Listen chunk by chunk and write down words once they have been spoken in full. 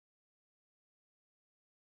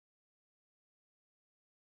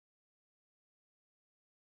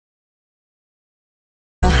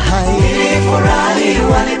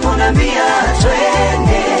waliponambia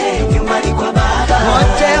twende nyumbani kwa baba.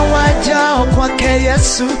 Wote wajao kwake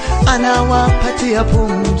Yesu anawapatia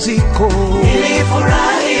pumziko.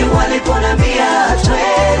 Nilifurahi waliponambia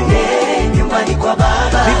twende nyumbani kwa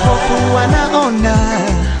baba. Vipofu wanaona,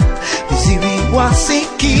 viziwi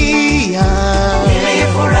wasikia.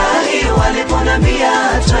 Nilifurahi waliponambia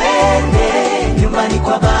twende nyumbani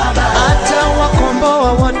kwa baba.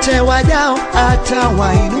 Atawakomboa wote wajao,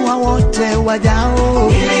 atawainua wote wajao.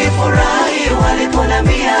 Nilifurahi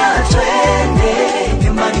waliponambia twende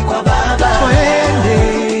nyumbani kwa baba.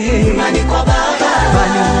 Twende nyumbani kwa baba.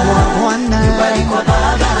 nyumbani mwa Bwana. Nyumbani kwa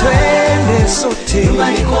baba. Twende sote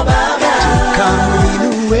nyumbani kwa baba.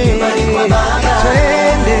 Tukamuinue. Nyumbani kwa baba.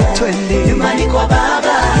 Twende nyumbani kwa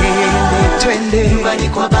baba. Twende nyumbani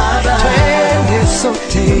kwa baba. Twende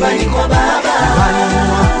sote nyumbani kwa baba. nyumbani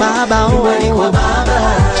mwa baba. Nyumbani kwa baba.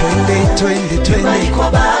 Twende nyumbani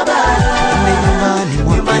kwa baba.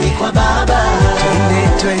 Twende nyumbani kwa baba.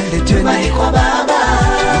 Twende nyumbani kwa baba.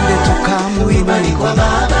 Twende tukamuinue. nyumbani kwa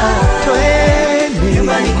baba. Twende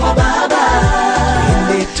nyumbani kwa baba.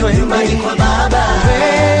 Twende nyumbani kwa baba.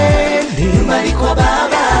 Twende nyumbani kwa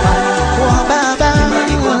baba. kwa baba.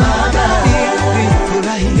 nyumbani kwa baba.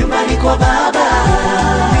 Nifurahi nyumbani kwa baba.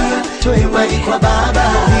 nyumbani kwa baba.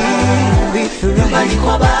 Nifurahi nyumbani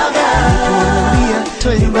kwa baba.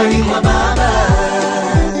 nyumbani kwa baba.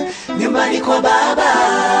 nyumbani kwa baba.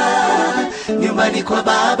 nyumbani kwa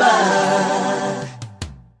baba.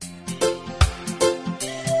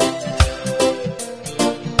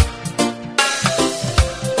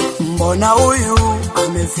 Mbona huyu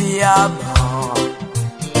amefiaba?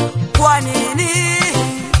 Kwa nini?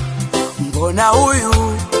 Mbona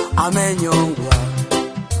huyu amenyongwa?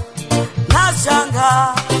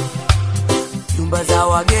 Nashanga nyumba za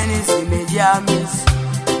wageni zimejaa mizi.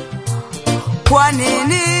 Kwa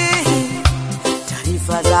nini?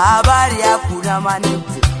 Taarifa za habari hakuna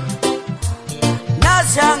maniti.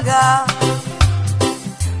 Nashanga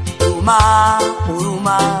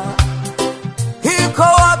huruma iko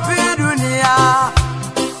wapi dunia?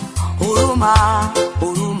 Huruma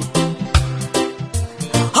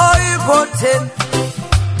haipo tena.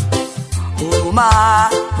 Huruma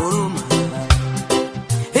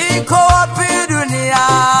iko wapi dunia?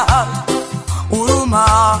 Huruma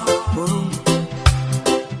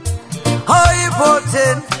haipo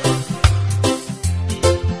tena.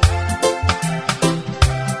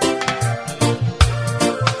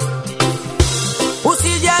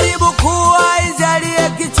 Usijaribu kuwa izalie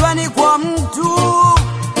kichwani kwa mtu,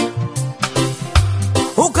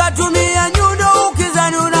 ukatumia nyundo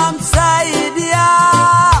ukizani unamsaidia.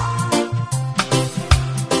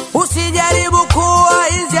 Usijaribu kuwa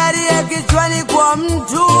izalie kichwani kwa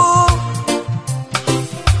mtu,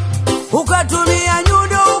 ukatumia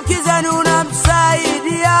nyundo ukizani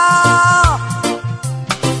unamsaidia.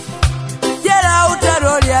 Jela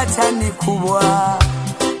utaroli hata ni kubwa.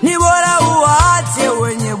 Ni bora uache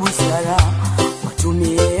wenye busara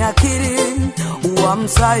watumie akili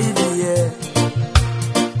uwamsaidie.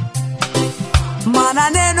 Maana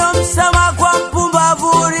neno msamaha kwa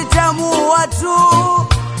mpumbavu litamuua tu,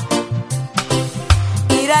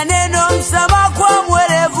 ila neno msamaha kwa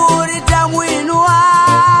mwerevu litamuinua.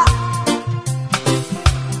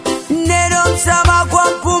 Neno msamaha kwa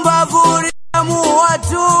mpumbavu litamuua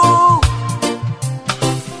tu,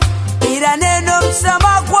 ila neno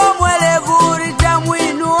msamaha kwa mwerevu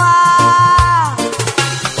litamuinua.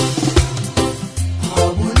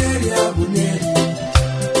 Abuneri,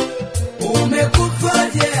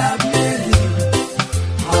 umekufaje Abneri?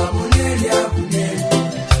 Abuneri,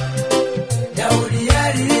 Daudi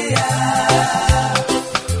alilia.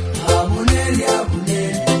 Abuneri,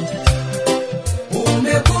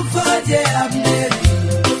 umekufaje Abneri?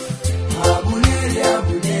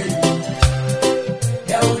 Abuneri,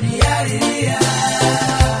 Daudi alilia.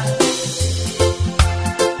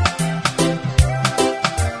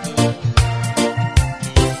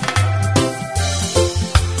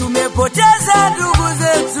 Tumepoteza ndugu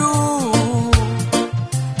zetu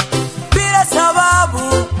bila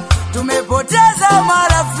sababu, tumepoteza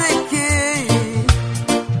marafiki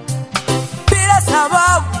bila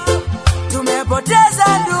sababu, tumepoteza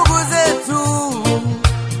ndugu zetu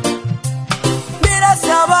bila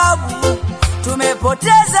sababu,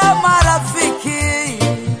 tumepoteza marafiki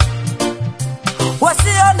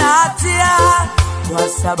wasio na hatia kwa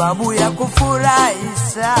sababu ya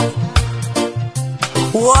kufurahisha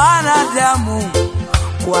wanadamu,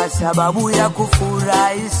 kwa sababu ya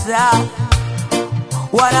kufurahisha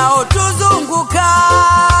wanaotuzunguka.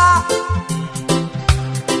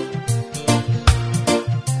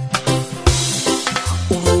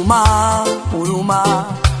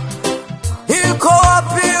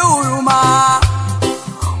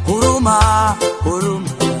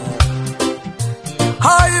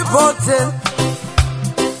 haipo tena.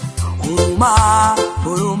 Huruma,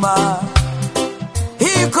 huruma,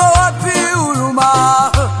 iko wapi huruma?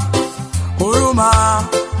 Huruma,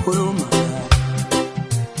 huruma,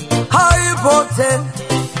 haipo tena.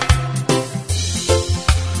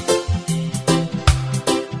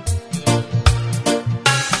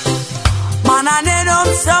 Maana neno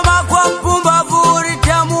msamaha kwa mpumbavu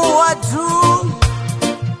litamuua tu,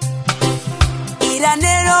 ila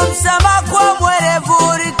neno msamaha kwa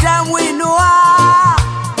mwerevu litamwinua.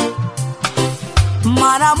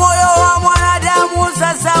 Maana moyo wa mwanadamu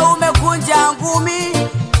sasa umekunja ngumi,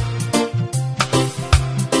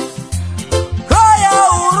 roho ya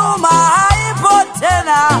huruma haipo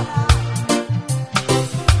tena,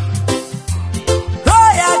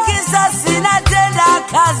 roho ya kisasi inatenda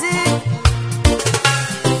kazi.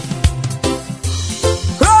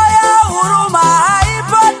 Roho ya huruma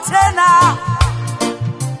haipo tena,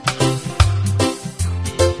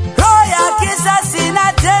 roho ya kisasi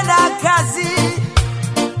inatenda kazi.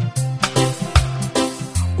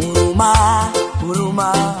 Huruma,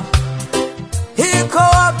 huruma, iko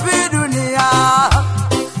wapi dunia?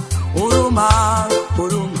 Huruma,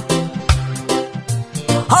 huruma,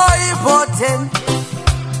 haipo tena.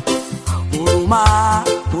 Huruma,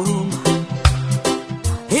 huruma,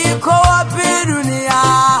 iko wapi dunia?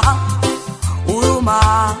 Huruma,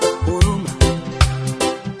 huruma,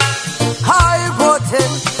 haipo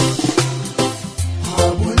tena.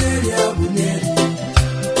 Abuneri, Abuneri,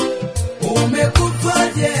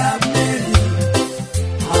 umekufaje Abneri?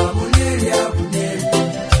 Abuneri, Abuneri,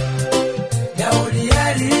 Daudi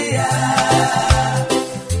alia.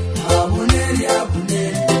 Abuneri,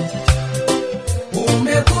 Abuneri,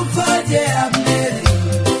 umekufaje Abneri?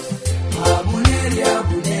 Abuneri,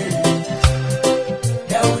 Abuneri,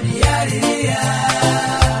 Daudi alia.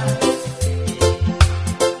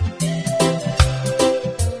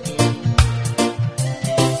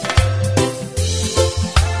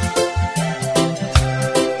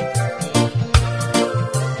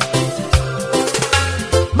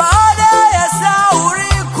 Baada ya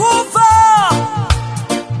Sauli kufa,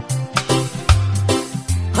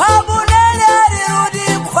 Abuneri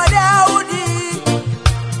alirudi kwa Daudi.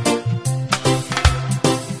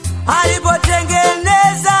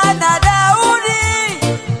 Alipotengeneza na Daudi,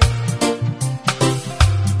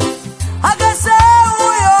 akasema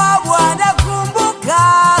huyo Bwana,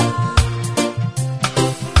 kumbuka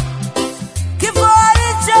kifo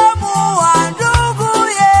alichomuua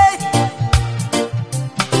nduguye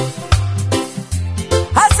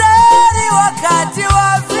Hasani wakati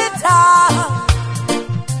wa vita.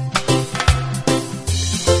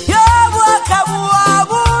 Yoabu akamuua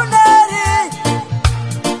Abuneri.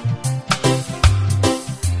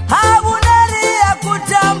 Abuneri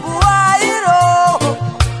hakutambua hilo.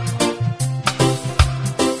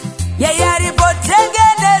 Yeye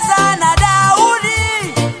alipotengeneza na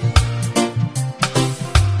Daudi,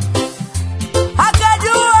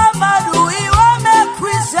 akajua maadui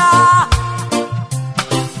wamekwisha.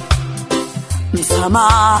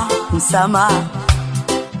 Msamaha, msamaha,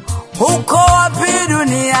 uko wapi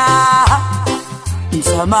dunia?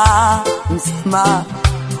 Msamaha, msamaha,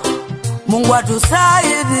 Mungu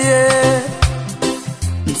atusaidie.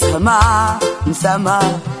 Msamaha, msamaha,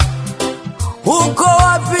 uko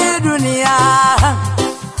wapi dunia?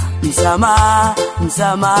 Msamaha,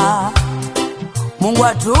 msamaha, Mungu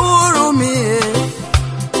atuhurumie.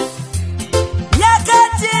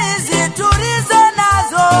 Nyakati hizi tulizo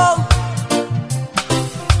nazo,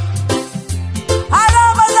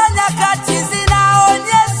 alama za nyakati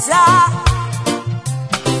zinaonyesha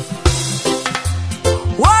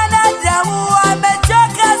wanadamu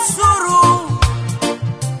wamechoka suru,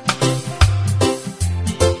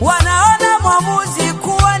 wanaona mwamuzi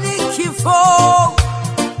kuwa ni kifo.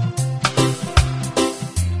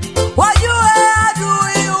 Wajue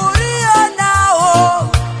adui ulio nao,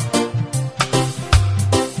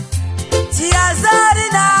 jihadhari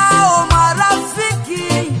nao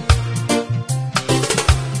marafiki.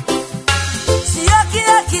 Sio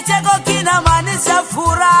kila kicheko kinamaanisha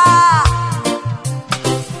furaha,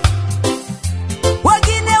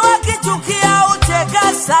 wengine wakichukia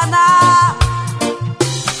ucheka sana.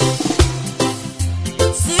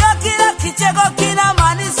 Sio kila kicheko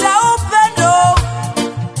kinamaanisha upendo,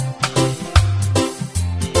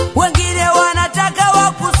 wengine wanataka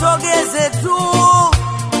wakusogeze tu,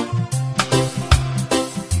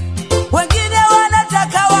 wengine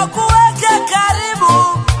wanataka wakuweke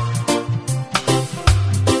karibu,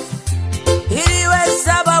 ili iwe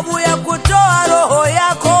sababu ya kutoa roho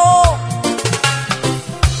yako.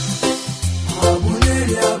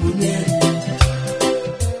 Abuneri, Abuneri,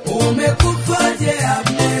 umekufaje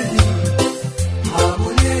Abneri?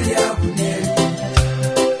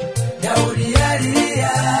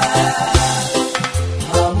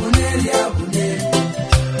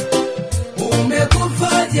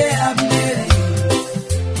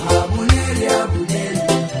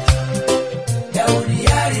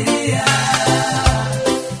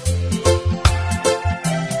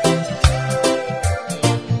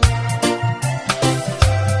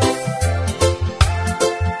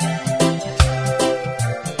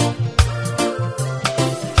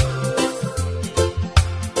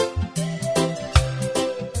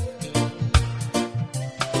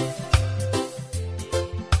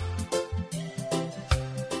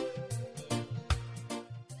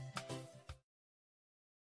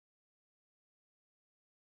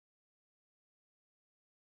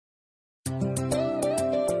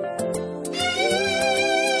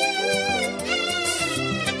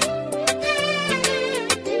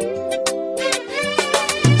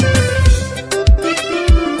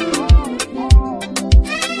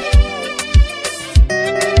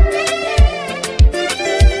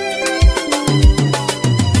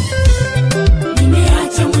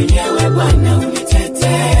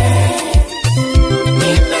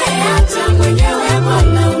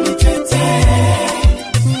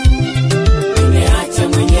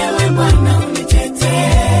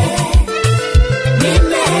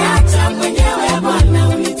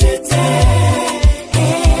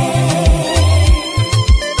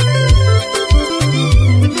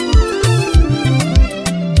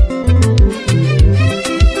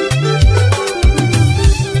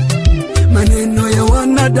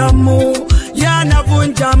 wanadamu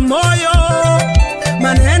yanavunja moyo,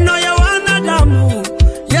 maneno ya wanadamu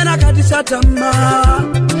yanakatisha tamaa.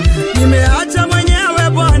 Nimeacha mwenyewe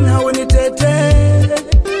Bwana unitete,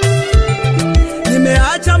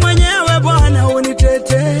 nimeacha mwenyewe Bwana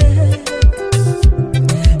unitete.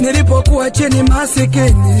 Nilipokuwa chini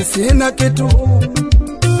masikini sina kitu,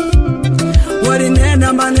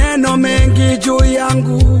 walinena maneno mengi juu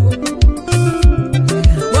yangu,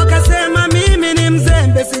 wakasema mimi ni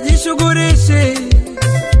mzembe sijishughulishi.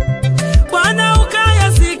 Bwana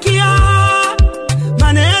ukayasikia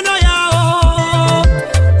maneno yao,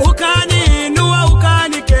 ukaniinua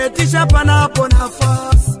ukaniketisha panapo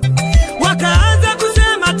nafasi. Wakaanza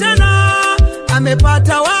kusema tena,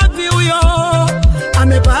 amepata wapi huyo?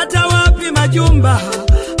 Amepata wapi majumba?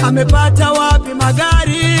 Amepata wapi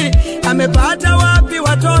magari? Amepata wapi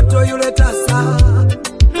watoto yule tasa?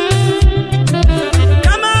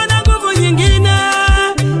 Kama ana nguvu nyingine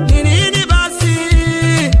ni nini basi?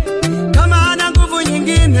 Kama ana nguvu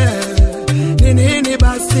nyingine ni nini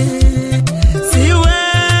basi?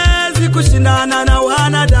 Siwezi kushindana na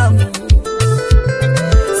wanadamu,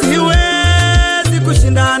 siwezi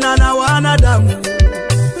kushindana na wanadamu,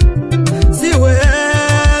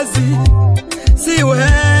 siwezi,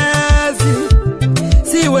 siwezi,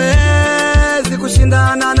 siwezi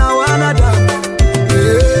kushindana na wanadamu.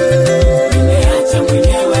 Nimeacha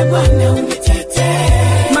mwenyewe Bwana unitete,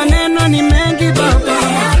 Maneno ni mengi Baba,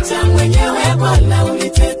 nimeacha mwenyewe Bwana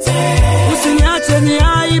unitete, usiniache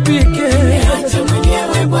niaibike. nimeacha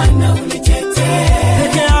mwenyewe Bwana unitete,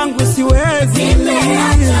 Peke yangu siwezi,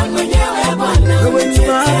 nimeacha mwenyewe Bwana wewe ni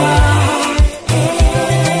Baba.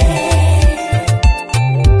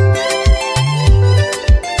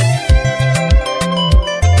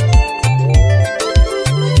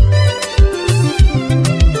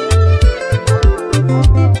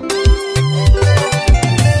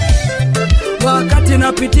 Wakati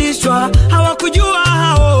napitishwa hawakujua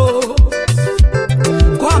hao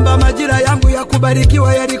kwamba majira yangu ya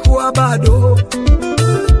kubarikiwa yalikuwa bado.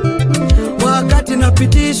 Wakati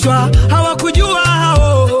napitishwa hawakujua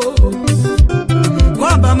hao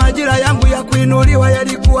kwamba majira yangu ya kuinuliwa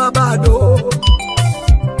yalikuwa bado.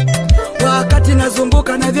 Wakati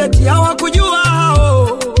nazunguka na vyeti hawakujua hao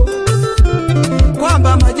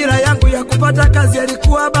kwamba majira yangu ya kupata kazi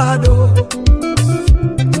yalikuwa bado.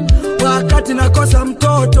 Wakati nakosa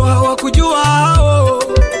mtoto hawakujua hao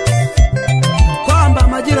kwamba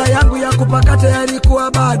majira yangu ya kupakata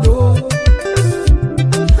yalikuwa bado.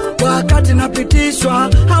 Wakati napitishwa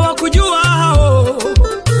hawakujua hao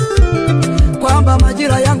kwamba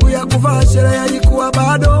majira yangu ya kuvaa sherehe yalikuwa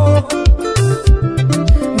bado.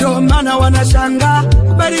 Ndio maana wanashanga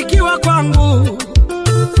kubarikiwa kwangu,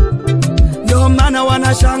 ndio maana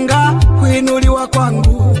wanashanga kuinuliwa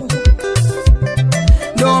kwangu,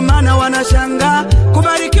 ndio maana wanashanga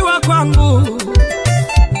kubarikiwa kwangu,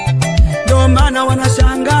 ndio maana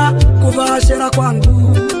wanashanga kuvaa shera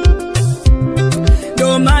kwangu,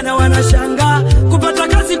 ndio maana wanashanga kupata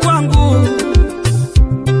kazi kwangu,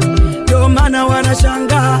 ndio maana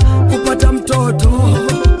wanashanga kupata mtoto,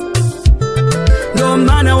 ndio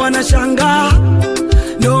maana wanashanga,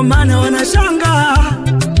 ndio maana wanashanga,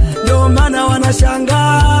 ndio maana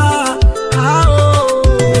wanashanga.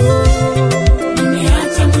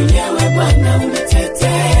 nimeacha mwenyewe Bwana unitete,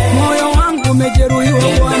 Moyo wangu umejeruhiwa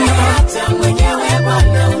Bwana, nimeacha mwenyewe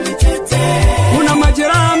Bwana unitete, una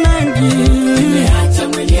majeraha mengi, nimeacha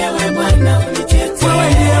mwenyewe Bwana unitete, wewe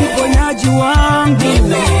ndiye mponyaji wangu,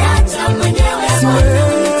 nimeacha mwenyewe Bwana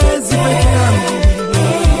siwezi peke yangu.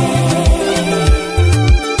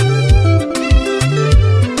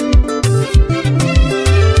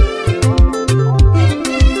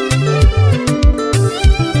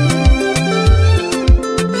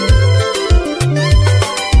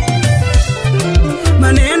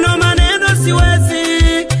 Maneno maneno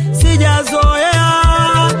siwezi, sijazoea,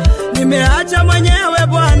 nimeacha mwenyewe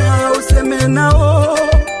Bwana useme nao.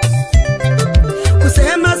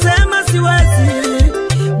 Kusema sema siwezi,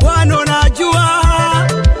 Bwana unajua,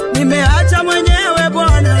 nimeacha mwenyewe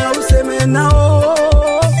Bwana useme nao.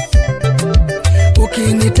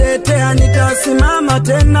 Ukinitetea nitasimama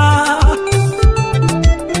tena,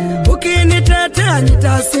 ukinitetea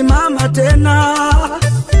nitasimama tena,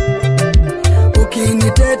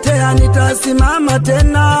 ukinitetea nitasimama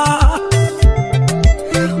tena,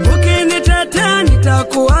 ukinitetea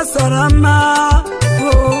nitakuwa salama.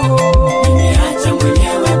 nimeacha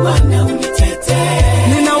mwenyewe Bwana unitete,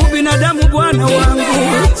 Nina ubinadamu Bwana wangu,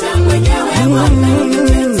 nimeacha mwenyewe Bwana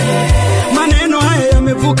unitete, maneno haya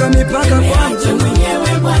yamevuka mipaka nimeacha kwangu,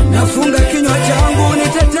 mwenyewe Bwana nafunga kinywa changu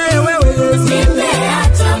nitetee wewe Yesu.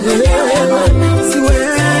 nimeacha mwenyewe Bwana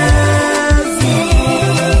Siwezi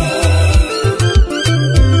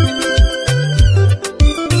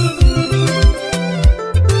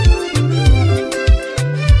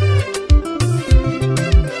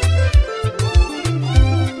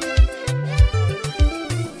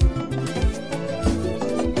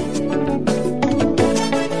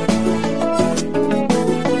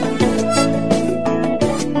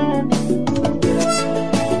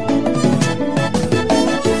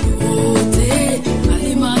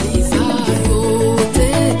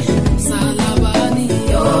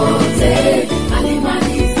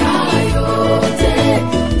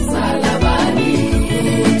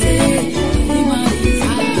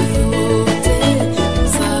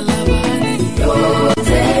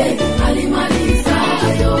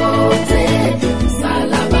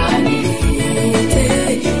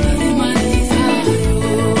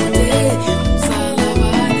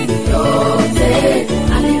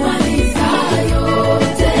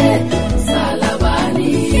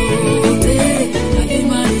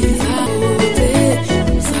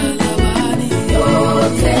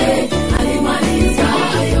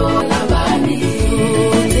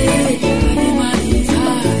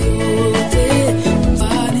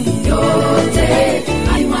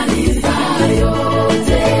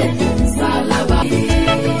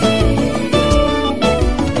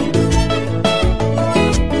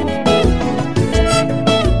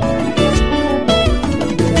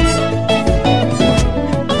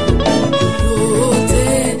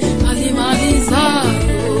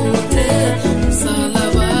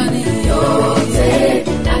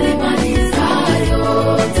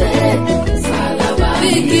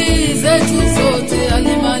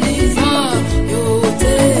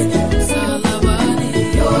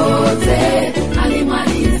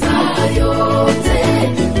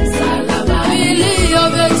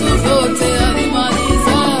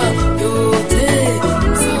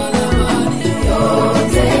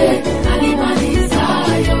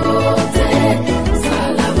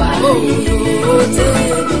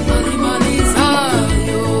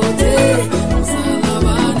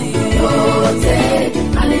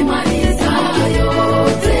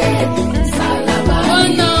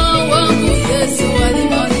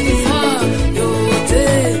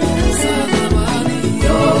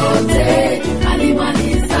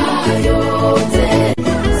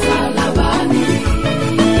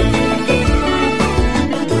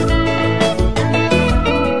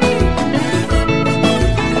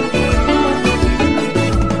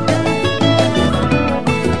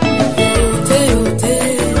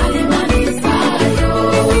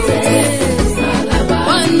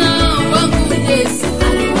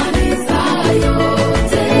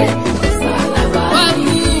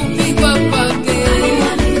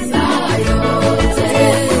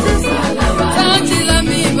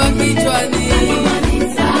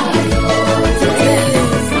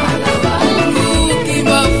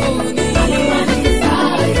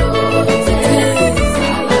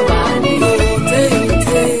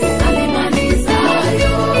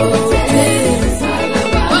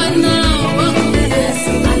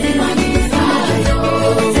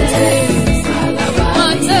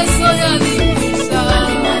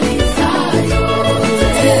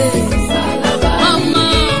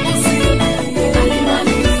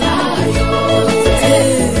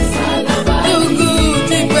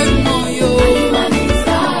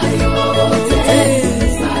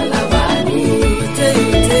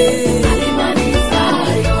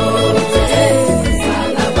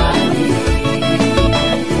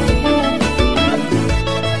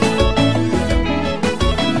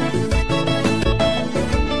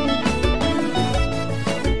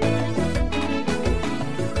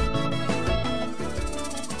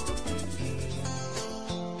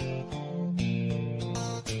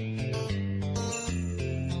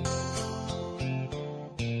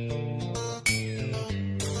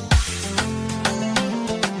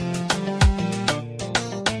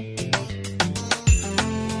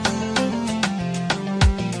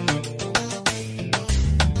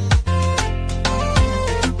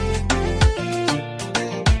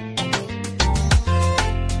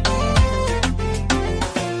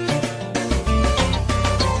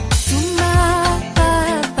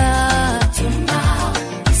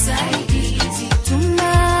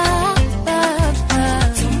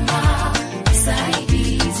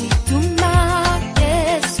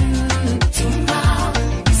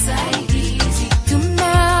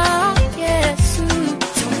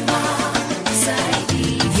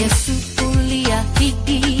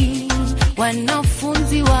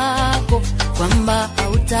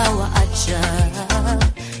kuacha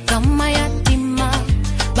kama yatima,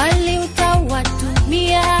 bali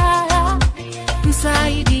utawatumia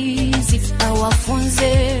msaidizi,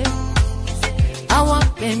 awafunze,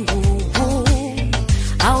 awape nguvu,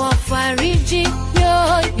 awafariji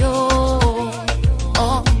yoyo.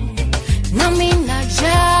 Nami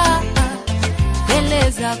najaa mbele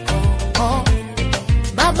zako,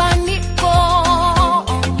 Baba, niko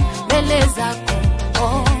mbele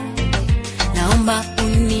zako, naomba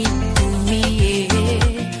unitumie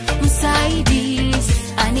msaidizi,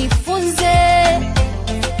 anifunze,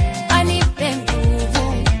 anipe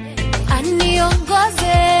nguvu,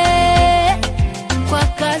 aniongoze kwa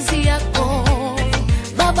kazi yako.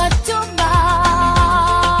 Baba, tuma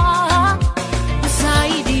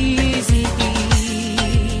msaidizi,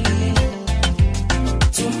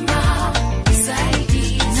 tuma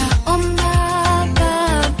msaidizi, naomba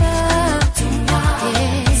Baba, tuma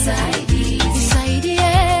msaidizi,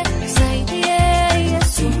 nisaidie, nisaidie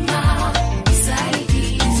Yesu, tuma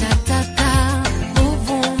msaidizi, nataka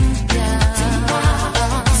nguvu mpya, tuma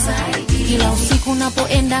msaidizi. Kila usiku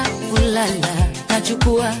napoenda kulala,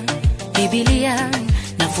 nachukua Biblia,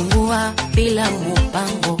 nafungua bila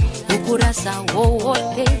mpango ukurasa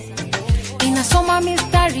wowote, inasoma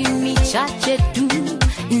mistari michache tu,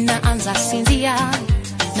 naanza sinzia,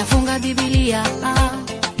 nafunga Biblia,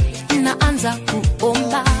 naanza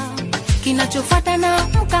kuomba. Kinachofuata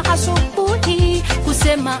naamka asubuhi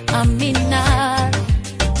kusema amina.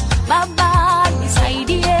 Baba,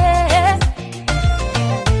 nisaidie,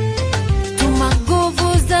 tuma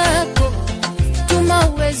nguvu zako, tuma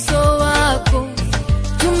uwezo wako,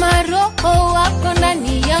 tuma roho wako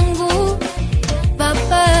ndani yangu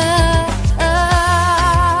Baba.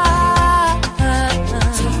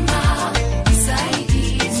 Tuma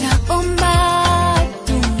msaidizi, naomba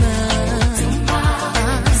tuma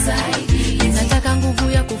msaidizi, nataka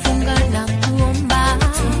nguvu ya kufunga na kuomba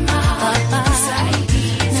Baba,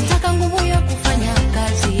 nataka nguvu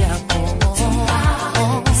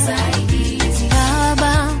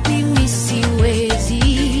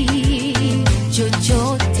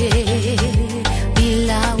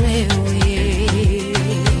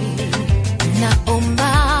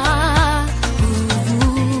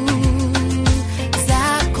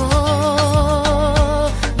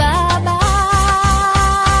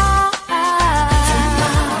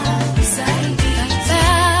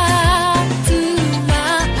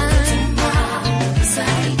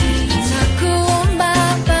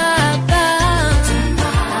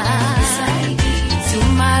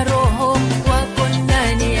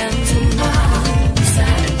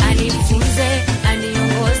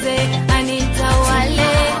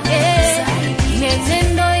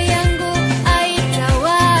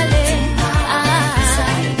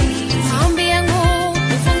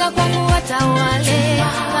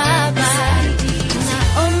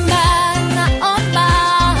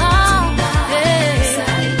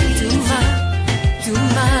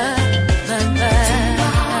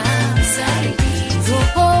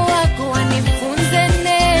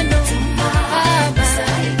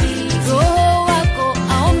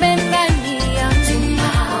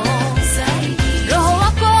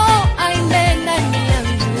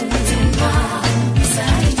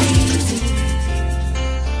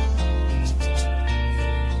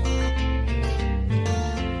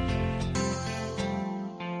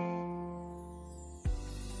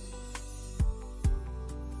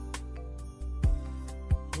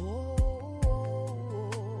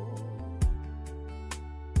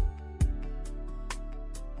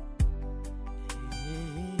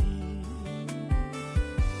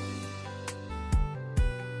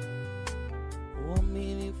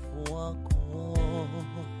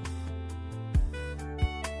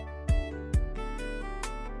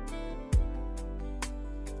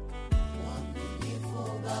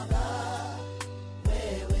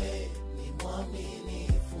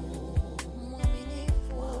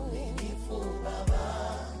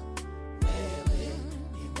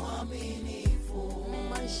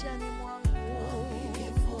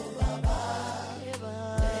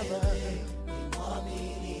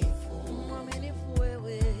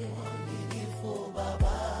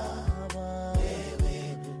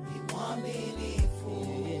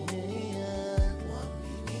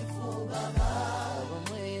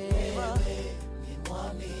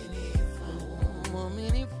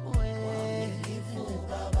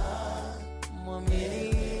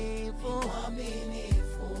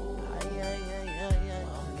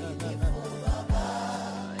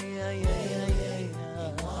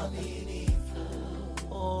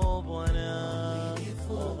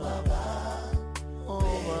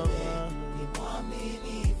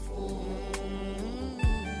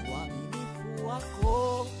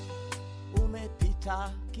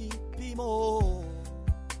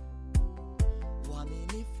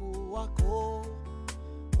uaminifu wako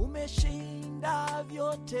umeshinda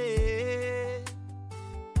vyote.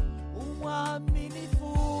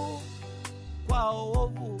 Umwaminifu kwa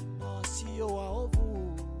waovu na wasio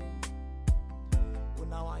waovu,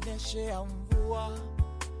 unawanyeshea mvua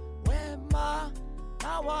wema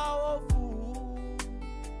na waovu.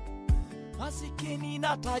 Masikini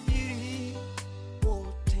na tajiri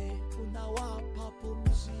wote unawapa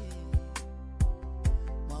pumzi.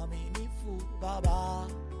 Mwaminifu Baba,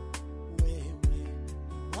 wewe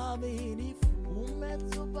mwaminifu,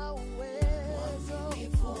 umetupa uwezo.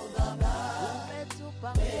 Mwaminifu Baba,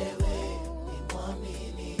 umetupa wewe ni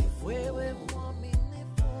mwaminifu, wewe mwaminifu.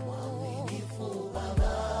 Mwaminifu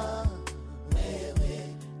Baba, wewe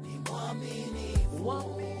ni mwaminifu,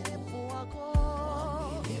 uaminifu wako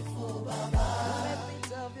mwaminifu Baba,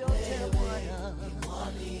 umepita vyote Bwana.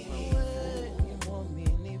 Wewe ni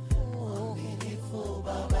mwaminifu, mwaminifu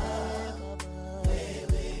Baba,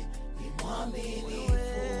 wewe ni mwaminifu,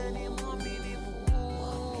 wewe ni mwaminifu,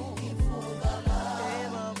 mwaminifu Baba,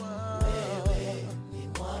 wewe ni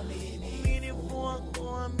mwaminifu, mwaminifu wako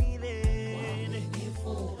wa milele,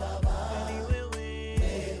 mwaminifu Baba, wewe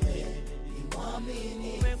ni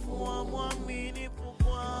mwaminifu, umekuwa mwaminifu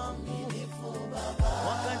kwangu, mwaminifu Baba,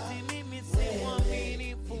 wakati mimi si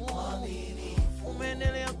mwaminifu,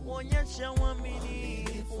 umeendelea kuonyesha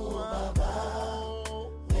uaminifu wako.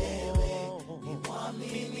 Wewe ni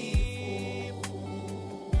mwaminifu.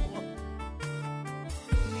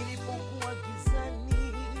 Nilipokuwa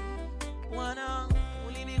gizani, Bwana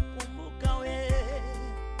ulinikumbuka wewe.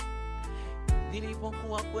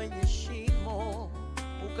 Nilipokuwa kwenye shimo,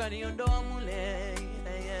 ukaniondoa mule.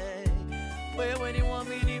 Wewe ni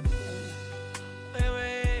mwaminifu,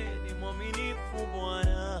 wewe ni mwaminifu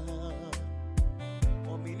Bwana.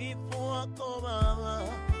 Mwaminifu wako Baba,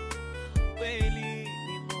 kweli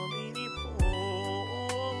ni mwaminifu.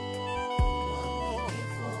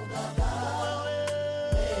 Mwaminifu Baba, wewe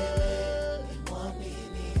ni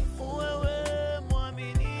mwaminifu, wewe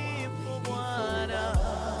mwaminifu Bwana.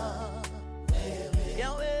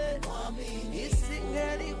 Yawe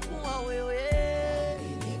isingelikuwa wewe,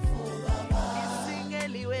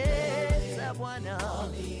 isingeliweza Bwana.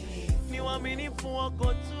 Ni uaminifu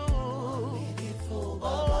wako tu.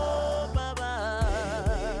 Oh Baba,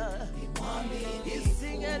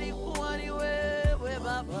 isingelikuwa ni wewe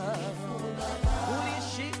Baba,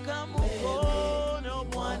 ulishika mkono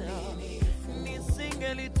Bwana,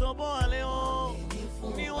 nisingelitoboa leo.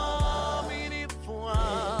 Ni uaminifu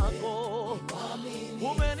wako,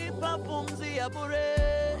 umenipa pumzi ya bure,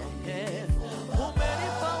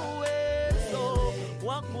 umenipa uwezo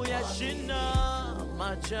wa kuyashinda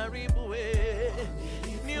majaribu.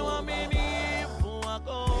 Ni uaminifu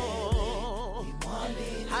wako,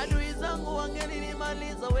 adui zangu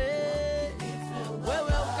wangelinimaliza wewe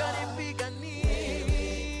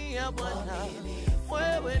ukanipigania Bwana.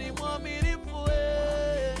 Wewe ni mwaminifu,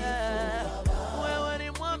 wewe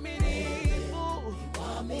ni mwaminifu.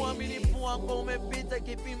 Uaminifu wako umepita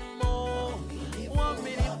kipimo,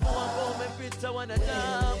 uaminifu wako umepita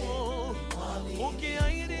wanadamu.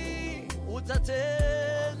 Ukiahidi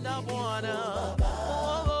utatenda Bwana.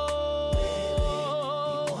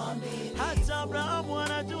 Hata Abrahamu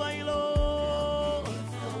anajua hilo.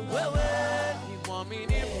 Wewe ni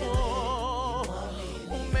mwaminifu,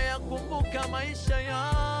 umeyakumbuka maisha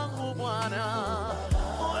yangu Bwana.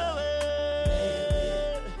 Wewe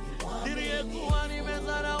niliyekuwa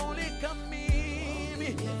nimezaraulika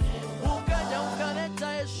mimi, ukaja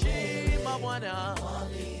ukaleta heshima Bwana.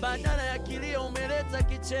 Badala ya kilio umeleta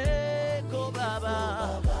kicheko Baba.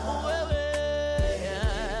 Wewe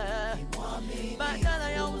badala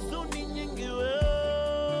ya huzuni nyingi wewe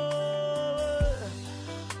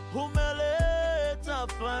umeleta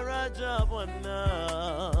faraja Bwana.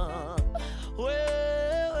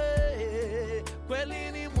 Wewe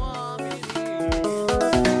kweli ni mwaminifu.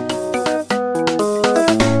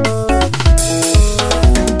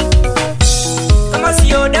 Kama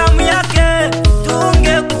sio damu yake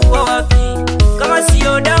tungekuwa wapi? Kama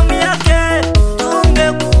sio damu yake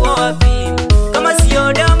tungekuwa wapi? Kama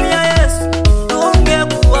sio damu ya Yesu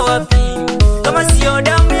tungekuwa wapi? Kama sio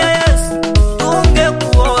damu ya Yesu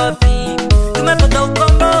tungekuwa wapi? Tumepata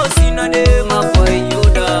ukombozi na neema kwa hiyo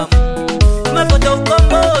damu. Tumepata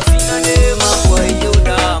ukombozi na neema kwa hiyo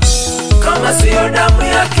damu. Kama sio damu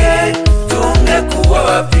yake tungekuwa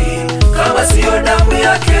wapi? Kama sio damu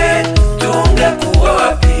yake tungekuwa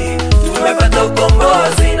wapi? Tumepata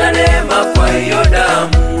ukombozi na neema kwa hiyo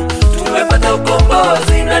damu. Tumepata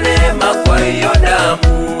ukombozi na neema kwa hiyo damu.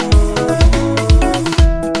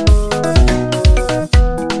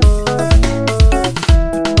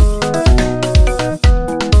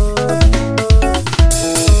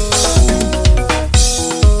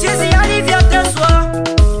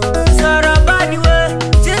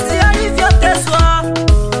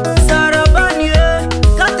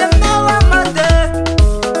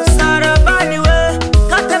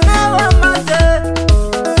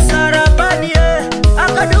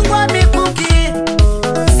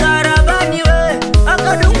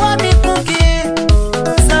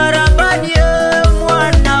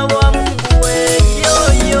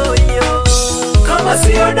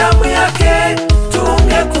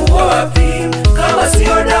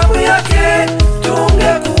 sio damu yake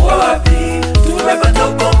tungekuwa wapi? Tumepata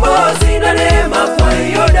ukombozi na neema kwa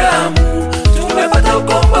hiyo damu, tumepata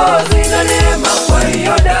ukombozi na neema kwa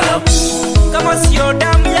hiyo damu. Kama sio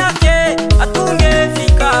damu yake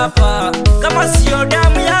hatungefika hapa, kama sio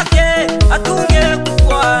damu yake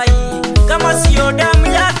hatungekuwa hai, kama sio damu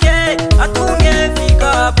yake hatungefika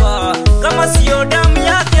hapa, kama sio damu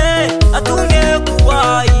yake hatungekuwa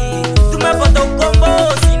hai. Tumepata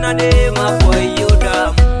ukombozi na neema kwa hiyo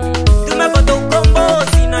damu, tumepata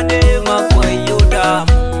ukombozi na neema kwa hiyo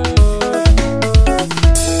damu.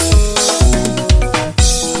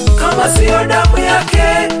 Kama sio damu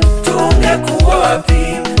yake tungekuwa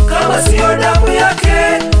wapi? Kama sio damu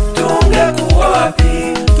yake tungekuwa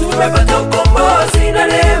wapi? Tumepata ukombozi na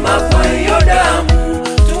neema kwa hiyo damu,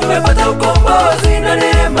 tumepata ukombozi na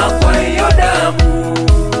neema kwa hiyo damu.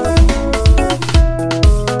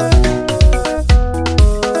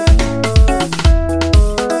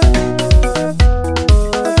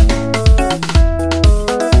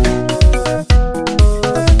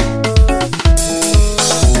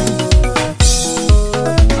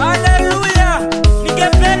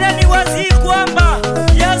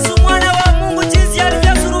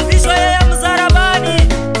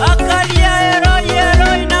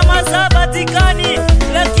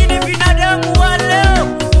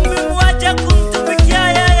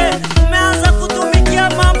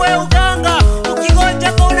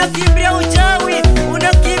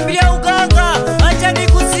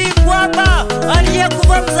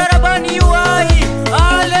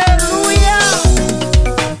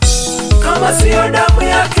 Kama sio damu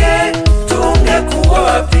yake tungekuwa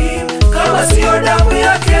wapi? Kama sio damu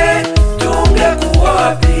yake tungekuwa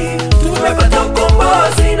wapi? Tumepata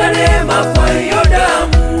ukombozi na neema kwa hiyo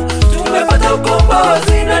damu, tumepata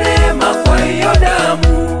ukombozi na neema kwa hiyo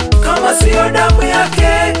damu. Kama sio damu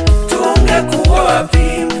yake tungekuwa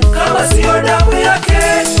wapi? Kama sio damu yake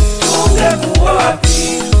tungekuwa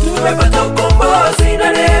wapi? Tumepata ukombozi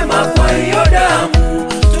na neema kwa hiyo damu,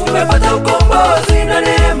 tumepata ukombozi na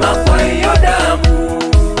neema kwa hiyo damu.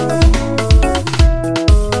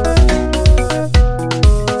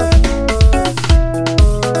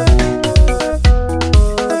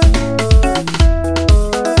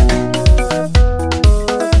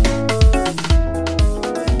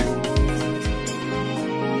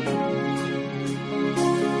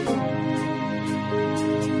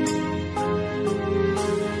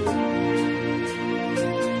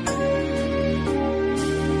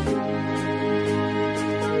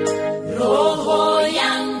 Roho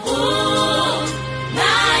yangu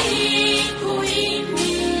na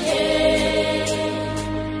ikuimbie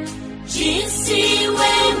jinsi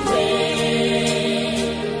wewe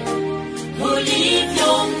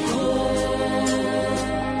ulivyo mkuu.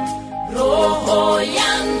 Roho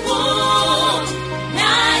yangu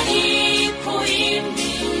na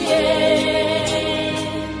ikuimbie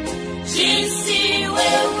jinsi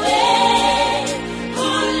wewe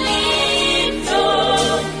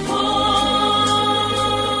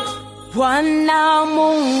Bwana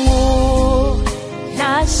Mungu,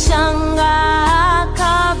 nashangaa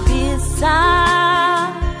kabisa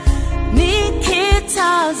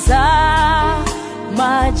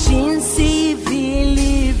nikitazama jinsi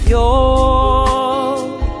vilivyo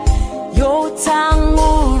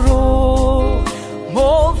yotanguru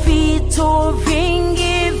mo vitu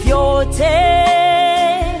vingi vyote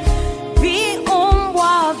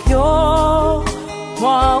viumbwavyo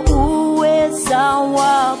kwa uweza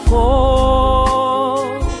wako.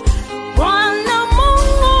 Bwana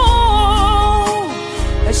Mungu,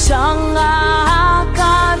 nashangaa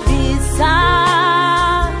kabisa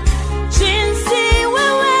jinsi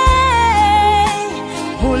wewe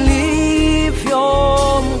ulivyo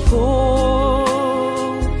mkuu.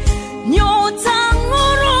 Nyota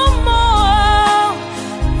ngurumo,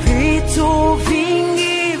 vitu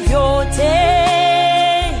vingi vyote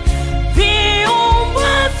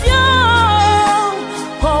viumbwavyo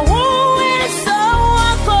kwa uwezo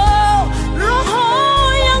wako.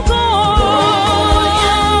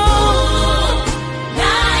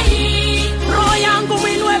 Roho yangu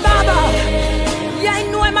mwinue Baba,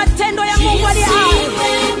 yainue matendo ya Mungu aliye hai.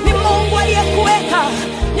 Ni Mungu aliyekuweka,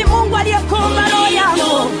 ni Mungu aliyekuumba roho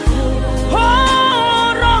yangu.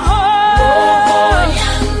 Oh, roho,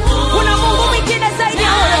 kuna Mungu mwingine zaidi ya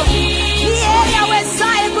huyo. Ni yeye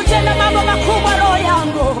awezaye kutenda mambo makubwa roho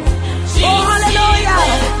yangu. Oh, haleluya.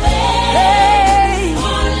 Hey.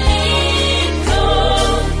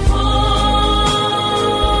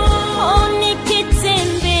 Oh,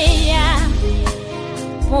 nikitembea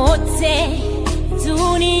pote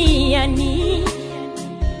duniani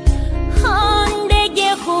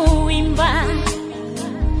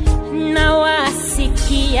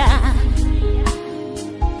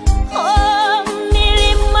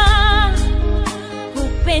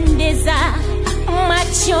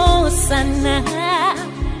macho sana,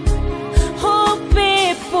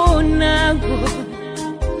 upepo nago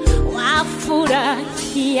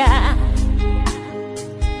wafurahia.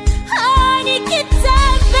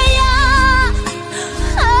 Nikitembea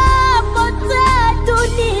pote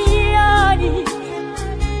duniani,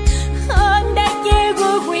 ndege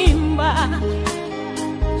huimba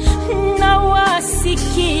na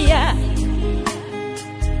wasikia.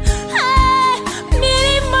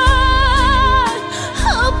 Milima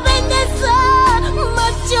hupendeza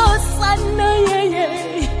macho sana, yeye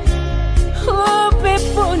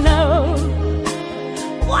upepo nao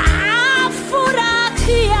wafurahia.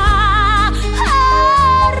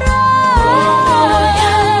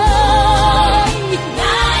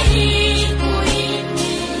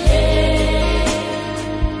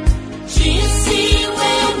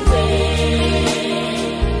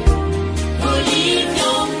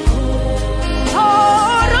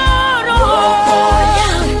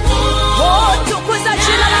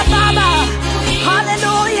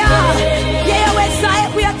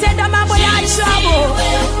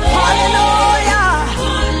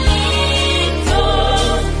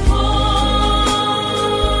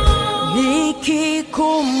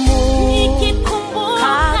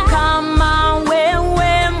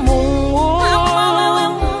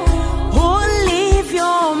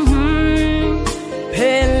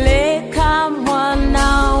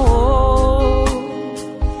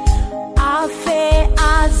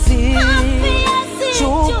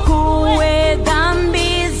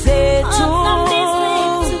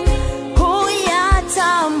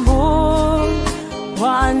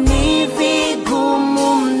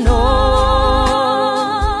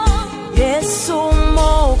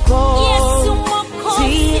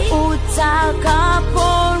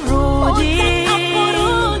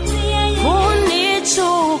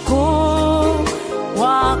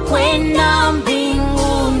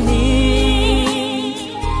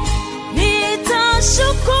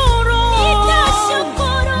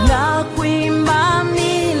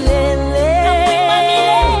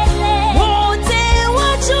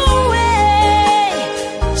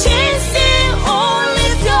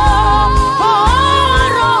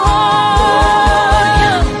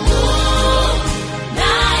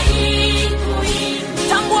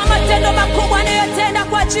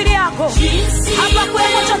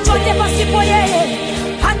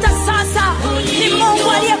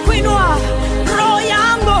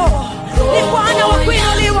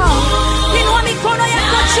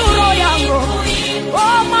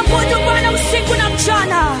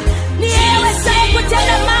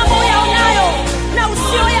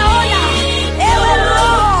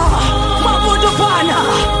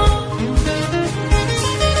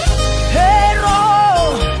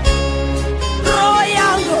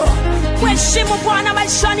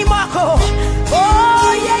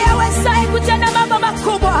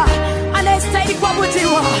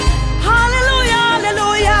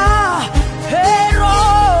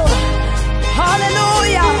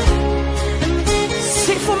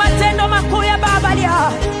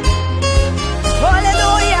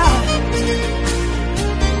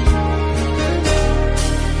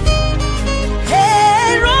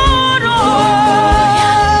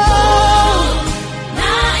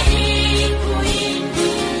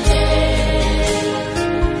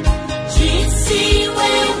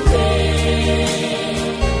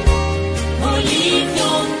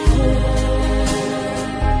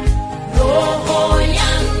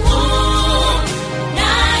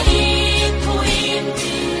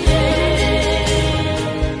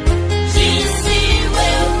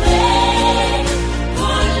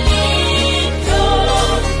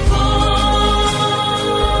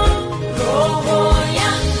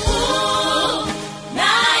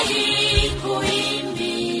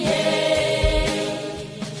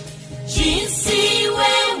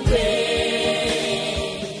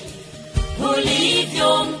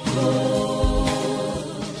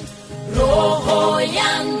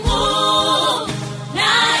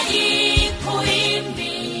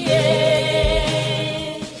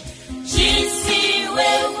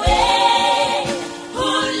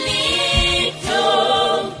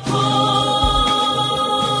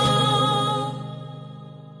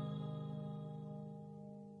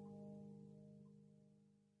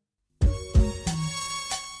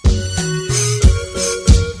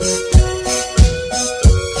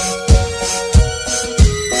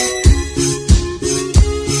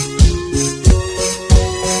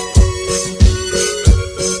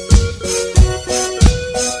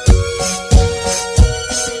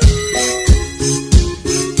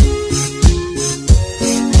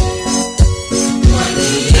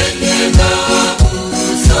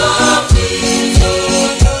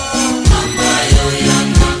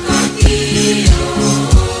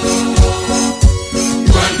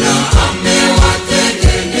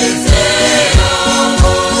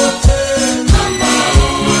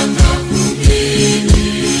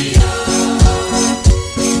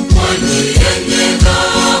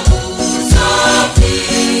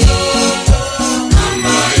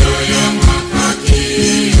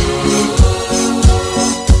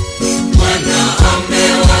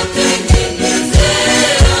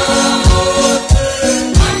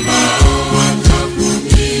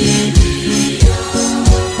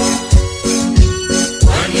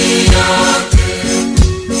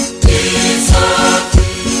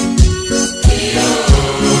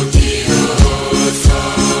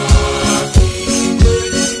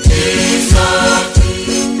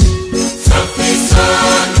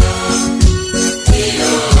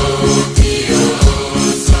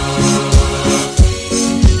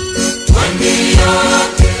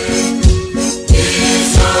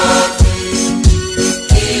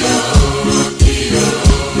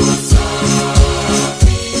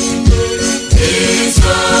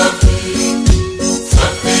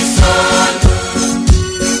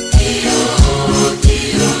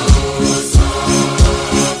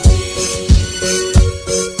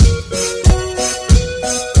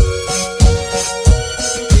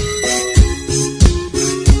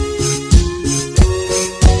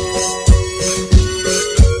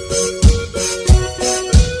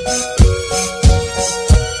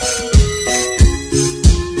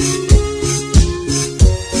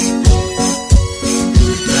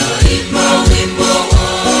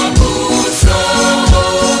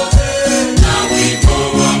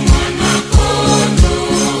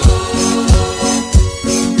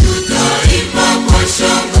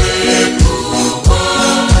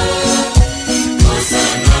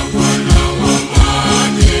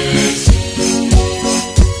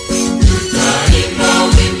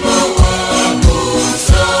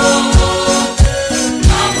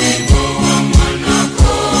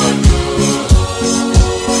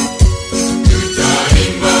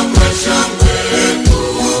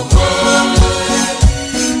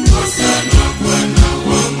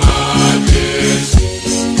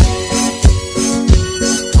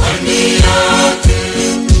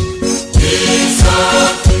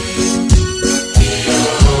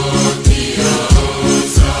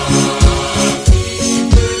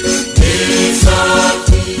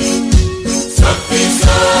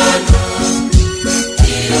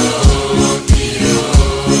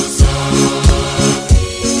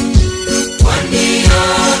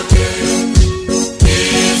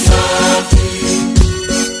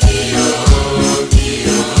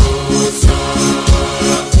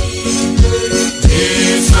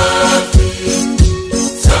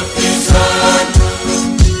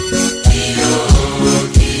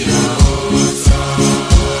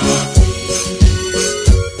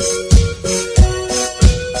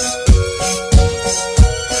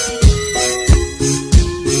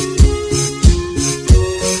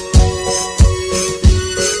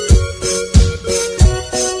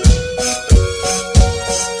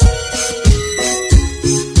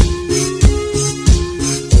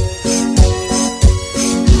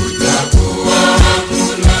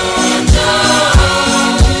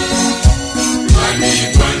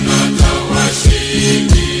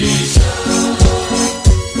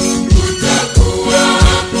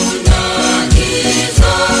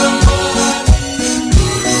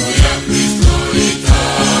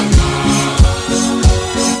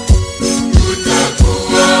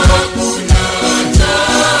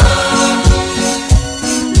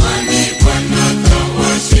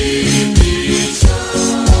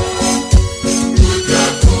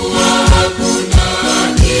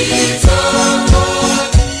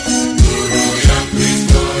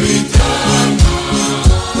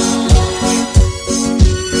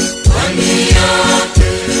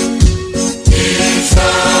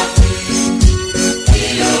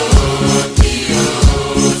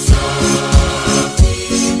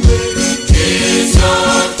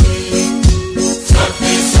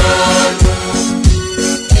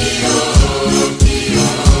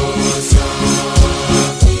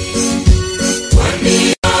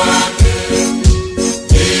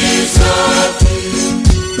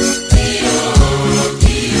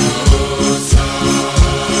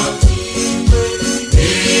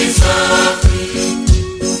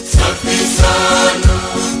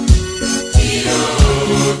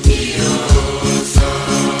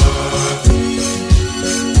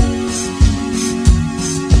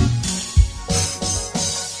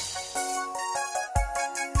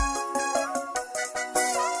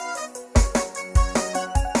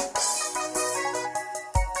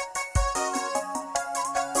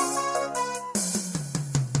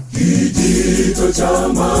 kijito cha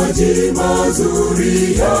maji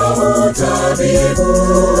mazuri ya utabibu.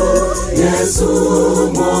 Yesu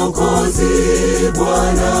Mwokozi,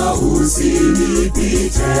 Bwana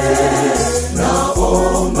usinipite,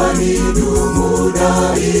 naomba nidumu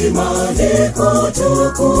daima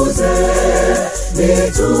nikutukuze,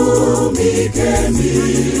 nitumike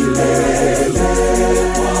milele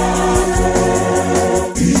kwako.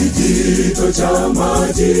 Kijito cha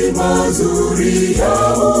maji mazuri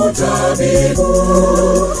ya utabibu.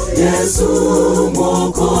 Yesu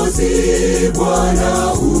Mwokozi,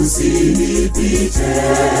 Bwana usinipite,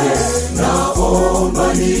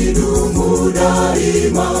 naomba nidumu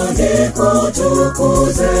daima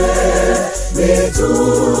nikutukuze,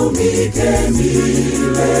 nitumike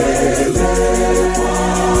milele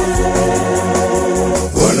kwako.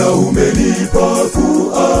 Bwana umenipa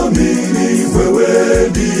kuamini, wewe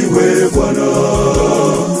ndiwe Bwana.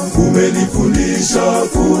 Umenifundisha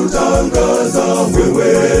kutangaza, wewe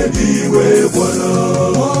ndiwe Bwana.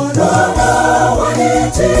 Bwana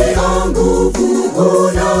wanitia nguvu,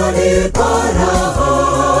 unanipa raha.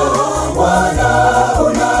 Bwana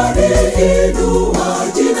unaniinua,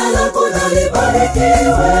 jina lako na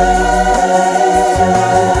libarikiwe.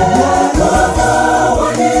 Bwana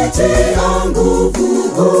wanitia nguvu,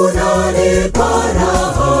 unanipa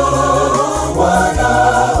raha. Bwana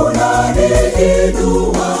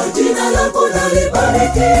unaniinua, jina lako na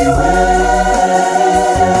libarikiwe.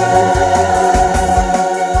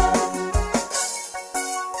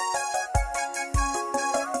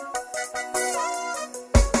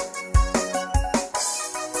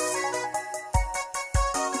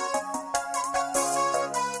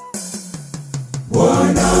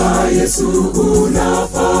 Bwana Yesu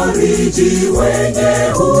unafariji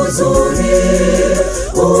wenye huzuni,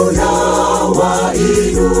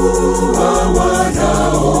 unawainua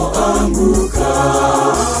wanaoanguka,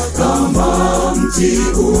 kama mti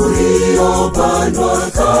uliopandwa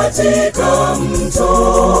katika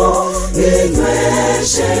mto,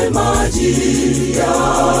 ninyweshe maji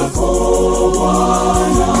yako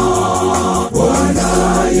Bwana. Bwana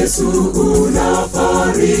Yesu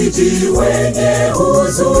unafariji wenye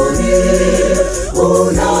huzuni,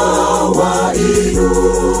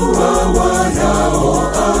 unawainua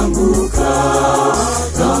wanaoanguka,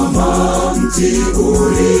 kama mti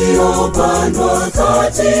uliopandwa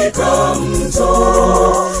katika mto,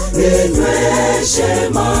 ninyweshe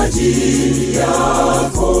maji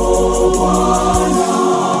yako Bwana.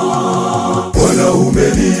 Bwana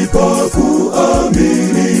umenipa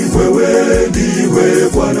kuamini, wewe ndiwe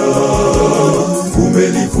Bwana.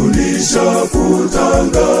 Umenifundisha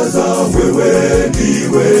kutangaza, wewe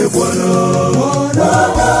ndiwe Bwana.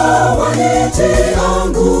 Bwana wanitia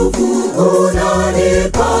nguvu,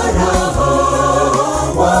 unanipa raha.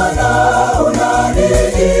 Bwana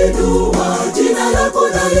unaniinua, jina lako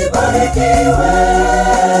na libarikiwe.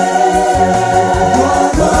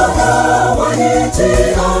 Bwana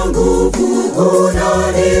wanitia nguvu,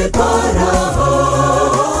 unanipa raha.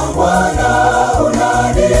 Bwana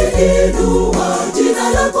unaniinua, jina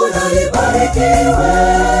lako na libarikiwe.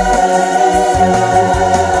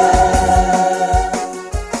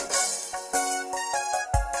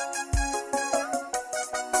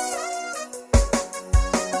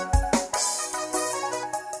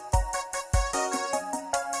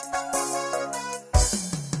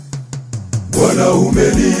 Bwana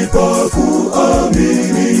umenipa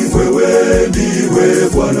kuamini, wewe ndiwe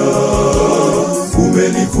Bwana.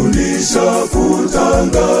 Umenifundisha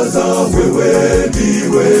kutangaza, wewe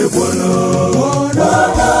ndiwe Bwana.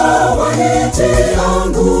 Bwana wanitia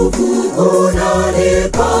nguvu,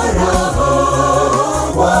 unanipa raha.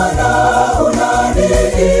 Bwana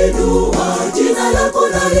unaniinua, jina lako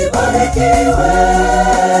na libarikiwe.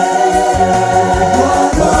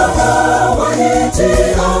 Bwana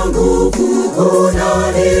wanitia nguvu,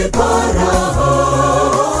 unanipa raha.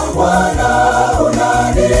 Bwana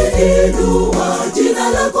unaniinua, jina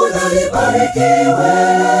lako na libarikiwe.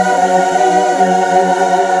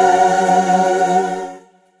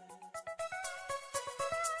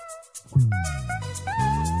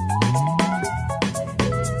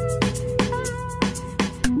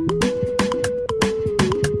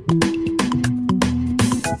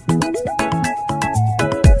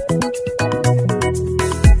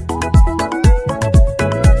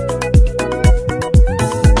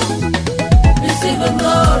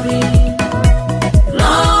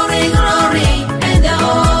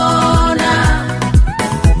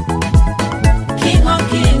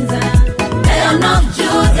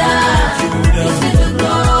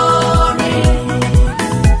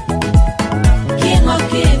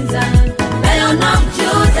 Kings, Lion of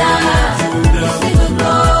Judah, receive the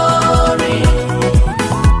glory.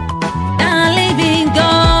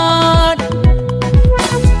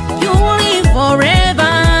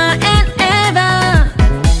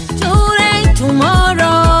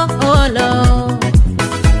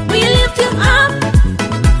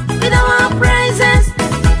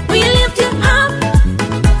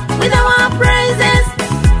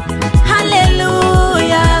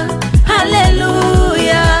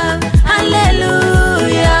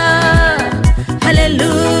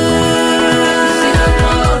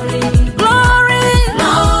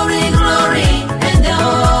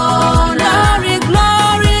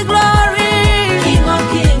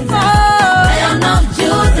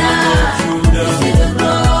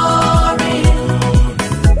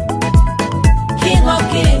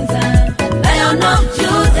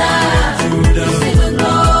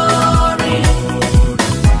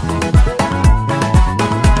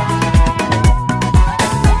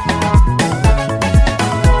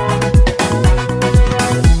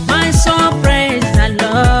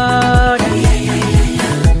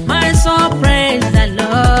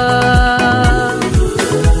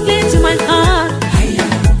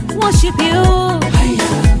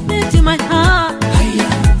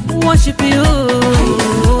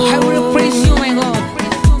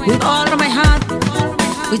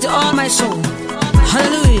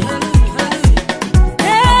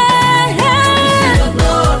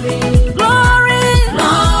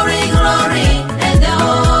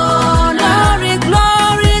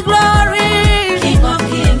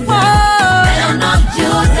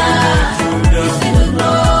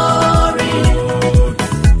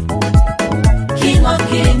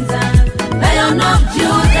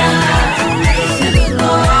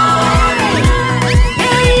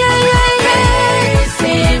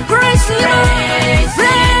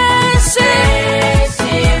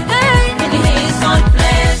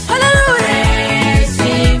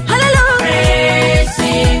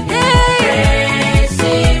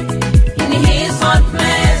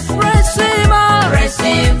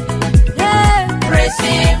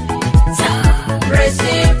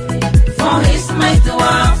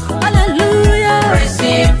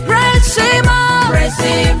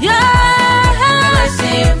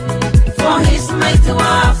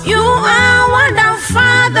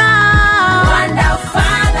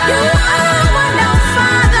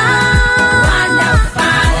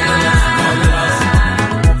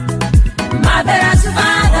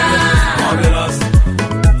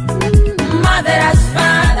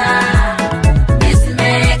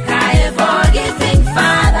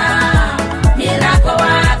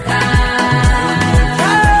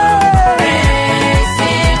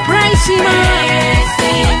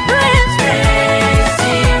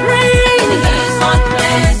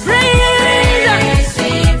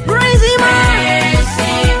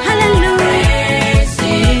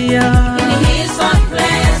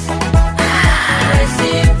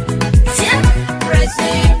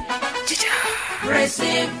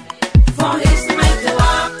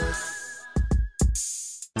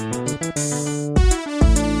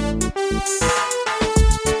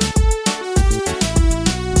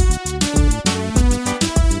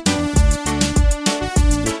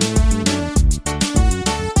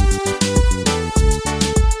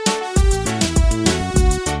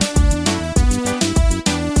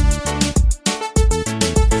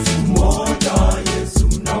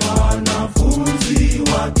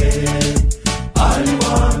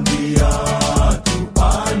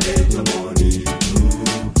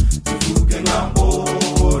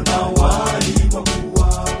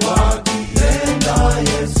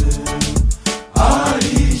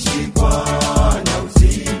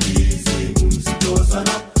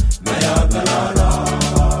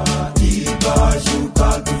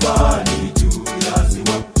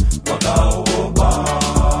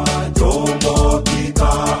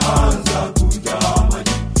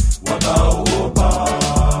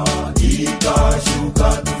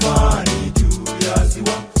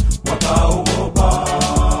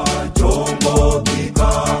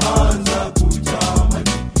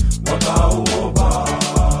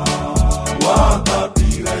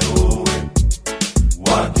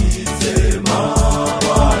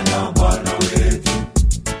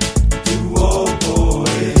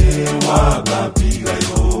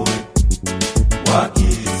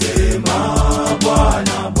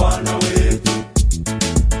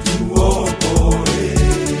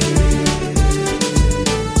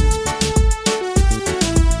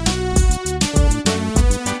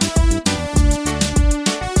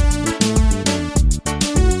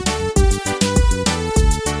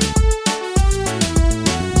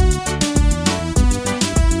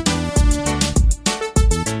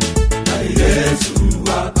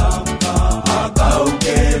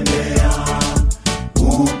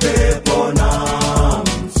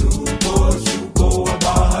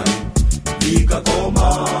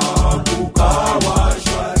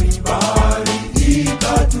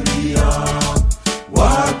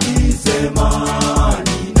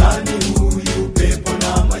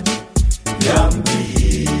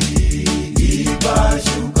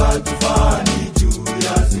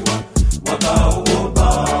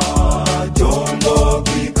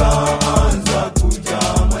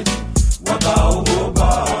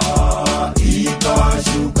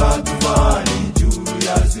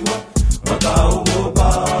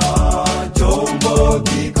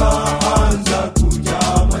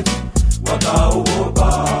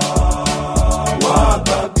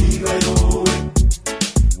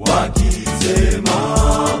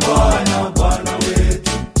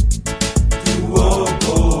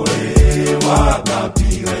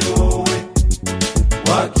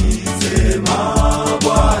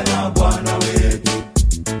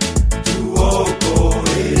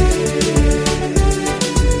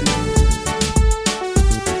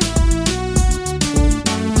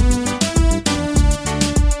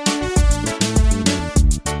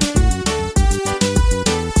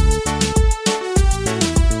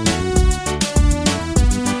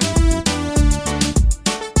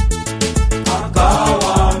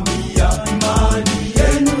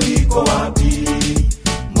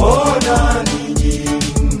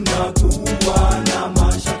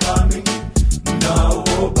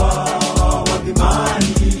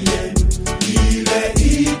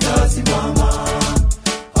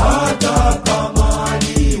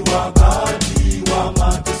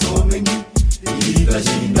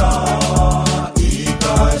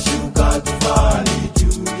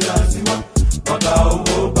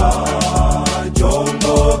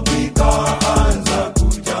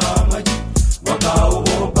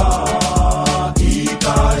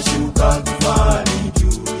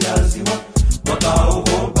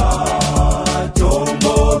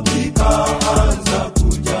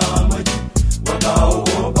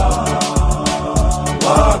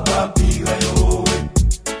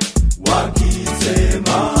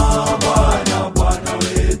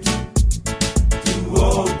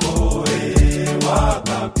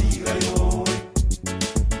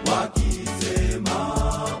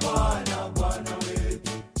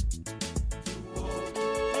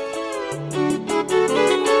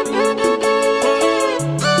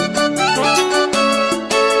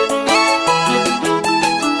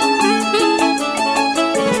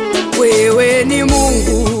 Wewe ni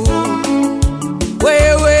Mungu,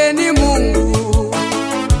 wewe ni Mungu.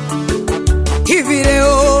 Hivi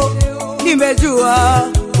leo nimejua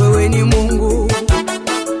wewe ni Mungu.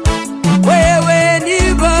 Wewe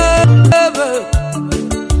ni Baba,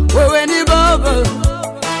 wewe ni Baba.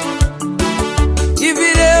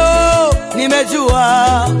 Hivi leo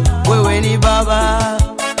nimejua wewe ni Baba.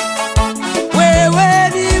 Wewe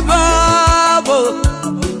ni Baba,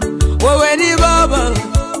 wewe ni Baba.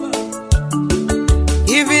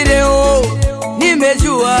 Hivi leo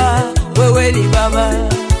nimejua wewe ni Baba.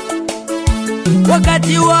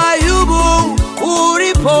 Wakati wa Ayubu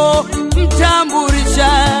ulipo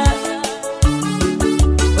mtambulisha,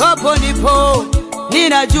 hapo ndipo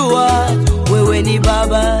ninajua wewe ni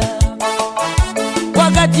Baba.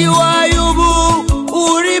 Wakati wa Ayubu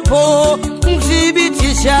ulipo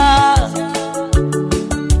mthibitisha,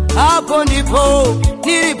 hapo ndipo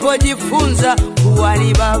nilipojifunza kuwa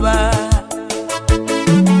ni Baba.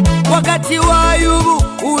 Wakati wa Ayubu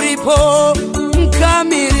ulipo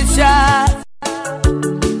mkamilisha,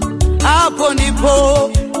 hapo ndipo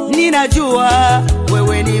ninajua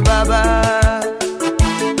wewe ni Baba.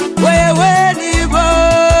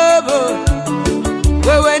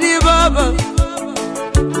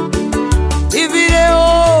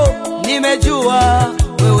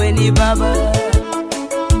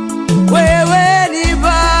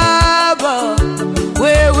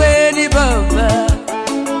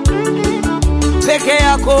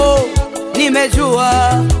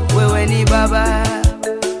 nimejua wewe ni Baba.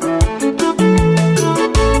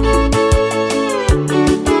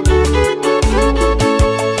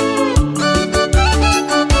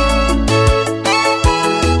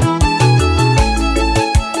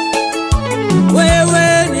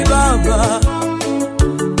 Wewe ni Baba,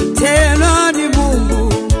 tena ni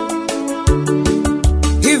Mungu.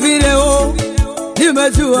 Hivi leo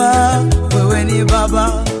nimejua wewe ni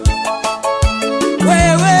Baba.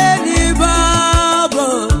 Wewe ni Baba,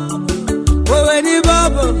 wewe ni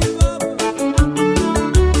Baba.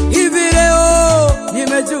 Hivi leo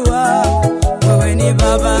nimejua wewe ni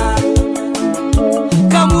Baba.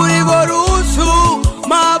 Kama ulivyoruhusu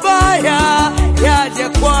mabaya yaje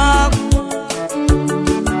kwangu,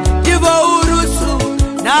 ndivyo uruhusu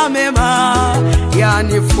na mema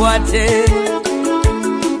yanifuate.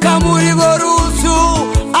 Kama ulivyoruhusu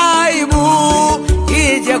aibu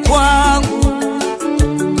ije kwangu,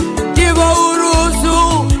 ndivyo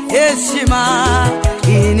uruhusu heshima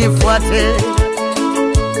inifuate.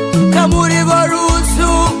 Kama ulivyoruhusu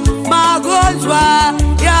magonjwa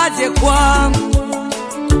yaje kwangu,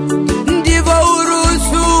 ndivyo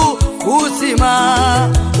uruhusu uzima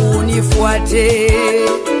unifuate.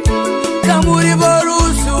 Kama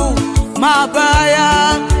ulivyoruhusu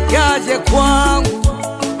mabaya yaje kwangu,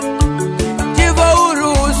 ndivyo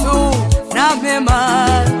uruhusu na mema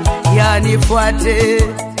yanifuate.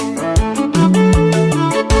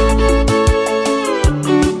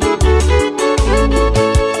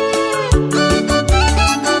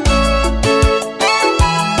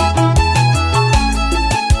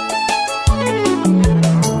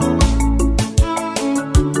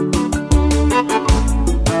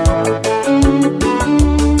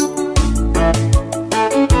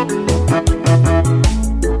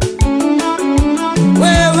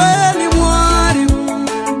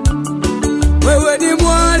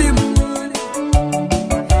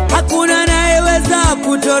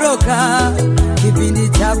 Kutoroka kipindi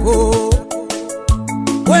chako.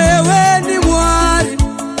 Wewe ni mwalimu,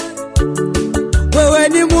 wewe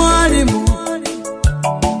ni mwalimu.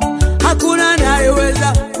 Hakuna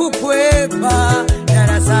anayeweza kukwepa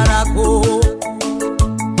darasa lako.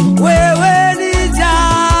 Wewe ni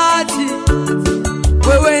jaji,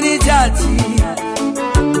 wewe ni jaji.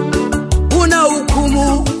 Una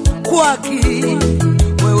hukumu kwa haki,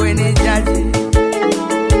 wewe ni jaji.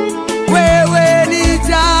 Wewe ni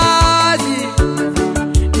jaji,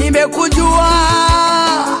 nimekujua.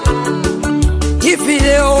 Hivi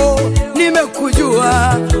leo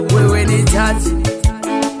nimekujua wewe ni jaji.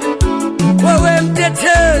 Wewe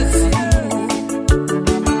mtetezi,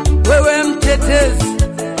 wewe mtetezi.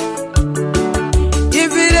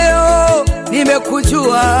 Hivi leo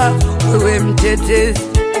nimekujua wewe mtetezi.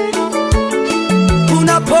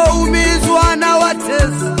 Unapoumizwa na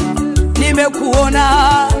watesi,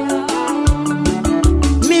 nimekuona.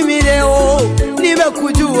 Mimi leo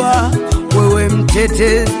nimekujua wewe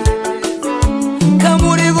mtetezi.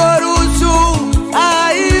 Kama ulivyoruhusu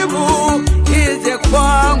aibu ije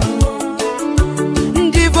kwangu,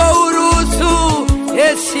 ndivyo uruhusu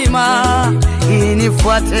heshima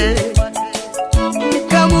inifuate.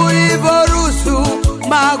 Kama ulivyoruhusu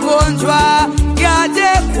magonjwa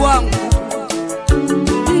yaje kwangu,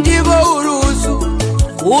 ndivyo uruhusu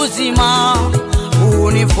uzima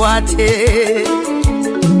unifuate.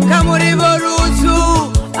 Kama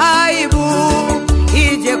ulivyoruhusu aibu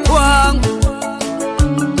ije kwangu,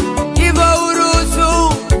 ndivyo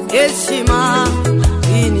uruhusu heshima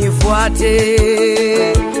inifuate.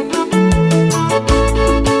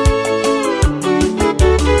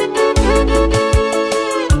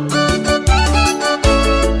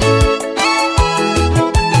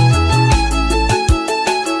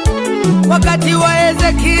 Wakati wa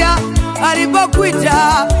Hezekia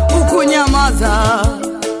alipokuita ukunyamaza,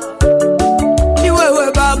 ni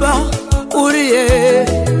wewe Baba uliye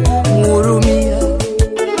mhurumia.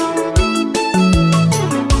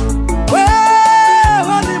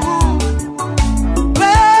 Wewe ni Mungu,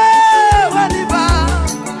 wewe ni Baba.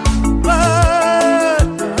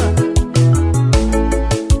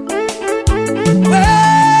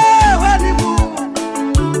 Wewe ni Mungu,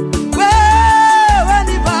 wewe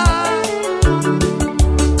ni Baba.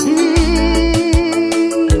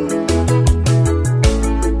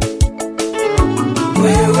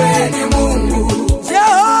 Wewe ni Mungu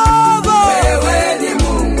Jehova, wewe ni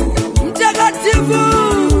Mungu mtakatifu.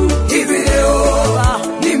 Hivi leo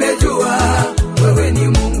nimejua wewe ni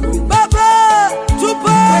Mungu Baba.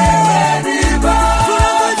 Tupa wewe ni Baba,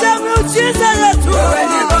 tunangoja miujiza yetu. Wewe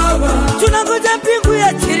ni Baba, tunangoja mbingu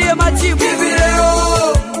iachilie majibu. Hivi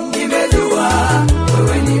leo nimejua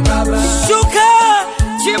wewe ni Baba. Shuka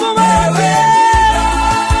jibu maombi.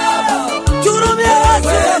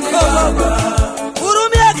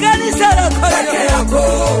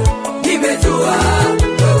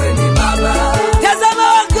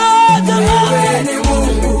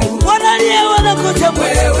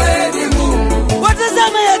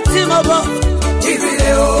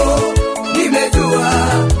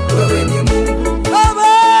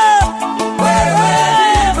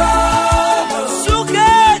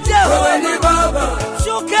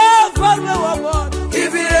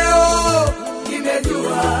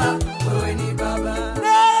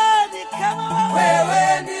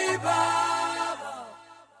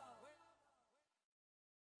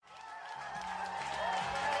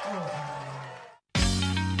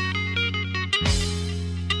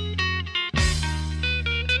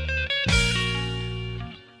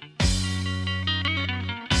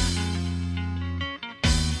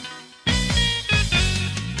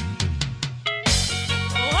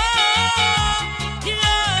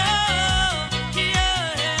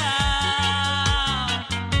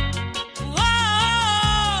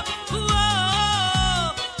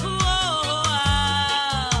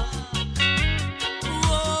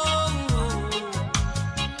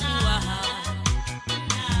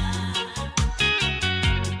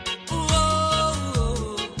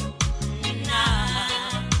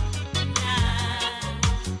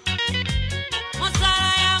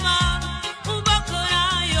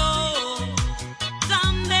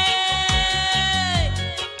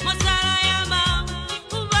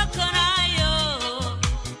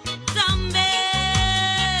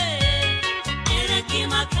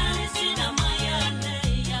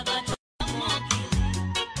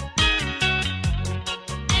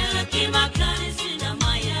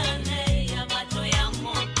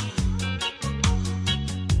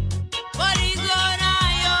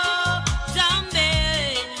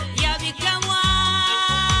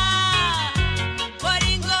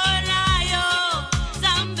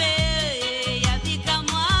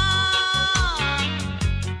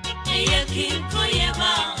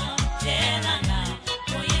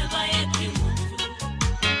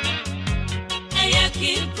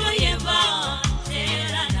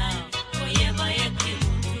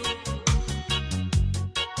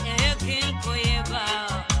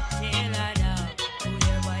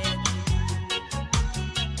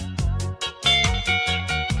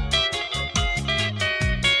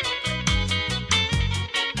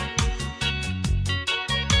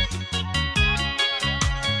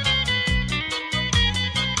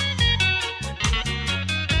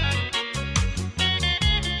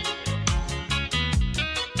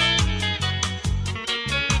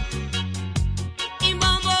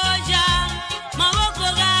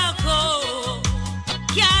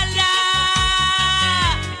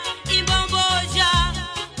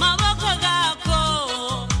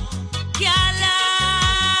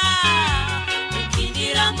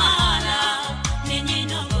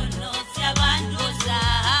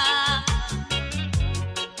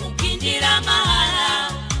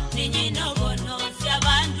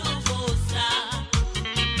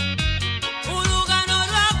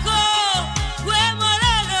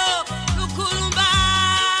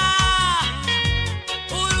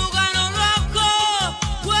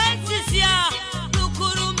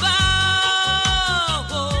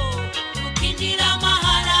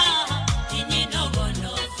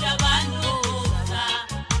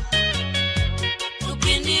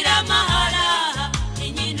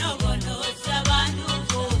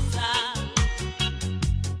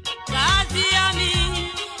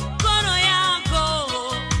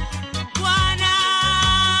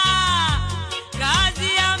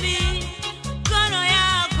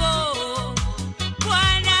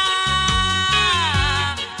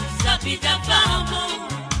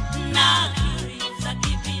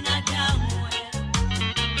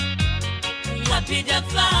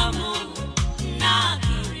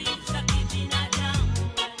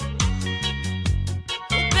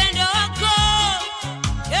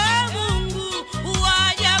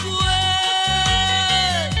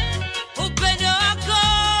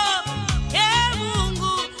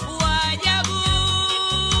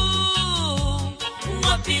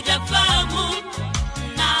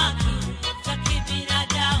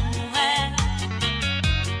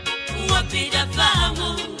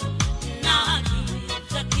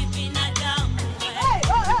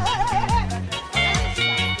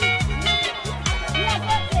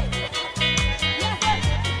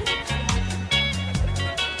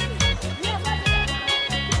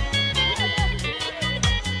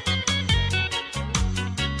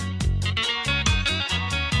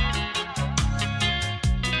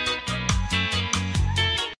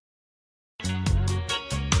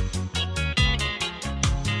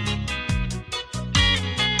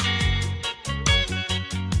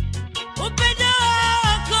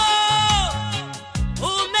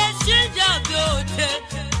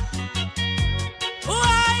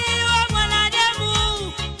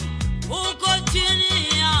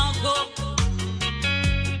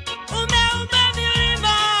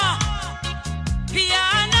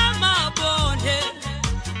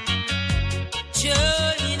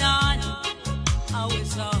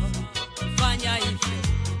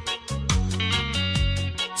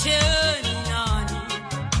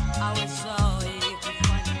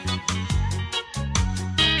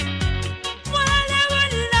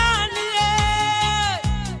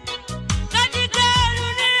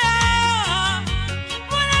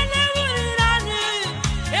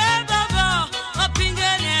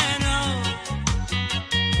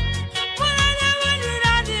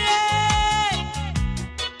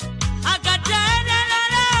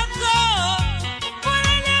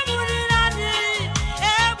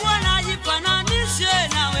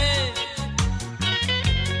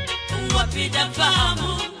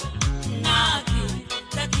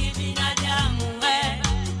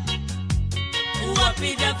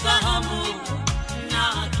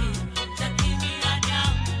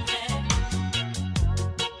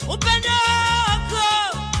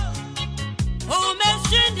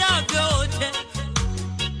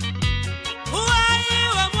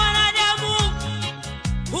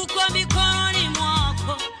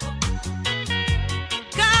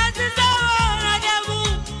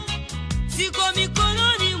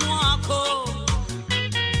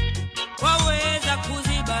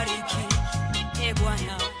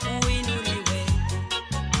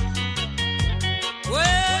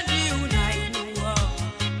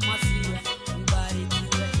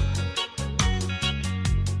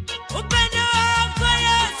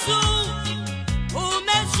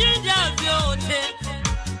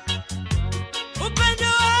 Upendo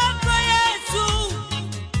wako Yesu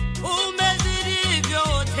umezidi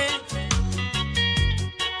vyote.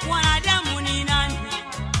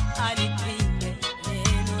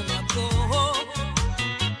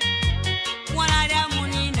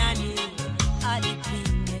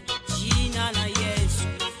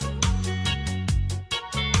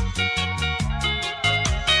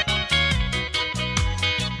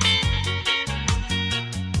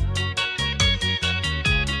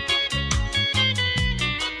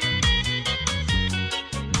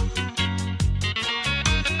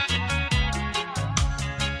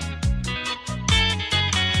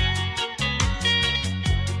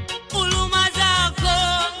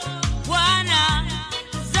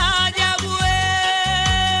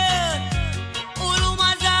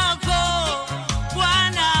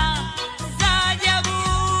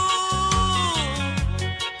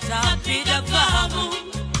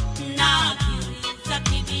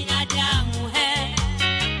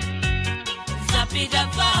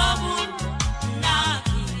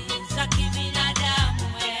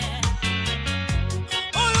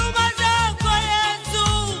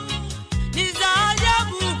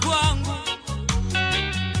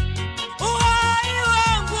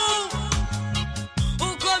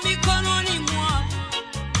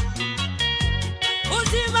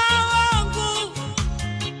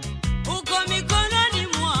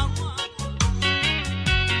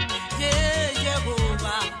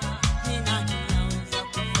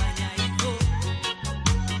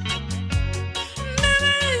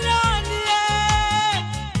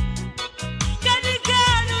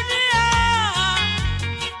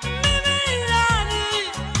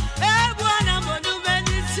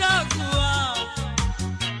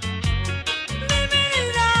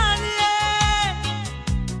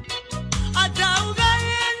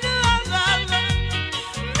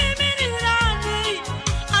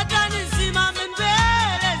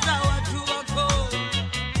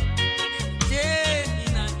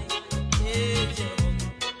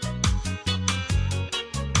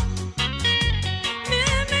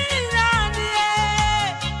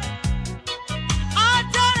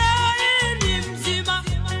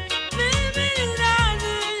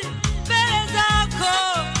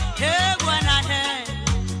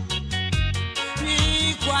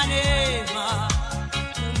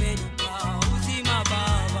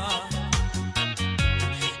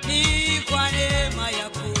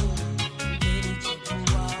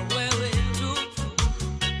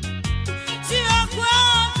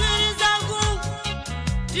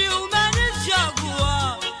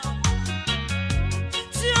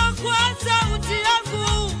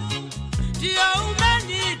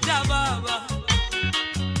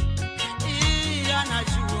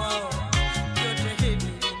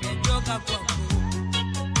 nimepata kwako,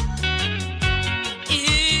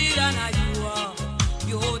 ila najua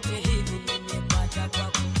yote hivi nimepata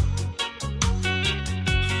kwako.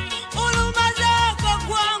 Huruma zako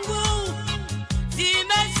kwangu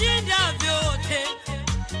zimeshinda vyote.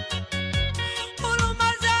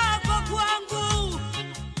 Huruma zako kwangu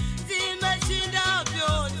zimeshinda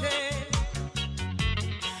vyote.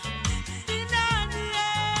 Ni nani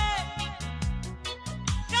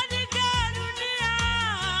katika dunia?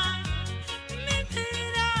 Mimi ni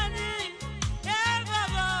nani?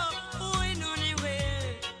 Baba uinuliwe.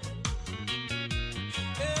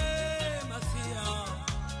 Masia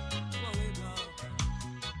wawema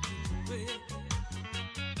wewe.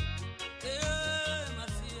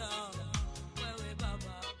 Masia wewe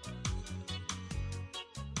Baba.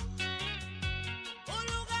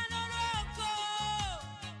 Olugano lwako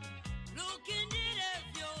lukindire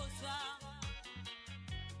vyosa.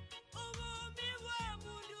 Obumbi bwa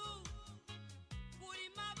mundu buli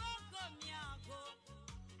maboko myako.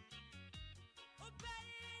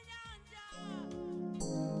 Operi nyanja.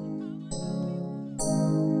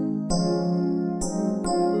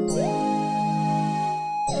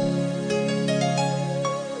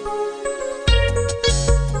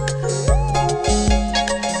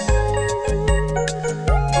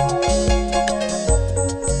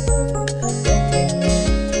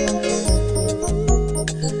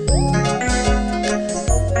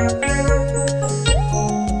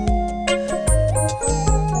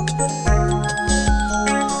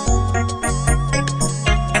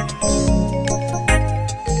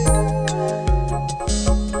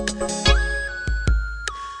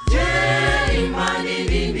 Imani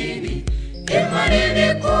ni nini? Imani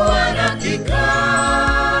ni kuwa na hakika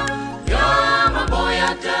ya mambo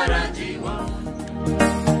yatarajiwa.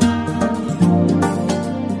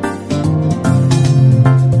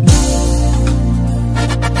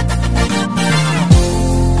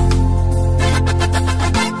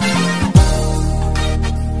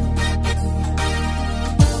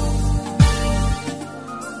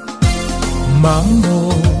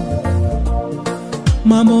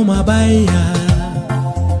 Mambo mabaya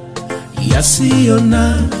yasiyo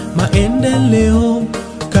na maendeleo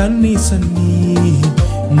kanisani.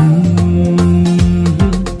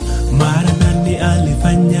 Mara nani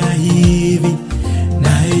alifanya hivi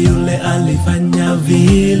na yule alifanya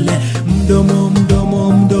vile, mdomo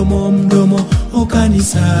mdomo mdomo mdomo o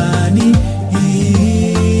kanisani.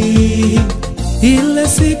 Ile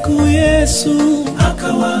siku Yesu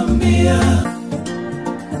akawaambia,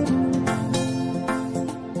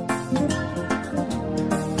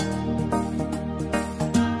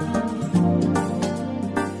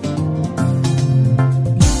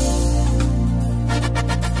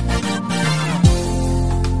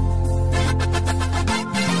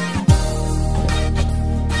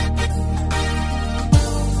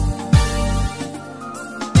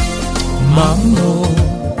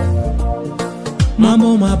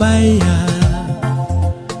 mambo mabaya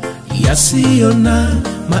yasiyo na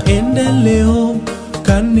maendeleo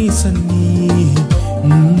kanisani.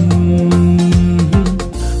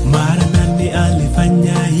 Mara nani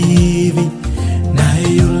alifanya hivi na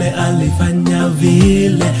yule alifanya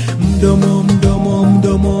vile, mdomo mdomo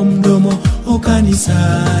mdomo mdomo o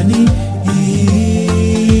kanisani.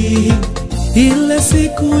 Ile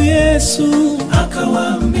siku Yesu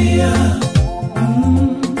akawaambia,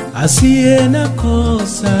 asiye na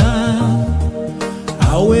kosa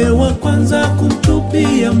awe wa kwanza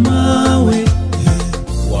kumtupia mawe.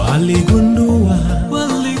 Waligundua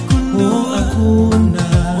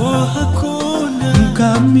hakuna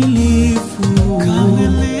mkamilifu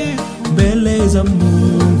mbele za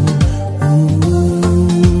Mungu.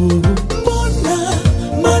 Mbona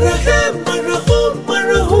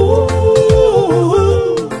marahu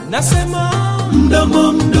nasema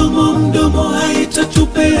mdomo mdomo mdomo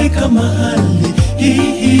haitatupeleka mahali.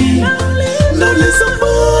 Nauliza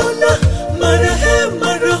mbona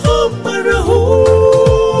marahu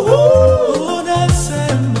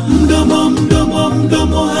nasema mdomo mdomo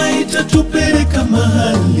mdomo haitatupeleka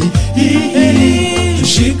mahali.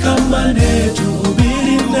 Tushikamane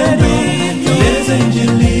tuhubiri neno, tueleze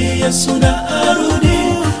Injili, Yesu na arudi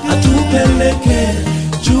atupeleke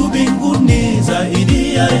juu mbinguni.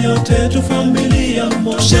 Zaidi ya yote tu familia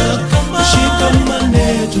moja,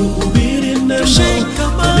 tushikamane tuhubiri neno,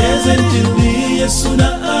 tueleze Injili, Yesu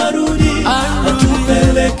na arudi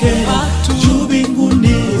atupeleke juu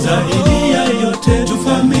mbinguni. Zaidi ya yote tu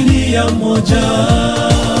familia moja.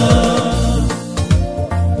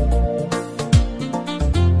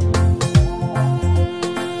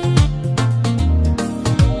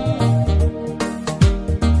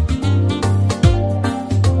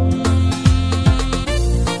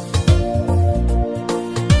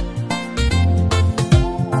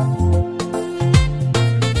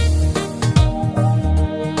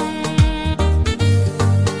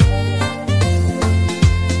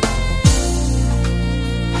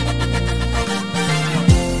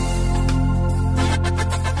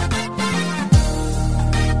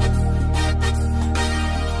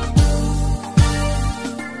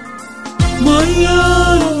 moyo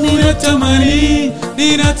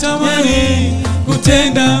ninatamani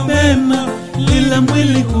kutenda mema, ila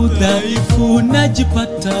mwili udhaifu,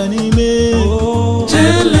 najipata nimeteleza.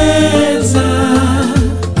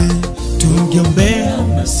 Tungeombea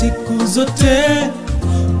masiku zote,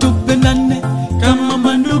 tupendane kama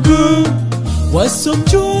mandugu,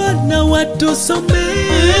 wasomjua na watusome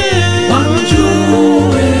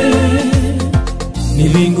wamjue. Ni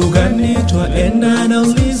lingu gani twaenda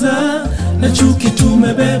nauliza, na chuki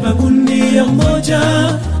tumebeba gunia moja,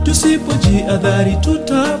 tusipojiadhari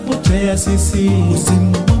tutapotea sisi,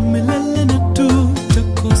 uzima wa milele na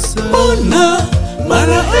tutakosa. Mbona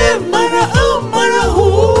mara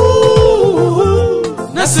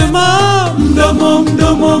nasema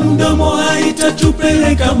mdomo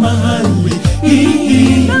haitatupeleka mahali.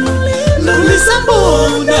 Nauliza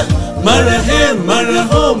mbona mara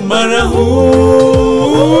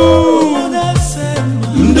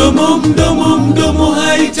mdomo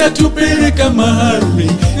haitatupeleka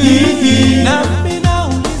mahali. Nami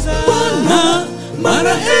nauliza mbona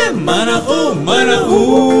mara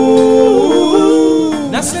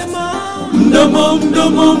nasema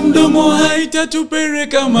mdomo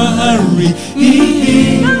haitatupeleka mahali.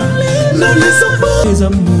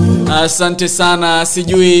 Asante sana.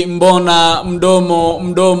 Sijui mbona mdomo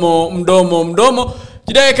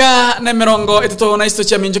Jideka na mirongo ituto na isto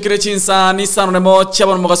cha minjokire chinsa ni sanu nemo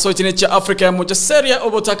chabano magaso chine cha Africa ya moja Seria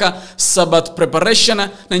Obotaka Sabbath preparation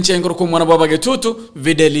na nche nguru kumwana baba getutu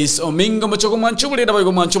videlis omingo mchoko mwanchubuli na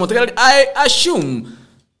bago mwanchumo tegali.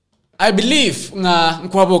 I believe nga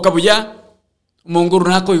nkwabo kabuya munguru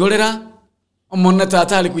nako igolera omonna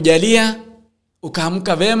tata alikujalia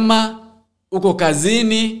ukaamka vema, uko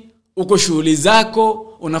kazini, uko shughuli zako,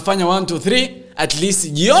 unafanya 1 2 3, at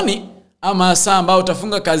least jioni ama saa ambao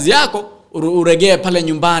utafunga kazi yako uregee pale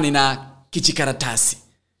nyumbani na kichikaratasi.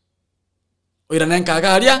 Oiranenka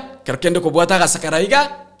agalia karakende kubwata gasakaraiga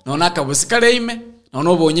naona kabusikale ime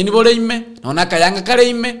naona bonyini bole ime naona kayanga kale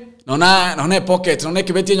ime naona pocket naona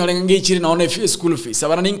kibeti nyolenga ngichiri naona school fees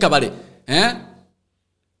abana ninkabale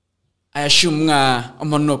I assume nga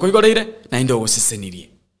omonno koigoreire na indo gosesenirie.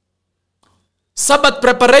 Sabbath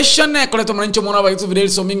preparation koleto mwancho mwana ba video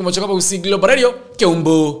somingo mochoka ba usiglo barario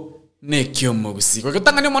keumbo ne kiomo gusi kwa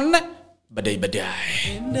katanga ni mwanne badai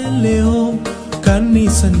leo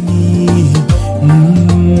kanisani.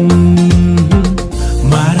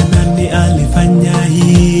 Mara nani alifanya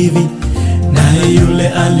hivi na yule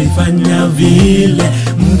alifanya vile,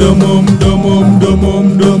 mdomo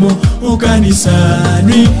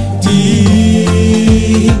ukanisani.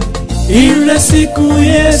 Ile siku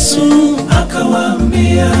Yesu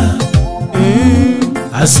akawaambia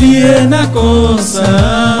asiye na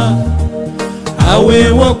kosa awe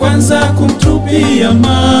wa kwanza kumtupia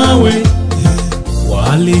mawe.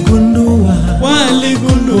 Waligundua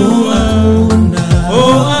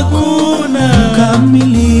hakuna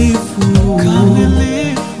mkamilifu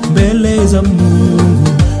mbele za Mungu.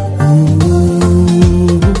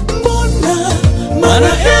 Mbona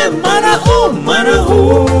mara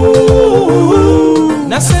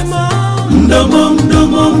nasema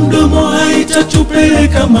mdomo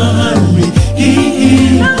haitatupeleka mahali.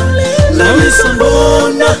 Nauliza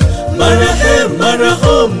mbona mara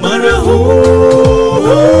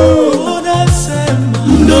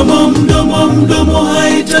mdomo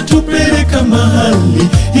haitatupeleka mahali.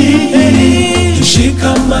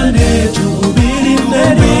 Tushikamane tuhubiri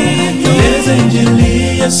neno, tueleze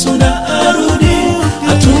injili Yesu na arudi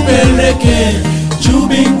atupeleke juu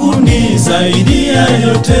mbinguni, zaidi ya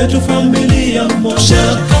yote tu familia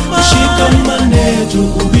moja. Tushikamane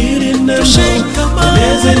tuhubiri neno,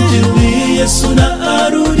 tueleze injili Yesu na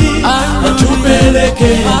arudi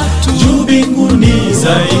atupeleke juu mbinguni,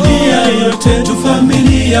 zaidi ya yote tu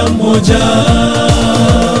familia moja.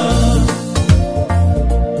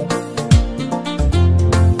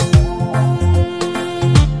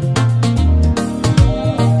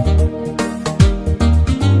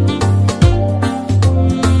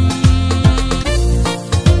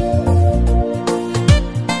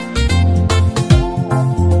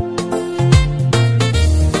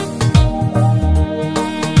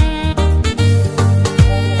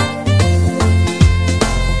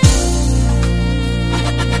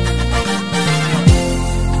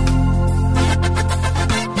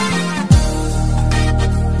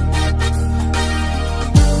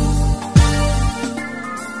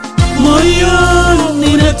 Moyo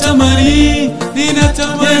ninatamani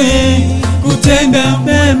kutenda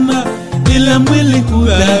mema, ila mwili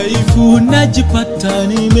udhaifu, najipata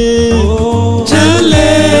nimeteleza.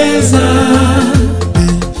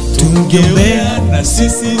 Tungeombea na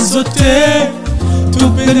sisi zote,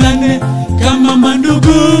 tupendane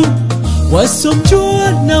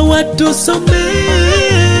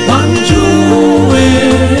tusomee wamjue.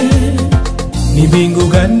 Ni mbingu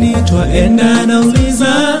gani twaenda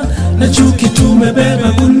nauliza, na chuki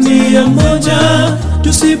tumebeba gunia moja,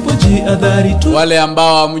 tusipojiadhari tu. Wale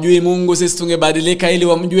ambao wamjui Mungu sisi tungebadilika ili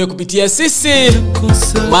wamjue kupitia sisi.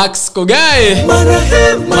 Max Kogai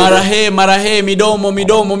marahe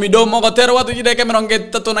midomo gotero watu jideke meronge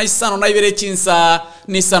tato na isano na ibere chinsa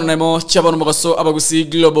nisano nemo chabano mogoso abagusi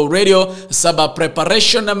Global Radio Saba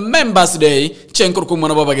Preparation Members Day chenkuruku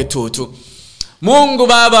mwana baba getutu. Mungu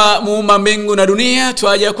Baba muumba mbingu na dunia,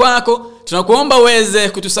 twaja kwako, tunakuomba uweze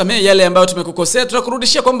kutusamehe yale ambayo tumekukosea.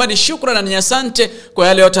 Tunakurudishia kwamba ni shukrani na ni asante kwa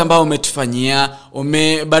yale yote ambayo umetufanyia.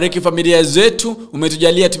 Umebariki familia zetu,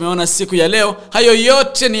 umetujalia tumeona siku ya leo. Hayo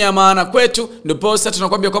yote ni ya maana kwetu. Ndipo sasa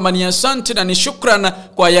tunakuambia kwamba ni asante na ni shukrani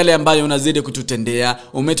kwa yale ambayo unazidi kututendea.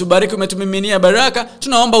 Umetubariki, umetumiminia baraka.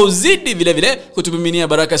 Tunaomba uzidi vile vile kutumiminia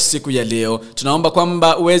baraka siku ya leo. Tunaomba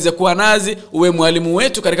kwamba uweze kuwa nazi, uwe mwalimu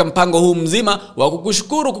wetu katika mpango huu mzima wa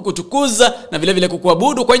kukushukuru, kukutukuza na vile vile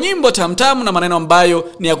kukuabudu kwa nyimbo tamtamu na maneno ambayo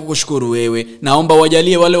ni ya kukushukuru wewe. Naomba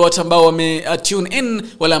wajalie wale watu ambao wame tune in,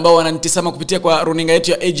 wale ambao wananitazama kupitia kwa runinga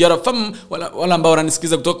yetu ya AGRFM, wale ambao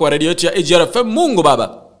wananisikiza kutoka kwa radio yetu ya AGRFM. Mungu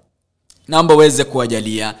Baba, naomba uweze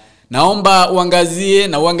kuwajalia. Naomba uangazie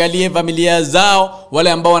na uangalie familia zao,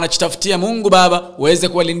 wale ambao wanachitafutia. Mungu Baba, uweze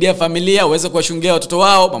kuwalindia familia, uweze kuwashungia watoto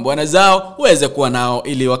wao, mabwana zao, uweze kuwa nao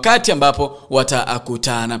ili wakati ambapo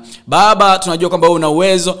watakutana. Baba, tunajua kwamba wewe una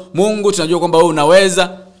uwezo. Mungu, tunajua kwamba wewe unaweza.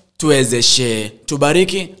 Tuwezeshe,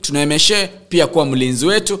 tubariki, tunaemeshe, pia kuwa mlinzi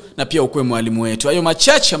wetu na pia ukue mwalimu wetu. Hayo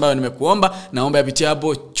machache ambayo nimekuomba, naomba yapitie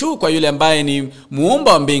hapo juu kwa yule ambaye ni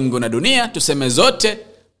muumba wa mbingu na dunia. Tuseme zote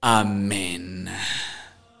amen.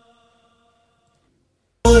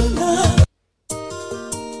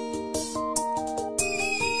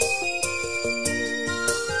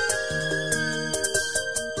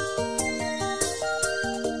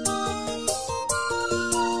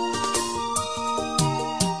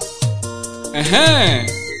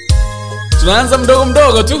 Tunaanza mdogo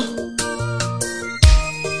mdogo tu.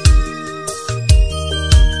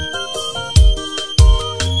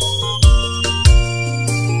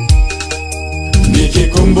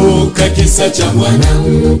 Nikikumbuka kisa cha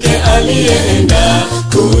mwanamke aliyeenda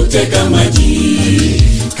kuteka maji,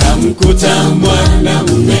 kamkuta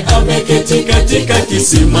mwanamume ameketi katika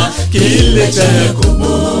kisima kile cha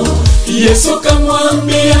Yakobo. Yesu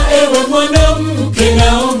kamwambia, ewe mwanamke,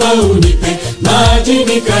 naomba unipe maji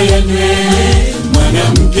nikayanywe.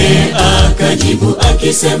 Mwanamke akajibu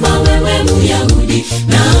akisema, wewe Myahudi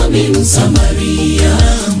nami Msamaria.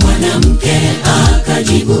 Mwanamke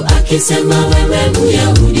akajibu akisema, wewe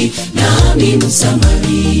Myahudi nami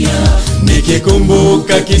Msamaria.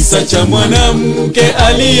 Nikikumbuka kisa cha mwanamke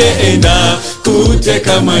aliyeenda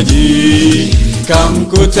kuteka maji,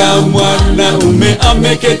 kamkuta mwanaume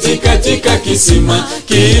ameketi katika kisima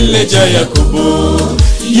kile cha Yakobo.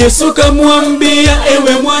 Yesu kamwambia,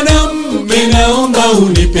 ewe mwanamume, naomba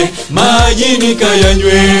unipe maji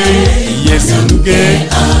nikayanywe.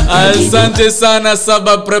 Asante sana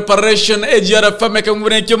Saba Preparation AGRFM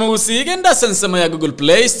kamune kyo musige ndasensema ya Google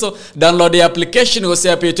Play Store. Download the application go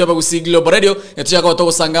se api to Bagusi Global Radio. Yatuya ko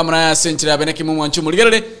to sangama na century abeneki mu mwanchu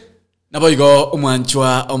muligere. Naboigo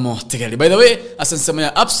umwanchwa omotegeli. By the way, asensema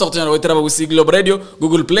ya App Store tena wetera Bagusi Global Radio,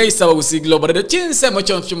 Google Play Store Bagusi Global Radio. Chinse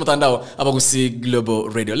mocho mtandao Bagusi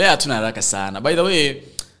Global Radio. Leo tuna haraka sana. By the way,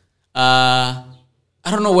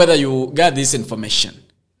 I don't know whether you got this information.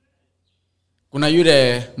 Kuna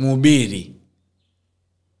yule mhubiri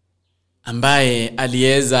ambaye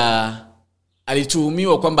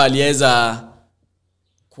alituhumiwa kwamba aliweza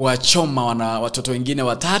kuwachoma watoto wengine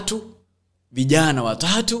watatu, vijana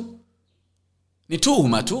watatu. Ni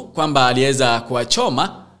tuhuma tu kwamba aliweza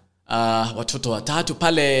kuwachoma watoto watatu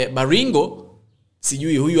pale Baringo.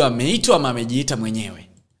 Sijui huyu ameitwa ama amejiita mwenyewe.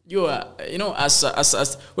 You know, as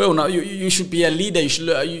well, you should be a leader. You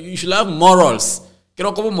should have morals.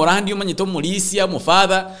 Kero ko morandi umanyito mulisia mu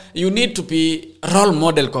father, you need to be role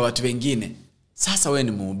model kwa watu wengine. Sasa wewe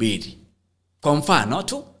ni mhubiri. Kwa mfano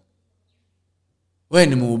tu wewe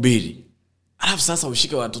ni mhubiri. Alafu sasa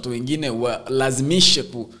ushike watoto wengine walazimishe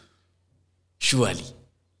ku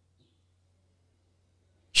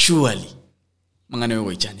surely mangane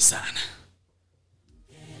wewe ichani sana.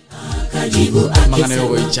 Mangane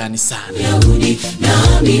wewe ichani sana.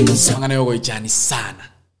 Mangane wewe ichani sana.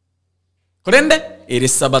 Kurende it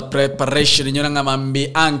is Sabbath preparation nyoranga mambi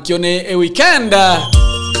ankyo ne weekend.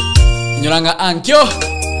 Nyoranga ankyo.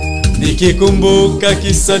 Nikikumbuka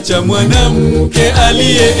kisa cha mwanamke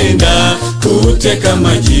aliyeenda kuteka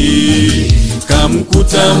maji,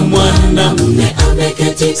 kamkuta mwanamume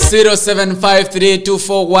ameketi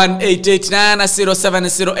 0753241889 na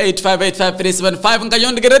 0708585375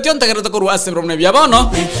 ngayondigeretyo ntagereta kurwa asemromne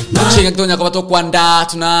byabono chinga kitonya kabato kwanda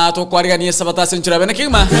tuna to kwariganiye sabatase nchirabene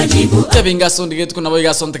kima tabinga sondigetu kuna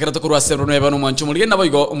boiga sontegereta kurwa asemromne byabono mwanchu mulige na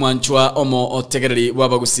boigo mwanchwa omo otegereri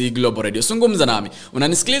wabagusi Global Radio. Sungumza nami,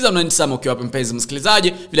 unanisikiliza, unanisema ukiwa mpenzi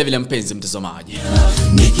msikilizaji, vile vile mpenzi mtazamaji.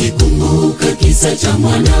 Nikikumbuka kisa cha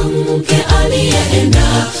mwanamke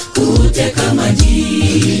aliyeenda kuteka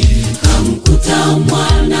maji, kamkuta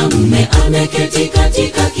mwanamume ameketi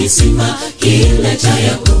katika kisima kile cha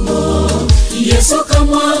Yakobo. Yesu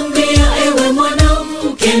kamwambia, ewe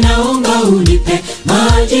mwanamke, naomba unipe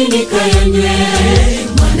maji nikayanywe.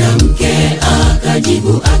 Mwanamke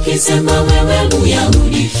akajibu akisema, wewe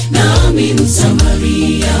Myahudi nami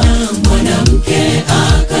Msamaria. Mwanamke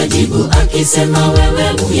akajibu akisema,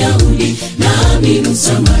 wewe Myahudi nami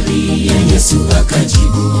Msamaria. Yesu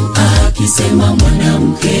akajibu akisema,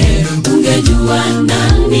 mwanamke, ungejua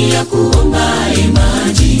nani ya kuomba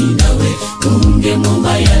maji, nawe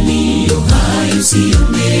ungemwomba yaliyo hai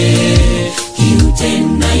usione kiu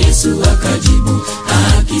tena. Yesu akajibu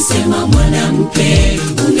akisema, mwanamke,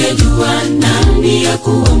 ungejua nani ya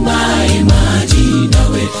kuomba maji,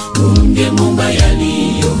 nawe ungemwomba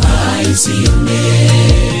yaliyo hai usione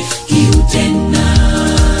kiu tena.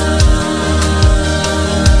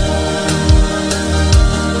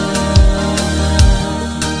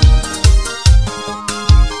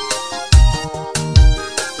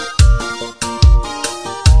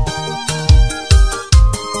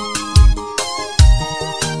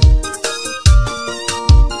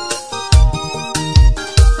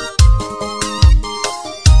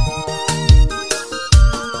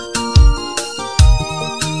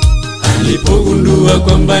 Alipogundua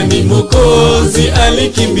kwamba ni Mwokozi,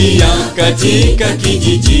 alikimbia katika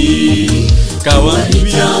kijiji,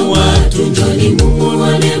 kawaambia watu, njoni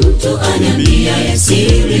muone mtu ananiambia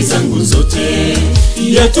siri zangu zote.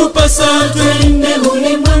 Yatupasa twende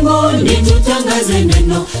ulimwenguni tutangaze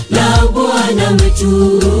neno la Bwana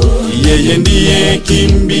wetu. Yeye ndiye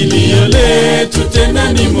kimbilio letu,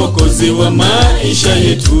 tena ni Mwokozi wa maisha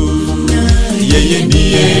yetu. Yeye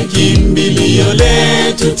ndiye kimbilio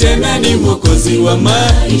letu, tena ni Mwokozi wa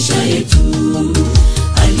maisha yetu.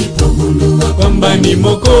 Alipogundua kwamba ni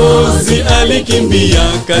Mwokozi, alikimbia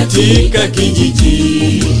katika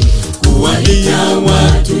kijiji, kuwaambia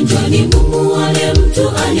watu, njoni muone mtu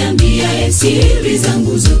ananiambia siri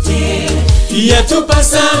zangu zote.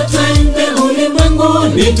 Yatupasa twende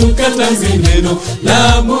ulimwenguni tukatangaze neno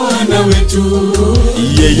la Bwana wetu.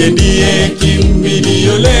 Yeye ndiye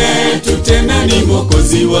kimbilio letu, tena ni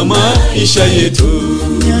Mwokozi wa maisha yetu.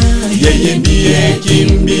 Yeye ndiye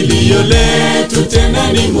kimbilio letu,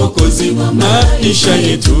 tena ni Mwokozi wa maisha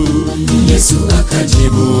yetu. Yesu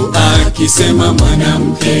akajibu akisema,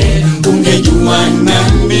 mwanamke, ungejua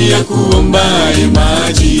nani ya kuomba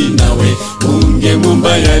maji, nawe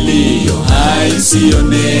ungemwomba yaliyo hai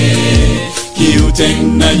usione kiu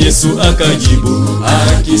tena. Yesu akajibu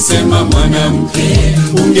akisema, mwanamke,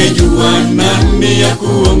 ungejua nani ya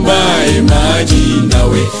kuomba maji,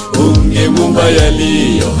 nawe ungemwomba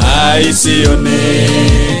yaliyo hai usione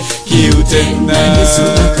kiu tena. Yesu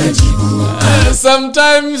akajibu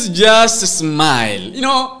Sometimes just smile.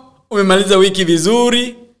 Umemaliza wiki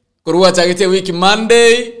vizuri, kuruwa chakete wiki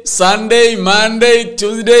Monday, Sunday, Monday,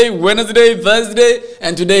 Tuesday, Wednesday, Thursday,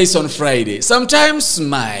 and today is on Friday. Sometimes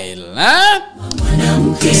smile, huh?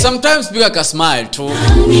 Sometimes piga ka smile too.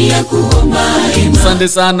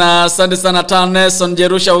 Asante sana Taneson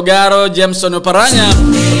Jerusha Ugaro, Jameson Oparanya,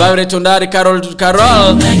 Babre Tundari, Carol,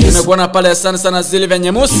 nimekuona pale. Asante sana Silvia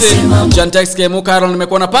Nyemusi, Jantex Kemu Carol,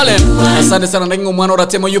 nimekuona pale. Asante sana Ndengu mwana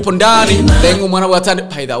Ratemo yupo ndani, Ndengu mwana wa Tande.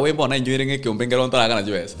 Paida wembo na enjoy ngeke umbengero ntara kana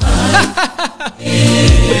jweza.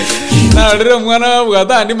 Na lero mwana wa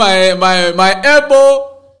Tande my able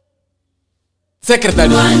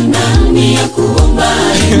secretary and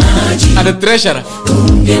the treasurer.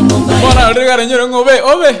 Mwana lero nyoro ngobe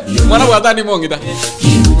mwana wa Tande mongita.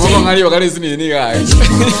 Ngoba ngali wakali sini ni guys.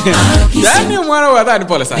 Yani mwana wa Tande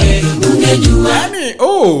pole sana. Yani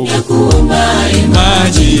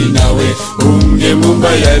maji, nawe ungemwomba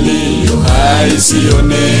yaliyo hai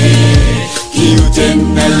usione kiu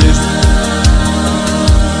tena. Yesu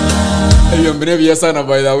Iyo mbere sana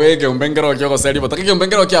by the way ke umbengero kyoko Seria Obotaka ke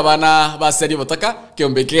umbengero kya bana ba Seria Obotaka ke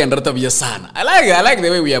umbekea ndarata bia sana. I like the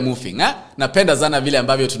way we are moving, huh? Napenda sana vile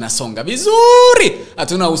ambavyo tunasonga vizuri.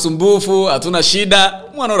 Hatuna usumbufu, hatuna shida.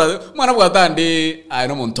 Mwana wa Tande I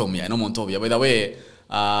know Montobia. By the way,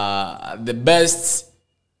 the best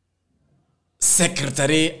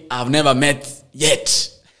secretary I've never met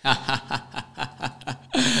yet.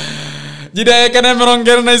 Jida kana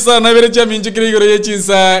merongger na isa na berecha minju kirigoro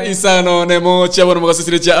yechinsa isano nemo chabona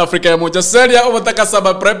mugasisire cha Africa ya moja Seria Obotaka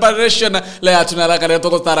saba preparation le atunala kare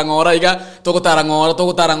toko tarangora iga toko tarangora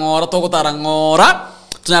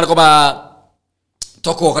tunala ko ba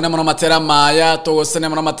toko kana mono matera maya to sene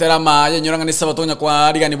mono matera maya nyoranga ni saba tonya kwa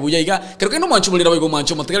ariga ni buya iga kero kino manchu mulira wigo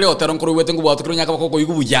manchu motekele otero nkuru wete ngubu atokero nyaka bako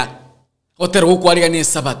yigo buya otero ko ariga ni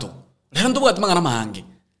sabato lero ndubu atmanga na mahangi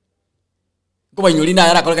ko banyolina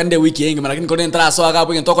yara ko kande wiki yengi lakini ko entra so aga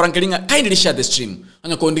bugin to korankelinga kindly share the stream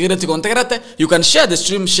anya ko ndigere ti kontegrate you can share the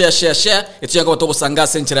stream share etiya ko to sanga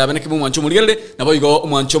senchera bene kimu manchu mulirele na boyigo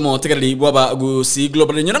manchu mo tegerli bwaba gusi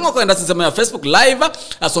global nyonga ko enda sema ya Facebook live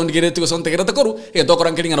aso ndigere ti ko sontegrate koru e to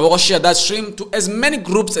korankelinga na bogo share that stream to as many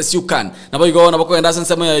groups as you can na boyigo na bogo enda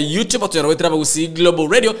sema ya YouTube to yaro traba gusi global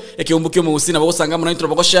radio e kiumbuke mo usi na bogo sanga mo na intro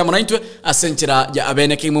bogo share mo na intwe asenchera ya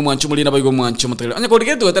abene kimu manchu mulina boyigo manchu mo tegerli anya ko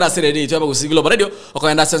ndigere to tera seredi to bogo gusi radio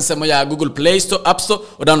okaenda sensemo ya Google Play Store, App Store,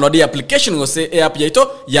 download the application ngose app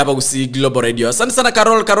yaito yaba gusi Global Radio. Asante sana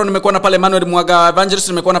Carol nimekuona pale, Manuel Mwaga Evangelist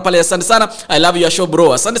nimekuona pale, asante sana. I love your show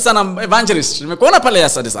bro. Asante sana Evangelist nimekuona pale,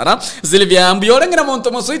 asante sana. Silvia Mbiolenge na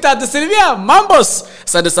monto mosuita de Silvia Mambos.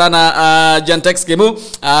 Asante sana Jantex Gemu.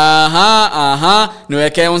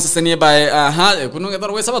 Niweke onse senie by kununga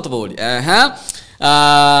tarwe sabato boli.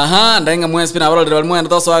 Ndainga mwenzi pina wala de mwenzi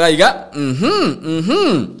toso aga iga.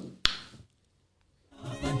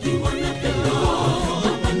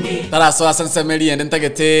 Tara so asansemeli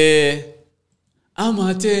endentagete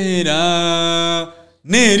amatera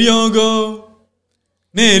neriogo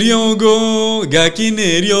gaki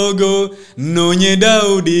neriogo nonye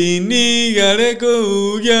Daudi ni gareko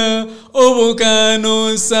ugia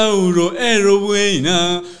obokano sauro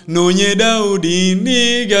erobweina nonye Daudi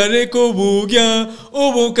ni gareko bugia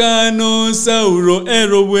obokano sauro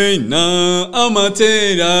erobweina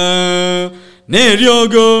amatera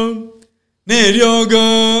neriogo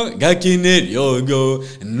gaki neriogo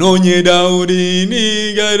nonye Daudi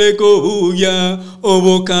ni gareko bugia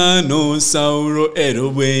obokano sauro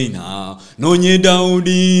erobweina nonye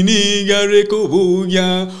Daudi ni gareko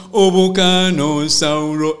bugia obokano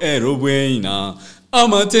sauro erobweina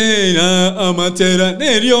amatera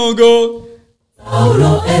neriogo.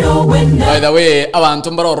 By the way,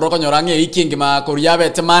 abantu mbaroro konyorange ikingima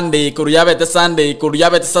kuriyabete Monday, kuriyabete Sunday,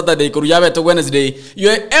 kuriyabete Saturday, kuriyabete Wednesday. You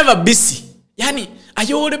are ever busy. Yani, are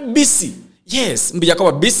you all busy? Yes, mbiya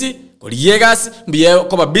koba busy, kuriyegas, mbiya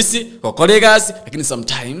koba busy, kokolegas, lakini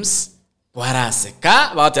sometimes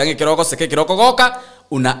waraseka, wakati yange kiroko seke kiroko goka,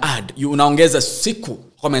 unaongeza siku.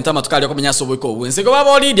 Komenta matukali yako menyaso boyko wenseko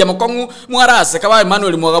babo Lydia Mokongu mwaraseka ba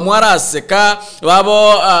Emmanuel Mwaga mwaraseka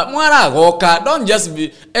babo mwaragoka. Don't just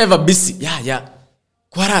be ever busy. Yeah.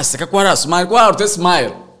 Kwara smile kwara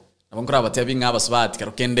smile. Abonkora batebinga abasubati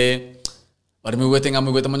karokende bari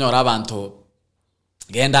mwete monyora abantu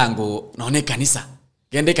genda ngo none kanisa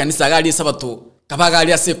gali sabato kabaga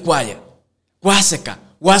ali asekwaya kwaseka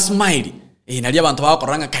wasmile nali abantu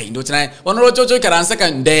bakoranga kaindo tinaye wanoro chocho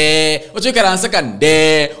karanseka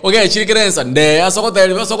nde oge chirikirensa nde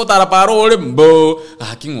asokotara paro ole mbo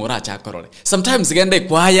akingora chakorole. Sometimes gende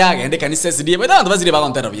kwaya gende kanisa SDA but abantu bazire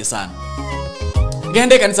bakontera byesana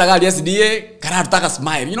gende kanisa gali SDA kararutaka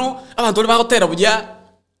smile abantu bakotera bujya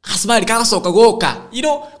smile kasoka goka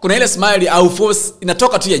kuna ile smile au force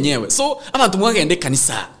inatoka tu yenyewe, so abantu mwagende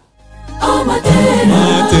kanisa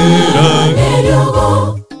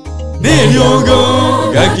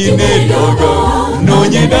neriogo gaki neriogo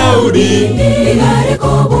nonye Daudi.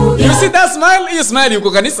 You see that smile? You smile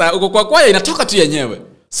uko kanisa uko kwa kwaya inatoka tu yenyewe.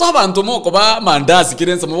 So abantu moko ba mandazi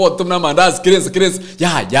kirenza mwoto mna mandazi kirenza.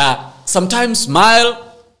 Yeah. Sometimes smile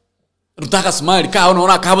rutaka smile ka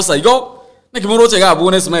unaona kabusa igo nakimoroche ga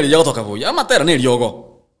bune smile yotoka buya amatera neriogo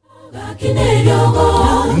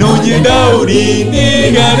nonye Daudi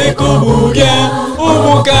ni gareko bugia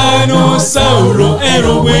obokano sauro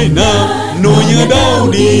erobweina nonye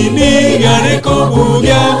Daudi ni gareko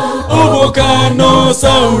bugia obokano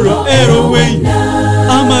sauro erobweina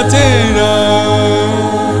amatera.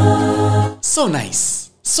 So nice.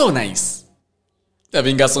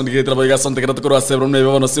 Tavinga sondige trabaga sondige tukoro asebro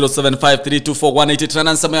 07532418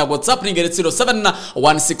 nansama ya WhatsApp ningere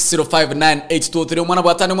 0716059823 mwana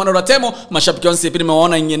bwatani mwana ratemo mashabiki wansi pili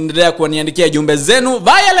nimeona niendelea kuniandikia jumbe zenu.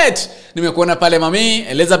 Violet nimekuona pale mami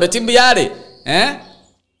Elizabeth Mbiale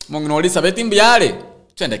Mungu na Elizabeth Mbiale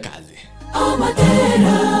twende kazi.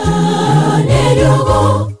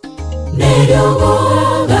 Neriogo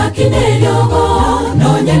gaki neriogo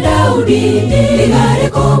nonye Daudi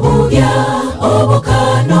gareko bugia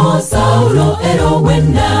obokano sauro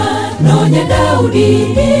erowena nonye Daudi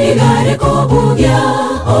gareko bugia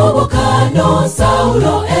obokano obokano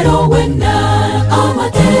Saulo erowena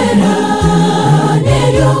amatera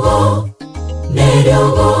neryogo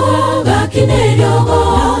gaki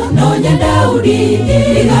neryogo nonya Daudi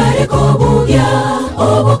igare kobugya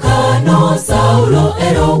obokano Saulo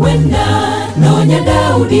erowena nonya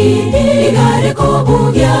Daudi igare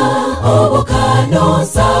kobugya obokano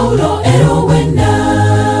Saulo erowena.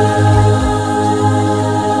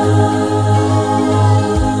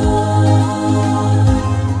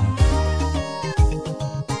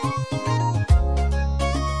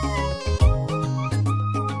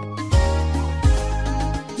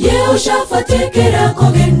 Yehoshaphatekera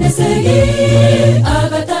kogenesegi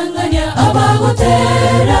agatanganya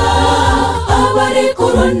abagotera abari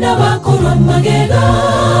kurunda bakurwa magega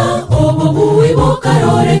obubuwi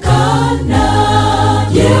bokarorekana.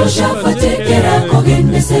 Yehoshaphatekera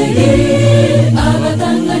kogenesegi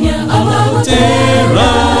agatanganya abagotera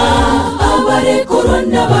abari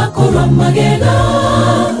kurunda bakurwa magega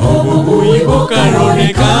obubuwi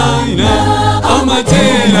bokarorekana.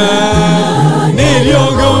 Amatera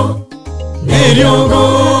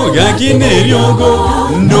neryogo gaki neryogo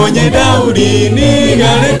ndonye Daudi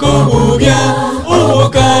nigare kobugya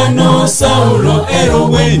obokano Saulo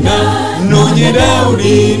erowena ndonye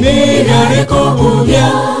Daudi nigare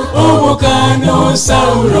kobugya obokano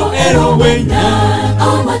Saulo erowena.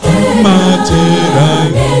 Amatera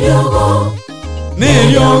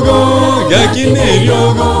neryogo gaki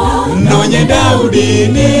neryogo ndonye Daudi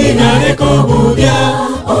nigare kobugya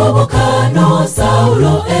obokano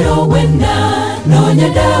Saulo erowena nonya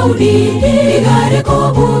Daudi igare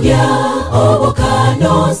kobugya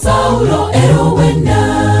obokano Saulo erowena.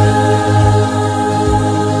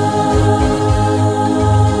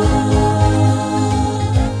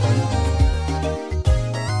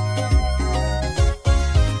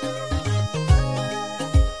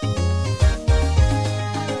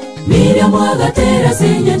 Miriam agatera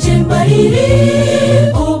senya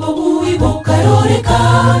chembariri obubuwi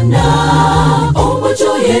bokarorekana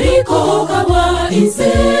omucho Yeriko kawa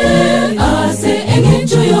ise ase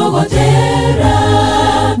engencho yogotera.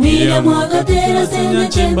 Miriam agatera senya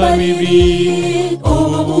chembariri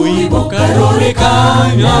obubuwi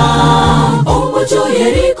bokarorekana omucho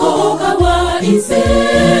Yeriko kawa ise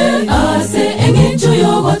ase engencho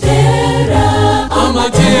yogotera.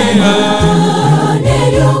 Amatera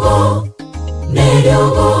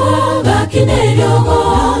neryogo gaki neryogo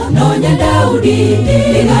nonya Daudi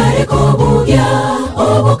igare kobugya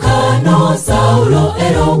obokano Saulo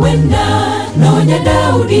erowena nonya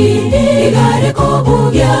Daudi igare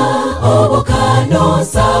kobugya obokano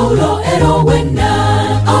Saulo erowena.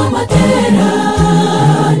 Amatera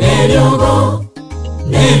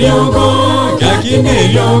neryogo gaki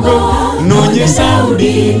neryogo nonya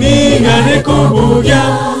Daudi igare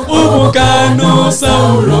kobugya obokano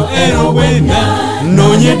Saulo erowena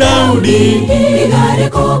nonya Daudi igare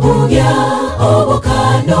kobugya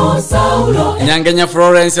obokano Saulo. Nyangenya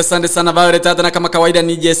Florence, asante sana Violet. Tata na kama kawaida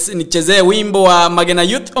nichezee wimbo wa Magena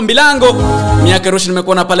Youth Ombilango. Miaka Rushi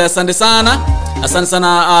nimekuona pale, asante sana. Asante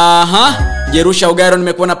sana. Jerusha Ugairo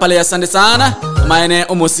nimekuona pale, asante sana. Maene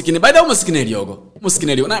umusikini. By the way, umusikini ryogo.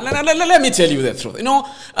 Musikini ryogo. Let me tell you the truth. You know,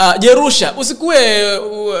 Jerusha, usikue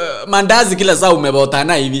mandazi kila saa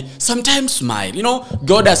umebotana hivi. Sometimes smile. You know,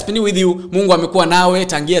 God has been with you. Mungu amekuwa nawe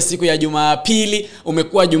tangia siku ya Jumapili,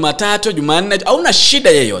 umekuwa Jumatatu, Jumanne, hauna shida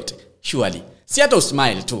yeyote. Surely. Si hata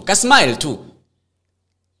usmile tu. Ka smile tu.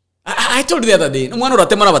 I told you the other day, mwana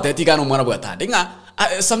uratemana batetika no mwana bwatande. Nga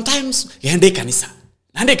sometimes gende kanisa.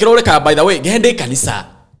 Nande kirore ka, by the way, gende kanisa.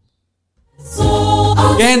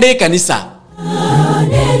 Gende kanisa.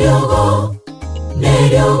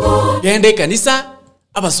 Gende kanisa.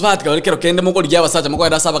 Abasubati ka kero kende mukoli gya basaja mukwa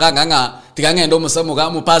dasa bakanga tigangende omusamo ga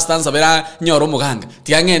mu pastor nsabera nyoro muganga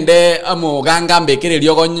tigangende amuganga mbekere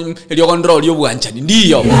lyogo ndro lyobwanchani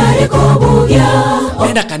ndiyo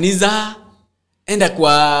enda kanisa enda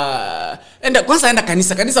kwanza enda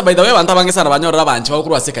kanisa. By the way, bantu bange sana banyora banchi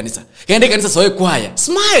bakuru base kanisa gende kanisa soe kwaya,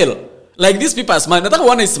 smile like these people are smile. Nataka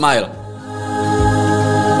one smile.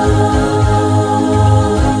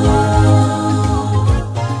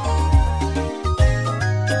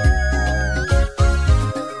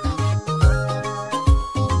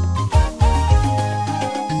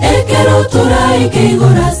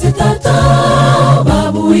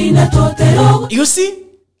 You see?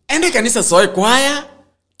 Ende kanisa soe kwaya,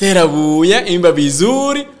 terabuya, imba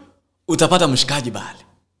vizuri, utapata mshikaji pale.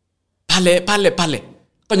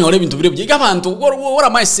 Kanyore bintu bire byiga abantu. What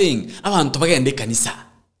am I saying? Abantu bagende kanisa.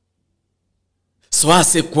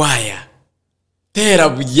 Swase kwaya,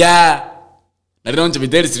 terabuya. Narinonje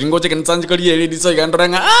bideli siringoje kanisa njikaliye liso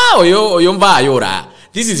igandoranga. Oyo mva ayora.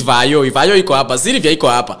 this is Vayo. Vayo iko hapa, Seria iko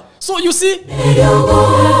hapa. So you see,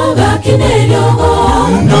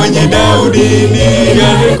 nonye Daudi ni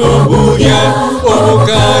gareko buya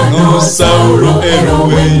obokano Saulo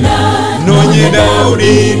erowena. Nonye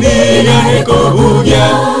Daudi ni gareko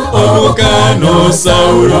buya obokano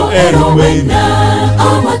Saulo erowena.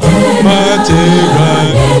 Matera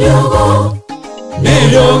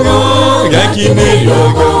neryogo gaki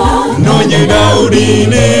neryogo. Nonye Daudi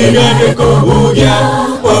ni gareko buya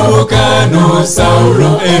obokano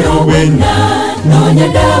Saulo erowena. Nonye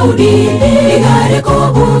Daudi ni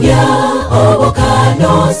gareko buya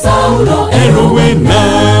obokano Saulo erowena.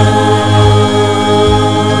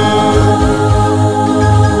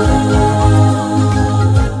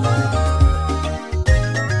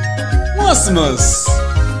 Mosmos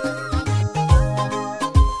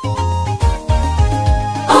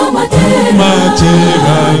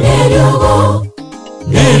Matera neryogo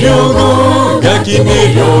gaki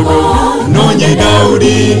neryogo. Nonye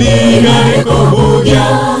Daudi ni gareko buya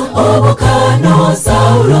obokano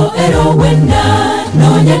Saulo erowena.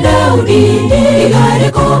 Nonye Daudi ni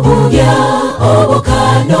gareko buya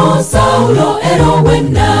obokano Saulo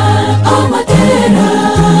erowena. Amatera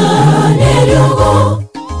neryogo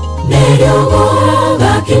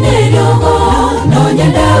gaki neryogo. Nonye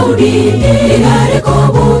Daudi ni gareko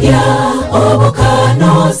buya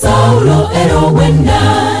obokano Saulo erowena.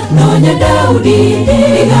 Nonye Daudi ni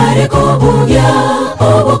gareko buya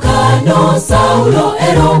obokano Saulo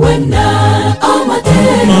erowena.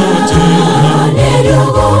 Amatera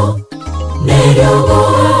neryogo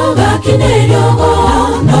gaki neryogo.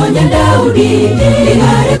 Nonye Daudi ni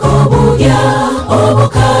gareko buya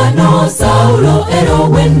obokano Saulo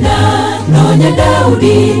erowena. Nonye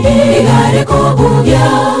Daudi ni gareko buya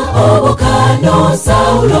obokano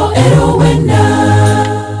Saulo erowena.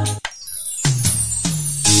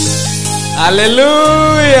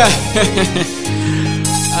 hallelujah.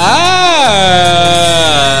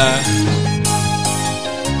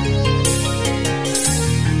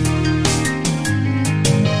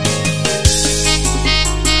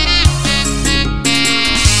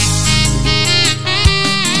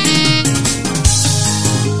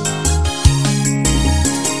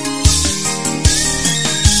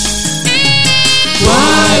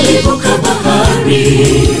 Walivuka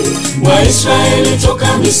bahari Waisraeli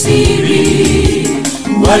toka Misri.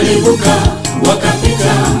 Walivuka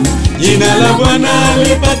wakapita, jina la Bwana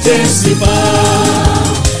lipate sifa.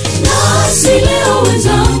 Nasi leo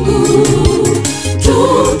wenzangu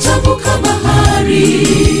tutavuka bahari.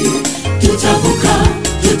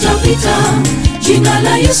 Tutapita, jina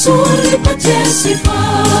la Yesu lipate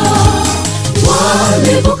sifa.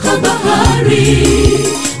 Walivuka bahari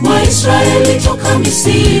Waisraeli toka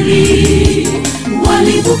Misri.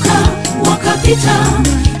 Walivuka wakapita,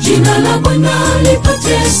 jina la Bwana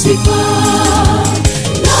lipate sifa.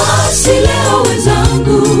 Nasi leo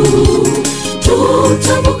wenzangu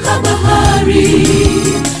tutavuka bahari.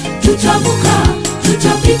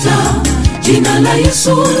 Tutapita, jina la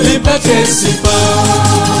Yesu Lipate sifa.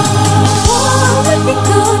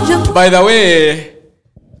 By the way,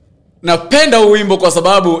 napenda wimbo kwa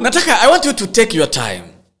sababu I want you to take your time.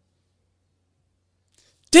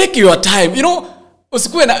 Take your time,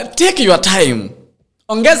 usikuwe na take your time.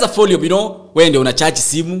 Ongeza volume, wewe ndio unacharge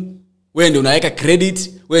simu, wewe ndio unaweka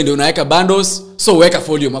credit, wewe ndio unaweka bundles, so weka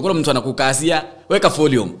volume. Hakuna mtu anakukasia, weka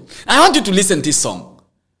volume. I want you to listen to this song.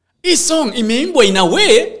 This song imeimbwa in a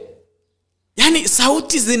way, yani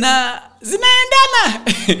sauti zinaendana.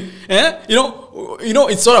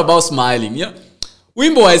 It's all about smiling. Yeah?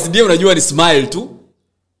 Wimbo wa SDA unajua ni smile tu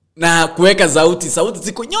na kuweka sauti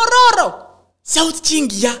ziko nyororo. Sauti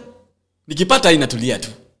chingi ya. Nikipata hii natulia tu.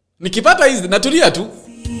 Nikipata hizi natulia tu.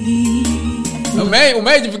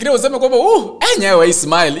 Umejifikiria useme kwamba enyewe hii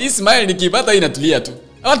smile. Hii smile nikipata hii natulia tu.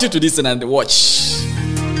 I want you to listen and watch.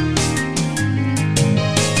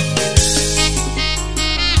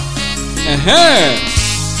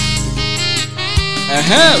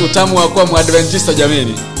 Utamu wa kuwa Mwadventista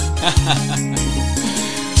jameni.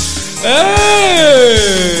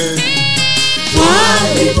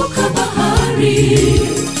 Walivuka bahari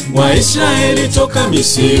Waisraeli toka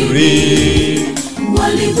Misri.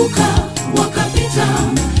 Walivuka wakapita,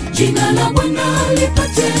 jina la Bwana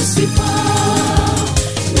lipate sifa.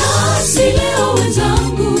 Nasi leo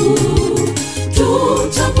wenzangu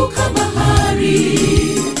tutavuka bahari.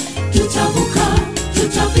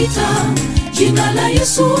 Tutapita, jina la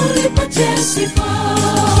Yesu lipate sifa.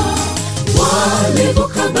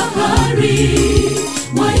 Walivuka bahari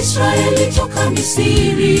Waisraeli toka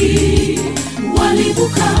Misri.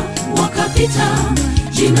 Walivuka wakapita,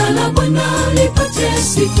 jina la Bwana lipate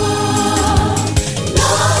sifa.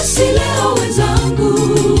 nasi leo wenzangu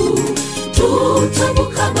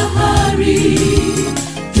tutavuka bahari,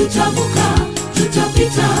 tutavuka,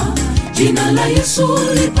 tutapita, jina la Yesu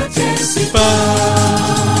lipate sifa.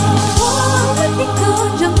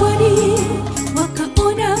 Wamefika jangwani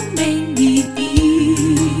wakaona mengi,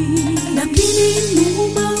 lakini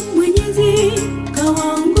Muumba Mwenyezi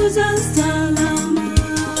kawaongoza salama.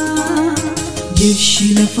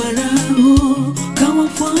 Jeshi la Farao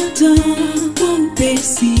kawafuata kwa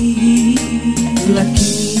upesi,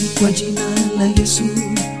 lakini kwa jina la Yesu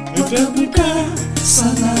tutavuka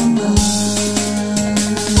salama.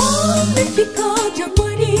 Wamefika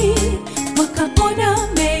jangwani wakaona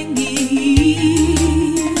mengi,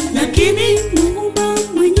 lakini Muumba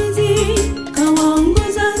Mwenyezi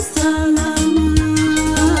kawaongoza salama.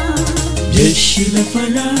 Jeshi la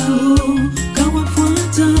Farao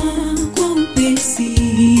kawafuata kwa upesi,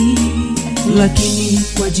 lakini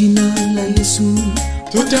kwa jina la Yesu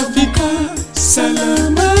tutafika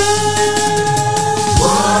salama.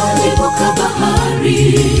 Walivuka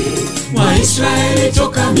bahari, Waisraeli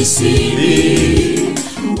toka Misri.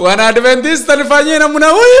 Wana Adventista nifanyie namna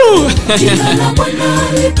huyu. Jina la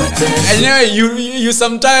Bwana lipate sifa. Anyway, you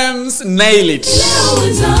sometimes nail it. Leo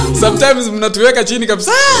wenzangu Sometimes mnatuweka chini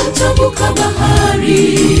kabisa. tutavuka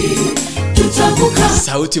bahari, tutavuka,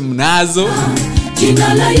 Sauti mnazo,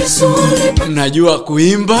 jina la Yesu lipate. mnajua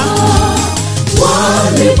kuimba.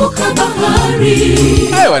 Walivuka bahari,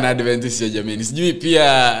 Hey, wana Adventista jamani, sijui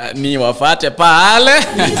pia ni wafate pale.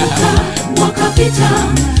 wakapita,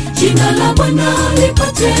 jina la Bwana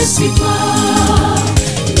lipate sifa.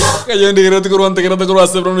 Kayendi kirati kurwa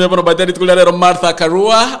sebron ya para bateri tukulera Martha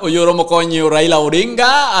Karua oyoro mokonyi Raila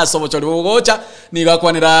Odinga asobo choli bogocha niga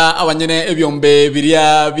kwanira abanyene ebyombe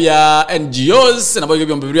biria bya NGOs nabo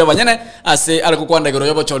ebyombe biria abanyene ase ariko kwanda igoro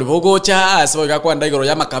yabo choli bogocha asobo ga kwanda igoro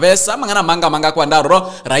ya makabesa mangana manga kwanda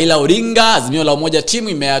ro Raila Odinga azimio la umoja timu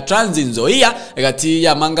imea Transinzoia egati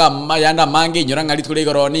ya manga yanda mange nyoranga litukule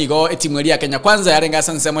igoro nigo timu ya Kenya kwanza yarenga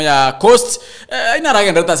sansemo ya Coast ina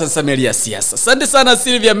ragenda rata sansameria siasa. Asante sana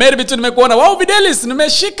Sylvia Mary bitu nimekuona. Wow Videlis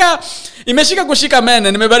imeshika kushika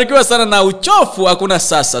mene. Nimebarikiwa sana na uchofu hakuna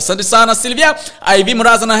sasa. Asante sana Sylvia. IV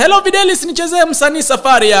Muraza na hello Videlis nichezee msanii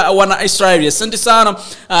safari ya wana Israeli. Asante sana.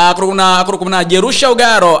 Kurukuna Jerusha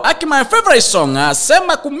Ugaro. Aki my favorite song.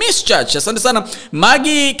 Sema ku Miss Church. Asante sana.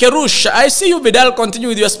 Magi Kerush. I see you Vidal, continue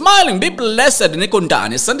with your smiling. Be blessed. Niko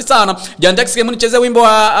ndani. Asante sana. Jantex kemu nichezee wimbo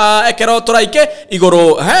wa Ekero Toraike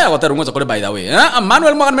Igoro. Watarungoza kule by the way.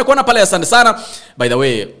 Manuel Morgan nimekuona pale. Asante sana. By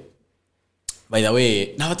the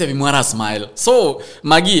way, na wate vimwara smile. So,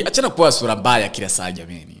 Magi, achana kuwa sura mbaya kila saa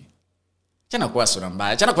jameni. Achana kuwa sura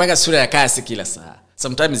mbaya. Achana kuweka sura ya kasi kila saa.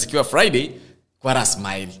 Sometimes ikiwa Friday, kuwa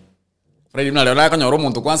smile. Friday mna leona kwenye oromo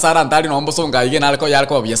mtu kwanza ara ndali naomba songa ige na aliko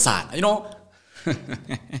yaliko wabia sana. You know?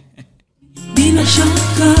 Bila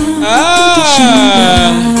shaka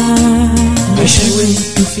tutashinda, mwishowe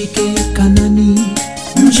tufike Kanani,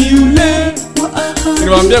 mji ule wa ahadi.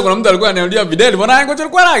 Niwaambia kuna mtu alikuwa ananiambia video mbona yangu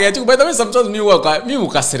tulikuwa rage ati by the way sometimes mimi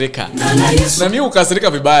ukasirika. Na mimi ukasirika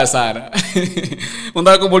vibaya sana.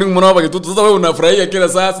 Unataka kuboli mbona hapa kitu sasa wewe unafurahia kila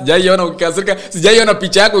saa sijaiona ukikasirika, sijaiona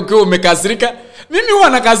picha yako ukiwa umekasirika. Mimi huwa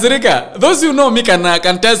nakasirika. Those you know me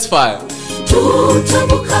can testify.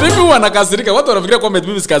 Mimi huwa nakasirika. Watu wanafikiria kwamba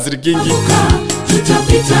mimi sikasirikingi.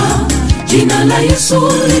 Tutapita, jina la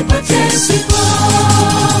Yesu lipate sifa.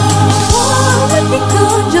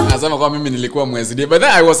 Nasema kwa mimi nilikuwa mu-SDA. But then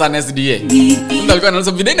I was an SDA. Mtu alikuwa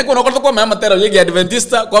anasema video inakuwa nakoto kwa mama tero yegi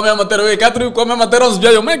Adventista, kwa mama tero yegi Catholic, kwa mama tero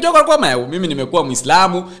nzibia mimi kwa mama. Mimi nimekuwa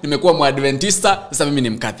Muislamu, nimekuwa mu-Adventista, sasa mimi ni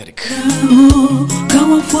Mcatholic.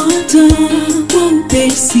 Kawafuata kwa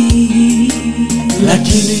upesi,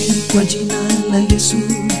 lakini kwa jina la Yesu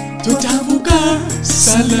tutavuka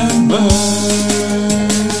salama.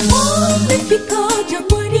 Wamefika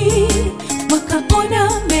jangwani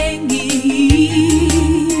wakaona mengi,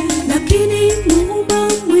 lakini Muumba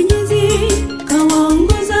Mwenyezi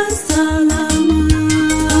kawaongoza salama.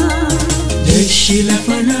 Jeshi la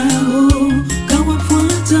Farao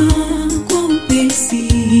kawafuata kwa upesi,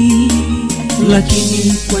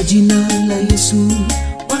 lakini kwa jina la Yesu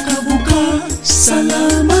wakavuka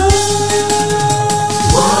salama.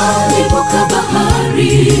 Walivuka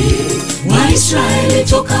bahari, Waisraeli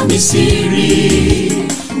toka Misri.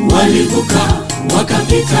 Walivuka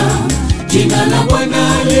wakapita, jina la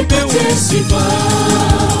Bwana lipate sifa.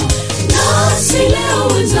 Nasi leo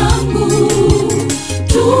wenzangu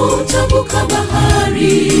tutavuka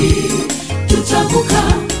bahari, tutavuka,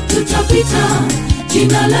 tutapita,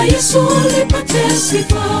 jina la Yesu lipate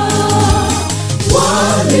sifa.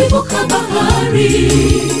 Walivuka bahari,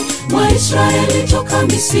 Waisraeli toka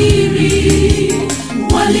Misri,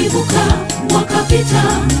 walivuka wakapita,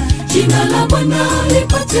 jina la Bwana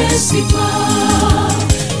lipate sifa.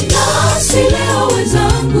 Nasi leo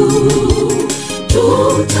wenzangu,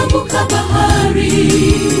 tutavuka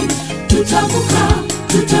bahari, tutavuka,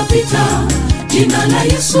 tutapita, jina la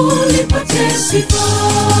Yesu lipate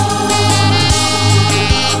sifa.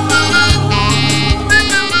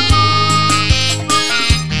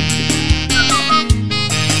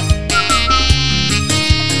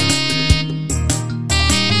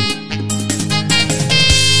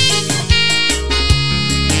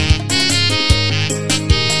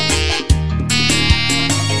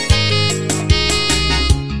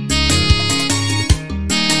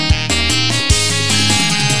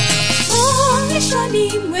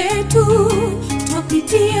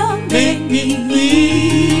 Twapitia mengi,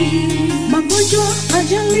 magonjwa,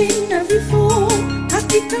 ajali na vifo,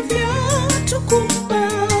 hakika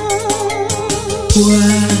vyatukumba.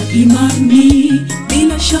 Kwa imani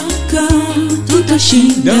bila shaka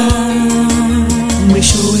tutashinda,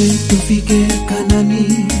 mwishowe tufike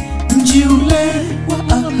Kanani, mji ule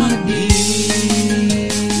wa ahadi.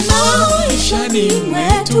 Maishani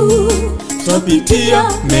mwetu twapitia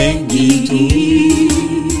mengi tu,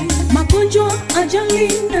 magonjwa,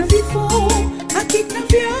 ajali na vifo, hakika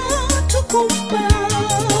vyatukumba.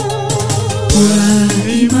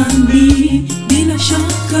 Kwa imani bila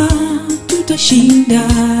shaka tutashinda,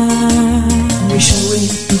 mwishowe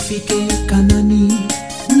tufike Kanani,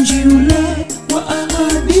 mji ule wa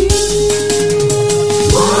ahadi.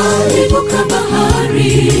 Walivuka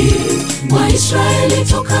bahari, Waisraeli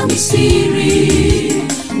toka Misri,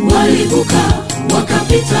 walivuka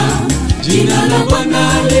wakapita, jina la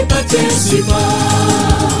Bwana lipate sifa.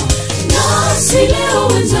 Nasi leo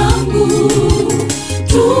wenzangu,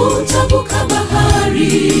 tutavuka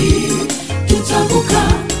bahari, tutavuka,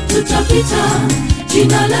 tutapita,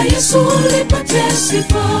 jina la Yesu lipate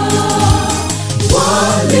sifa.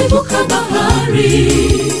 Walivuka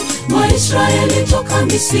bahari, Waisraeli toka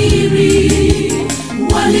Misri,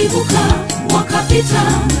 walivuka wakapita,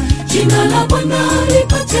 jina la Bwana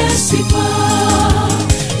lipate sifa.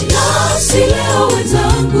 Nasi leo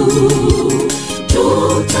wenzangu,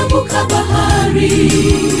 tutavuka bahari,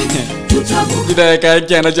 tutavuka. Kita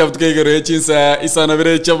kaya ana chapter kegere chinsa isana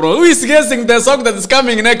vere chapro. Who is guessing the song that is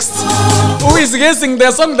coming next? Who is guessing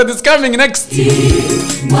the song that is coming next?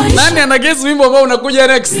 Nani ana guess wimbo ambao unakuja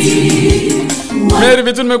next? Mary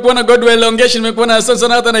vitu nimekuona Godwell elongation, nimekuona Asante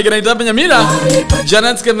hata na Granita Nyamira.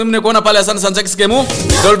 Janet Kemu nimekuona pale Asante Sanjaki Skemu.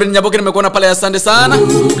 Dolvin Nyaboke nimekuona pale Asante sana.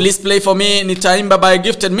 Please play for me Nitaimba by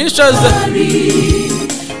Gifted Ministers.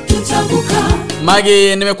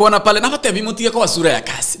 Magi nimekuona pale na hata vimutia kwa sura ya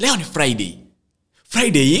kasi. Leo ni Friday.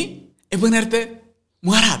 Friday ebonerte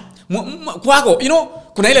mwara kwako,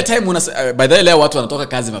 kuna ile time by the way leo watu wanatoka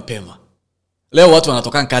kazi mapema. Leo watu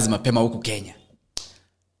wanatoka kazi mapema huku Kenya.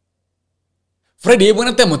 Friday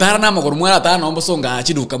ebonerte mutara na magoro mwara ta no mbosonga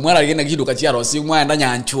chiduka, mwara agenda chiduka chiarosi, mwara enda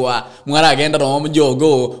nyanchua, mwara agenda no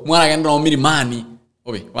mjogo, mwara agenda no milimani.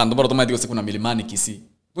 Obe wando bora tomato siku na milimani Kisii.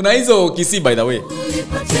 Kuna hizo Kisii by the way.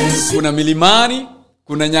 Kuna milimani,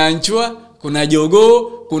 kuna nyanchua, kuna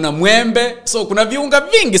jogo, kuna mwembe. So kuna viunga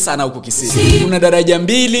vingi sana huko Kisii. Kuna daraja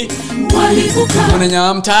mbili, kuna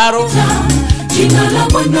nyamtaro. Jina la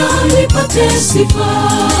Bwana lipate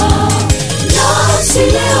sifa. Nasi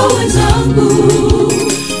leo wenzangu,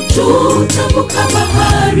 tutavuka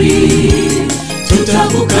bahari,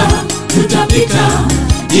 tutavuka, tutapita,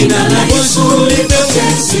 jina la Yesu lipate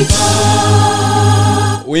sifa.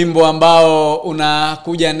 Wimbo ambao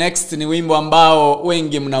unakuja next ni wimbo ambao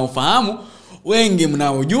wengi mnaufahamu, wengi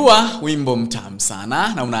mnaujua, wimbo mtamu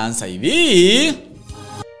sana na unaanza hivi.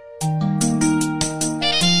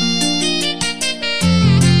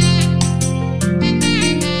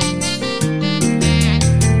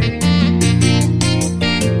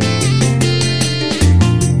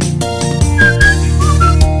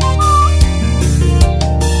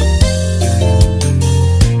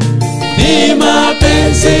 Ni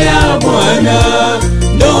mapenzi ya Bwana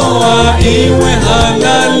ndoa iwe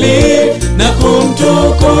halali na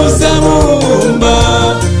kumtukuza Muumba,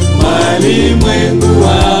 walimwengu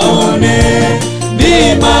waone.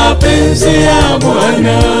 Ni mapenzi ya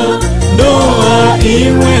Bwana ndoa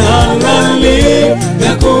iwe halali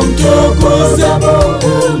na kumtukuza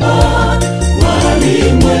Muumba,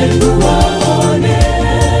 walimwengu waone.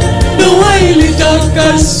 Ndoa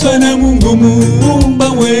ilitakaswa na Mungu Muumba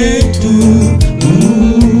wetu,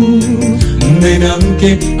 mume na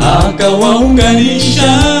mke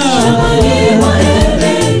akawaunganisha,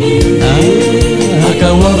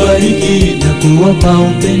 akawabariki na kuwapa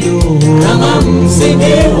upendo kama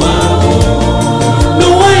msingi wao.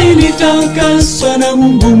 Ndoa ilitakaswa na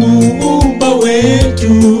Mungu Muumba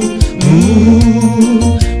wetu.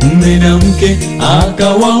 Mume na mke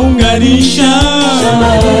akawaunganisha,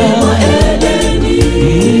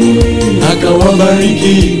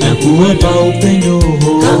 akawabariki na kuwapa upendo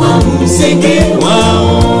kama msingi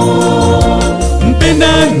wao.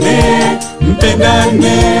 Mpendane,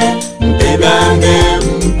 mpendane, mpendane,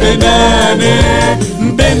 mpendane,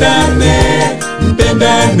 mpendane,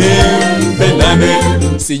 mpendane,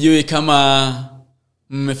 mpendane. Sijui kama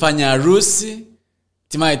mmefanya harusi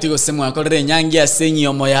timaye tiko semu akorere nyangi asenyi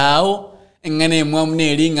omo yao engane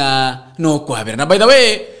mwamneri nga no kwabera. Na by the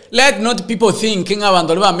way, let not people think nga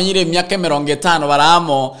abantu bamenyire myaka 50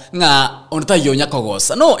 baramo nga ontayonya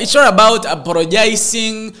kogosa. No, it's all about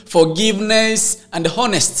apologizing, forgiveness and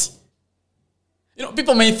honesty. You know,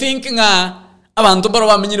 people may think nga abantu baro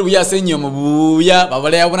bamenyire buya asenyi omo buya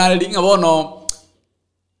babale abonali nga bono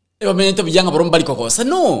bamenyite bujanga baro mbali kogosa.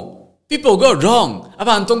 No, people go wrong.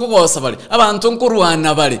 Abantu ngogosa bali, abantu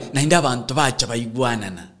nkurwana bali, na inda abantu bacha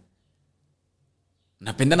bayigwanana.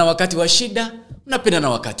 Napendana wakati wa shida, napendana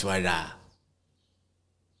wakati wa raha.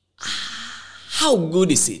 How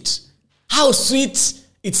good is it? How sweet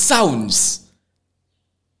it sounds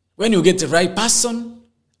when you get the right person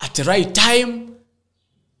at the right time.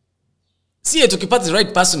 Siye tukipata the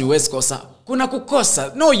right person huwezi kosa. Kuna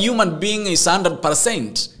kukosa. No human being is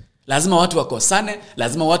 100%. Lazima watu wakosane,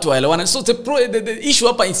 lazima watu waelewane. So the issue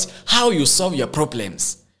hapa is how you solve your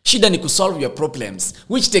problems. Shida ni kusolve your problems.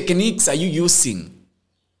 Which techniques are you using?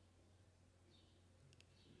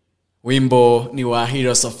 Wimbo ni wa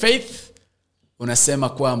Heroes of Faith. Unasema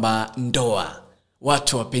kwamba ndoa,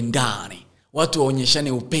 watu wapendane, watu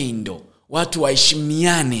waonyeshane upendo, watu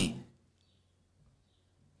waheshimiane.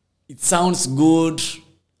 It sounds good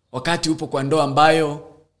wakati upo kwa ndoa ambayo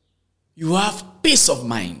you have peace of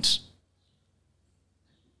mind.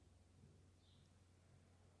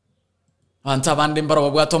 Anta bande mbaro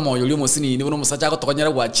babwato moyo lyo musini ni buno musacha ko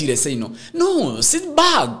tokonyera gwachire seino. No, sit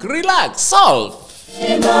back, relax, solve.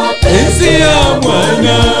 Penzi ya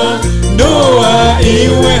Bwana, ndoa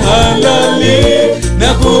iwe halali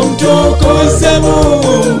na kumtukuza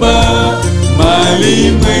Muumba,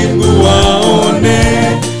 malimwengu waone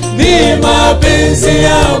ni mapenzi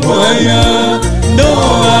ya Bwana.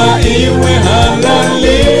 Ndoa iwe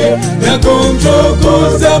halali na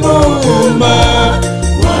kumtukuza Muumba,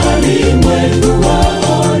 malimwengu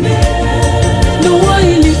waone. Ndoa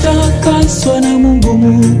ilitakaswa na Mungu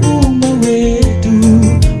Muumba wetu.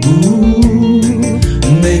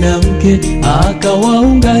 Mume na mke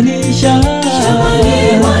akawaunganisha,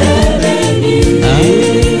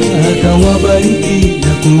 akawabariki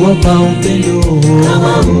na kuwapa upendo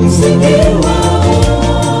kama msingi wao.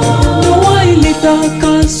 Ndoa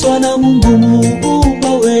ilitakaswa na Mungu Muumba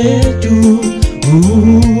wetu.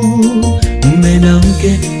 Mume na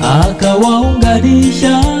mke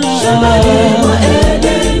akawaunganisha,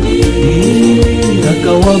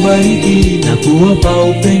 akawabariki na kuwapa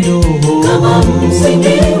upendo kama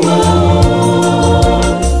msingi wao.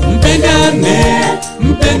 Mpendane,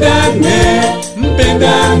 mpendane,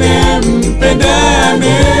 mpendane,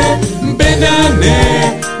 mpendane, mpendane,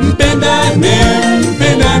 mpendane,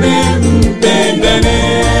 mpendane, mpendane,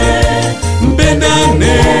 mpendane,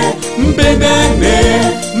 mpendane,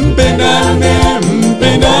 mpendane,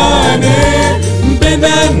 mpendane,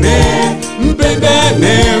 mpendane,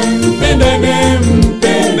 mpendane, mpendane,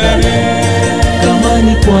 mpendane. Kama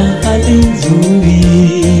ni kwa hali nzuri,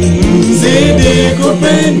 zidi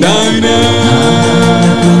kupendana.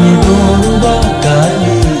 kwenye dhoruba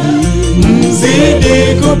kali,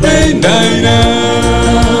 zidi kupendana.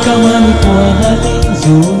 kama ni kwa hali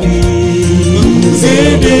nzuri,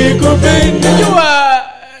 zidi kupendana. Unajua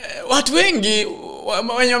watu wengi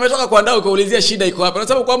wenye wametoka kwa ndao kuulizia shida iko hapa.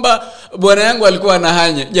 Nasema kwamba bwana yangu alikuwa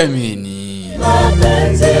anahanya. Jameni.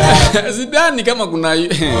 Sidhani kama kuna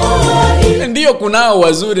ndio kunao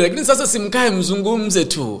wazuri, lakini sasa simkae mzungumze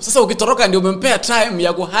tu. Sasa ukitoroka ndio umempea time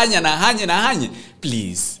ya kuhanya na hanye.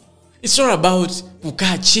 Please. It's all about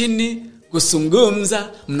kukaa chini, kuzungumza,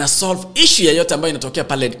 mna solve issue yoyote ambayo inatokea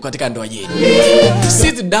pale katika ndoa yenu.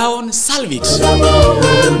 Sit down, solve it.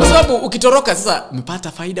 Kwa sababu ukitoroka sasa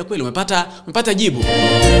umepata faida kweli, umepata jibu.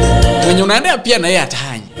 Mwenye unaendea pia na yeye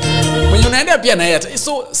atahanya. Mwenye unaendea pia na yeye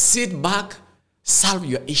so sit back, solve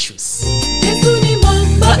your issues. Yesu ni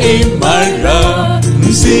mwamba Imara,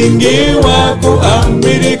 msingi wa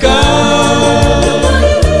kuamirika.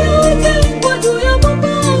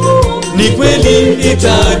 Ni kweli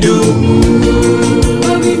itadumu.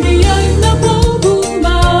 mawimbi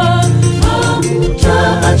yanapovuma,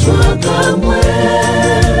 hamtaachwa kamwe.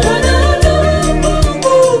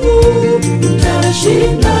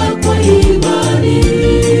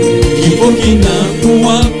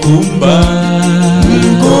 kuwakumba,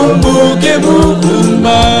 mkumbuke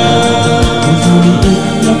Muumba.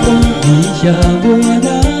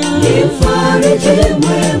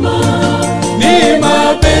 Ni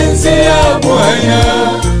mapenzi ya Bwana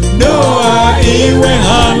ndoa iwe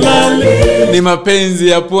halali. Ni mapenzi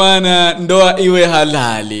ya Bwana ndoa iwe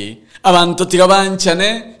halali. Abantu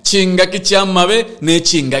tigabanchane chinga kichamabe ne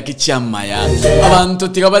chinga kichamaya. Abantu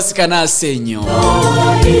tigabasikana senyo.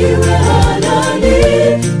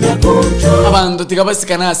 Abantu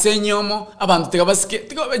tigabasikana senyomo. Abantu tigabasike.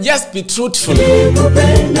 Just be truthful.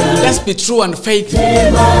 Just be true and faithful.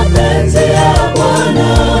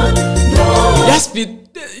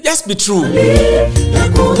 Just be true.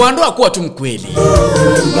 Kwa ndoa kuwa tu mkweli.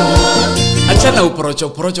 Achana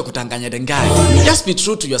uporocho kutanganya danganya. Just be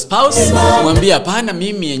true to your spouse. Mwambie hapana,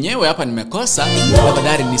 mimi yenyewe hapa nimekosa,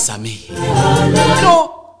 tafadhali nisamehe. No,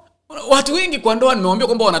 watu wengi kwa ndoa nimewaambia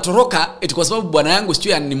kwamba wanatoroka eti kwa sababu bwana yangu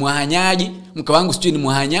sijui ni mwahanyaji, mke wangu sijui ni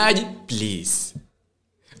mwahanyaji. Please.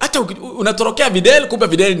 Hata unatorokea Videl, kumbe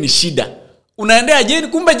Videl ni shida. Unaendea Jane,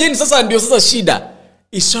 kumbe Jane sasa ndio sasa shida.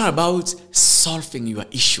 It's all about solving your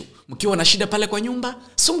issue. Mkiwa na shida pale kwa nyumba,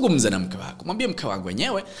 zungumza na mke wako. Mwambie mke wangu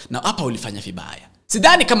wenyewe na hapa ulifanya vibaya.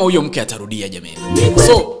 Sidhani kama huyo mke atarudia jamani.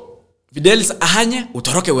 So, Fidelis ahanye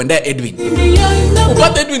utoroke uende Edwin.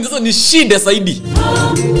 Upate Edwin sasa ni shida zaidi.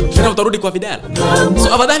 Tena utarudi kwa Vidal.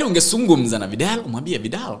 So afadhali ungezungumza na Vidal, umwambie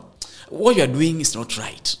Vidal, what you are doing is not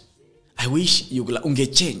right. I wish you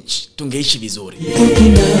ungechange, tungeishi vizuri.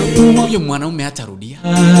 Huyo mwanaume hatarudia.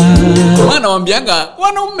 Maana waambianga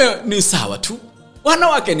wanaume ni sawa tu.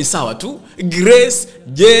 Wanawake ni sawa tu. Grace,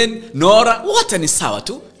 Jane, Nora, wote ni sawa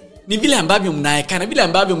tu. Ni vile ambavyo mnaekana, vile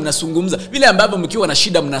ambavyo mnazungumza, vile ambavyo mkiwa na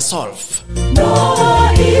shida mna solve.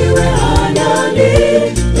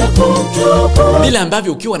 Vile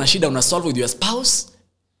ambavyo ukiwa na shida una solve with your spouse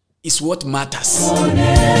is what matters.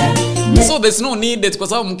 So there's no need that kwa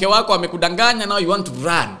sababu mke wako amekudanganya now you want to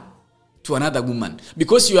run to another woman.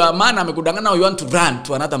 Because your man amekudanganya now you want to run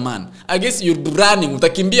to another man. I guess you'll be running,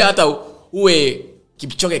 utakimbia hata uwe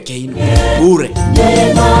Kipchoge Keino. Ure.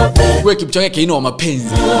 Uwe Kipchoge Keino wa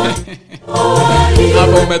mapenzi.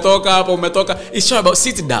 Hapo umetoka. It's all about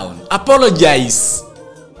sit down. Apologize.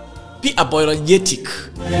 Be apologetic.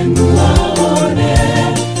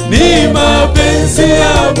 Ni mapenzi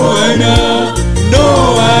ya Bwana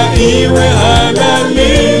ndoa iwe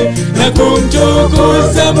halali na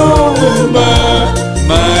kumtukuza Muumba,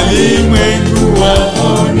 malimwengu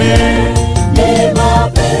waone. Ni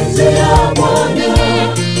mapenzi ya Bwana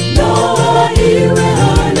ndoa iwe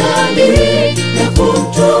halali na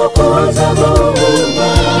kumtukuza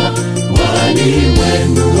Muumba,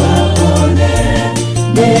 malimwengu waone.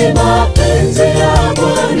 Ni mapenzi ya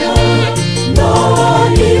Bwana ndoa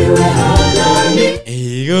iwe halali.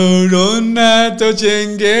 Igorona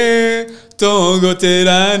tochenge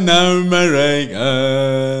togotera na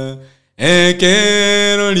maraika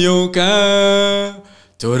ekero lyoka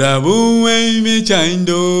torabuwe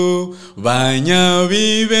imichaindo banya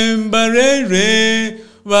vive mbarere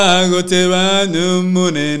bagote banu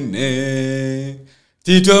munene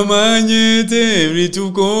titwa manyete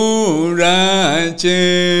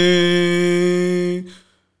ritukorache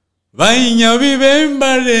banya vive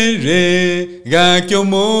mbarere gakyo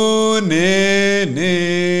monene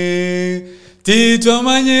titwa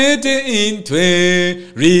manyete intwe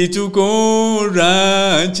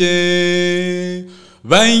ritukorache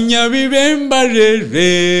banya vive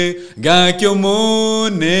mbarere gakyo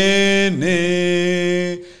monene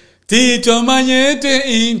titwa manyete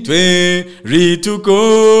intwe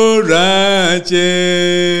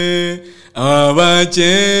ritukorache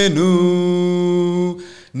abachenu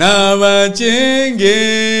nabachenge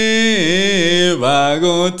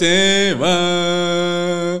bagoteba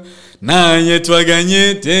naye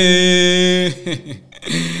twaganyete.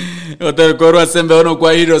 Hotel korwa sembe ono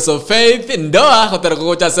kwa Heroes of Faith. Ndoa hotel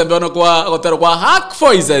kocha sembe ono kwa hotel kwa Hack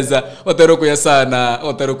Voices. Hotel kuya sana.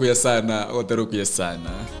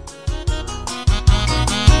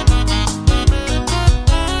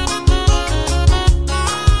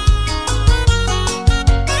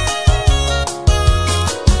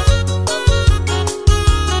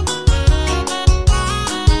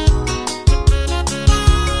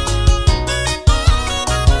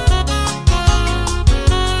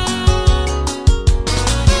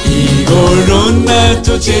 Corona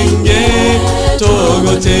tochenge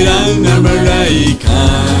togotera na maraika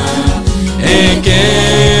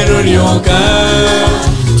ekero ryoka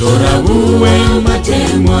torabuwe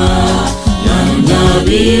matemwa yanya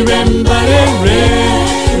vive mbarere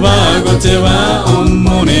bagoteba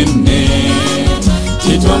omonene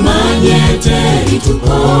titwa manyete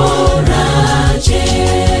ritukorache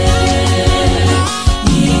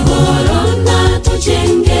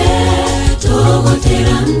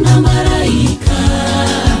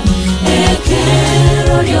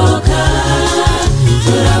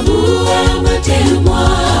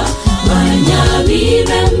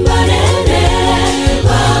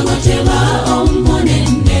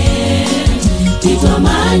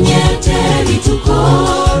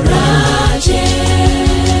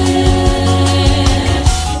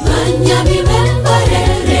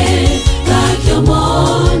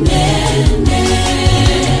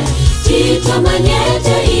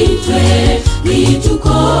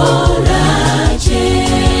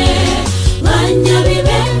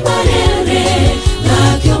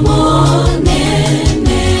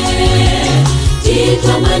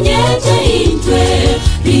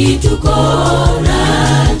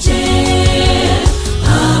itukoraje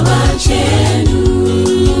abachenu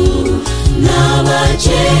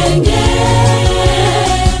n'abachenge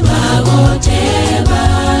bagoteba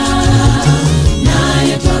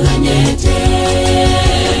naye twaganyete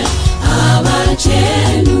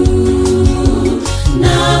abachenu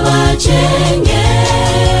n'abachenge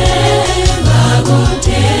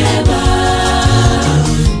bagoteba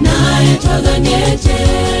naye twaganyete.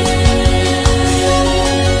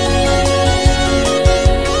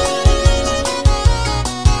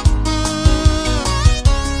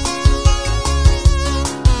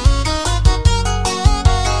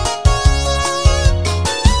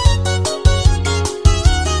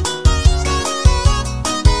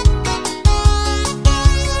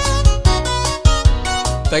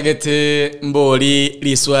 Tagete mboli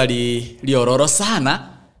liswali liororo sana.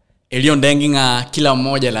 Elio ndengi nga kila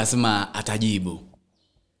mmoja lazima atajibu.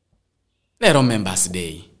 Lero Members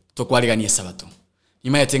Day. Tokwali ni sabato.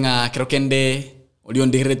 Imayete nga kirokende olio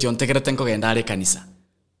ndirete ontekerete nko gendale kanisa.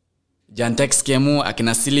 Jantex kemu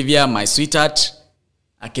akina Sylvia, my sweetheart,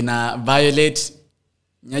 akina Violet.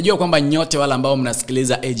 Najua kwamba nyote wala ambao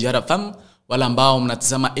mnasikiliza AGRFM, wala ambao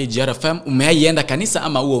mnatazama AGRFM, umeienda kanisa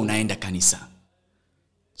ama uo unaenda kanisa.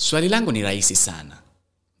 Swali langu ni rahisi sana.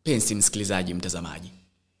 Pensi msikilizaji, mtazamaji.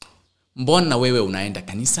 Mbona wewe unaenda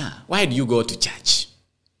kanisa? Why do you go to church?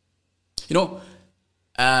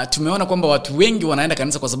 Tumeona kwamba watu wengi wanaenda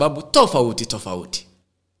kanisa kwa sababu tofauti.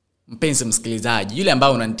 Mpenzi msikilizaji, yule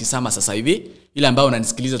ambao unanitazama sasa hivi, yule ambao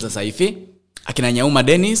unanisikiliza sasa hivi, akina Nyauma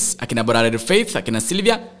Dennis, akina Brother Faith, akina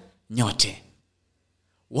Sylvia, nyote.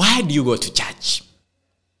 Why do you go to church?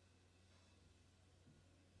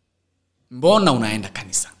 Mbona unaenda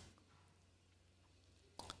kanisa?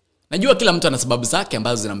 Najua kila mtu ana sababu zake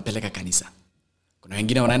ambazo zinampeleka kanisa. Kuna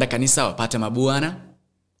wengine wanaenda kanisa wapate mabuana,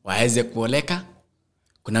 waweze kuoleka.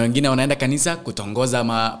 Kuna wengine wanaenda kanisa kutongoza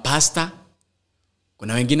mapasta.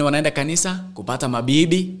 Kuna wengine wanaenda kanisa kupata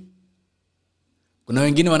mabibi. Kuna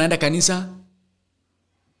wengine wanaenda kanisa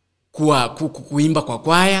kuimba kwa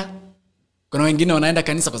kwaya. Kuna wengine wanaenda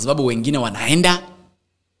kanisa kwa sababu wengine wanaenda.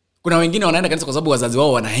 Kuna wengine wanaenda kanisa kwa sababu wazazi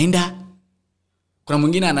wao wanaenda. Kuna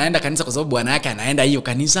mwingine anaenda kanisa kwa sababu bwana yake anaenda hiyo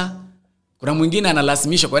kanisa. Kuna mwingine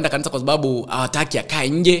analazimisha kwenda kanisa kwa sababu hawataki akae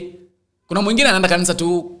nje. Kuna mwingine anaenda kanisa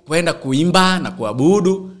tu kwenda kuimba na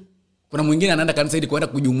kuabudu. Kuna mwingine anaenda kanisa ili kwenda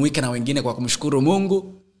kujumuika na wengine kwa kumshukuru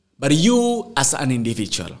Mungu. But you as an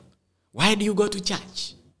individual, why do you go to church?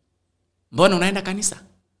 Mbona unaenda kanisa?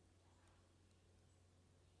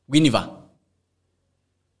 Guinevere,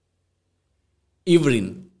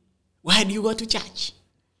 Evelyn, why do you go to church?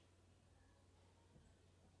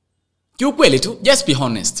 Kiukweli tu, just be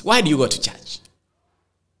honest. Why do you go to church?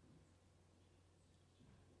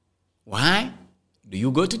 Why do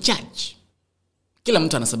you go to church? Kila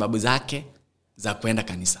mtu ana sababu zake za kwenda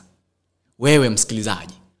kanisa. Wewe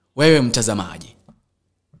msikilizaji, wewe mtazamaji,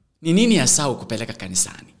 ni nini hasa ukupeleka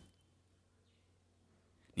kanisani?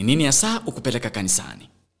 Ni nini hasa ukupeleka kanisani?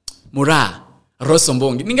 Mura, Rosso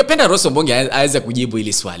Mbongi. Ningependa Rosso Mbongi aweze kujibu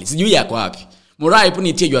hili swali. Sijui yako wapi. Mura, ipo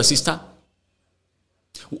nitie your sister.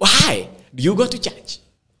 Why do you go to church?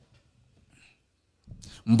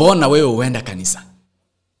 Mbona wewe uenda kanisa?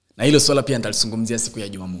 Na hilo swala pia nitalizungumzia siku ya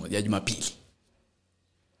Jumamosi, ya Jumapili.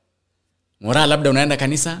 Mora, labda unaenda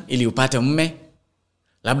kanisa ili upate mume.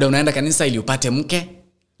 Labda unaenda kanisa ili upate mke.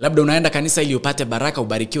 Labda unaenda kanisa ili upate baraka,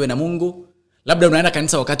 ubarikiwe na Mungu. Labda unaenda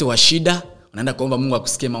kanisa wakati wa shida, unaenda kuomba Mungu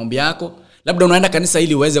akusikie maombi yako. Labda unaenda kanisa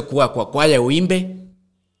ili uweze kuwa kwa kwaya uimbe.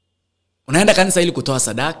 Unaenda kanisa ili kutoa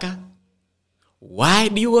sadaka. Why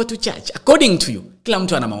do you go to church? According to you. Kila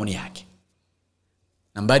mtu ana maoni yake.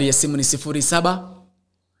 Nambari ya simu ni 07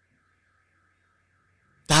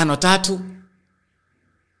 53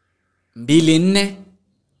 24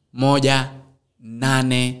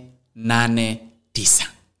 18889.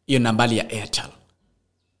 Hiyo nambari ya Airtel.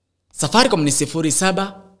 Safaricom ni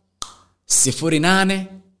 07 08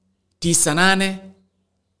 98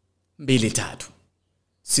 23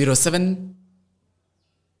 07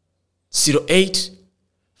 08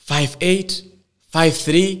 58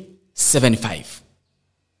 5375.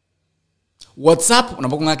 WhatsApp,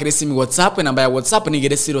 unapokuwa kile simu WhatsApp, namba ya WhatsApp ni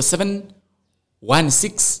 07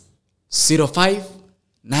 16 05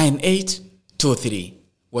 9823.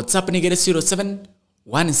 WhatsApp ni 07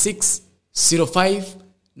 16 05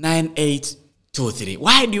 9823.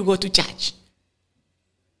 Why do you go to church?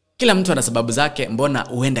 Kila mtu ana sababu zake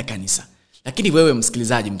mbona uenda kanisa. Lakini wewe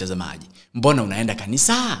msikilizaji, mtazamaji, mbona unaenda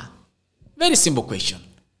kanisa? Very simple question.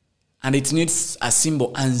 And it needs a simple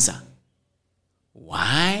answer.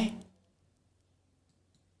 Why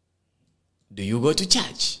do you go to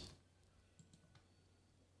church?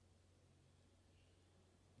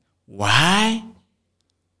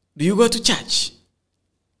 Do you go to church?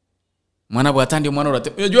 Mwana bwata ndio mwana urate.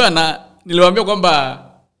 Unajua niliwaambia kwamba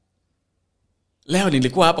leo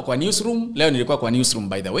nilikuwa hapa kwa newsroom. Leo nilikuwa kwa newsroom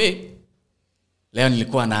by the way. Leo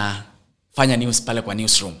nilikuwa nafanya news pale kwa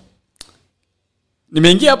newsroom.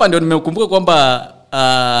 Nimeingia hapa ndio nimekumbuka kwamba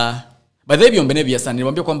by the way Biombene sana.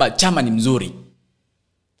 Nilimwambia kwamba chama ni mzuri.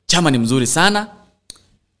 Chama ni mzuri sana.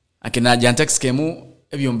 Akina Jantex Kemu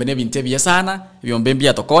Biombene bintebia sana. Biombembi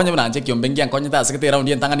atokonya na anje Kiombengi ankonya ta sekete round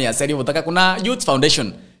yentangani ya Seria Obotaka. Kuna Youth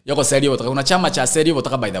Foundation yoko Seria Obotaka. Kuna chama cha Seria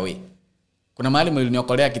Obotaka by the way. Kuna mahali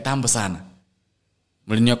mliniokolea kitambo sana.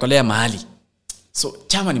 Mliniokolea mahali. So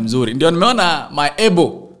chama ni mzuri. Ndio nimeona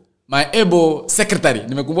my able secretary.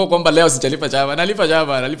 Nimekumbuka kwamba leo sijalipa chama.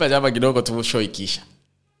 Nalipa chama kidogo tu show ikisha.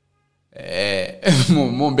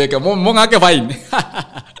 Mbeka ngake fine.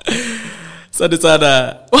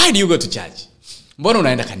 Sada. Why do you go to church? Mbona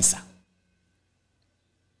unaenda kanisa?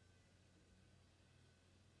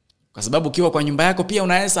 Kwa sababu ukiwa kwa nyumba yako pia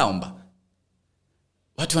unaweza omba.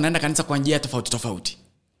 Watu wanaenda kanisa kwa njia tofauti.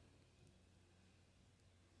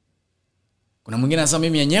 Kuna mwingine anasema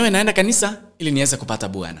mimi yenyewe naenda kanisa ili niweze kupata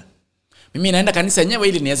bwana. Mimi naenda kanisa yenyewe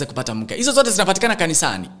ili niweze kupata mke. Hizo zote zinapatikana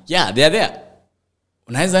kanisani. Yeah, they are there.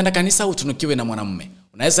 Unaweza enda kanisa utunukiwe na mwanamume.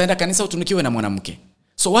 Unaweza enda kanisa utunukiwe na mwanamke.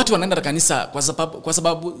 So watu wanaenda kanisa kwa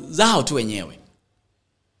sababu zao tu wenyewe.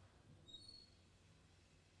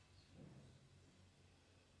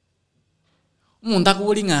 Mundaku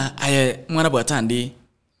ulinga aye mwana bwatandi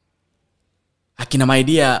akina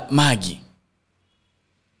maidia magi.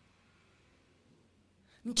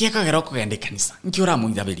 Nkieka geroko gende kanisa. Nkiora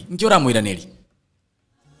muidhabeli. Nkiora muiraneri.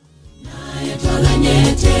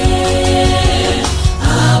 Tolanyete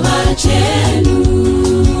abachenu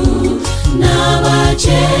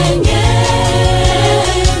nabachenge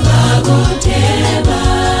bagoteba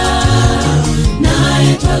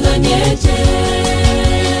naye tolanyete.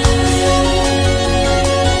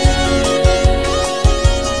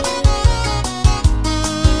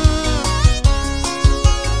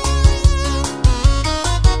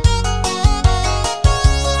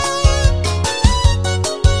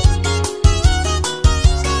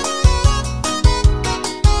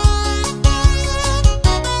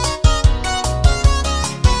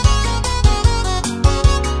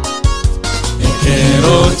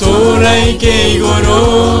 Ike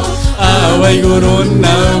igoro awa igoro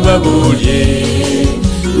na babuye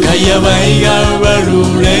kaya baiga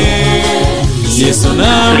barure yeso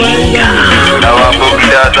na baiga na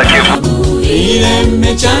wapokea zakimu ile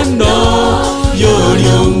mechando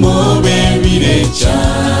yorio mobe birecha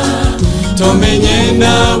tomenye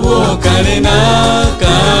na wokale na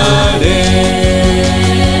kare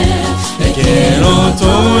ekero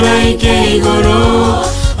tora ike igoro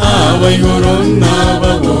awa igoro na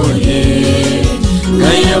babuye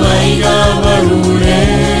kaya baiga barure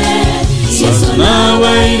yeso na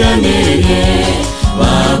baiga nege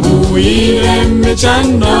babuire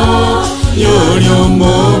mechando yorio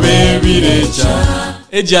mobe birecha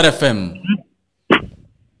AGRFM.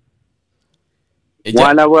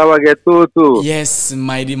 Mwana bwa getutu. Yes,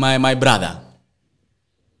 my brother.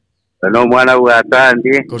 No mwana bwa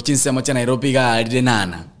tandi. Kurchinse mocha Nairobi ga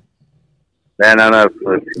nana. Nana.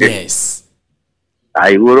 Yes.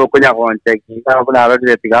 Ai uro kunya konche kinga buna ro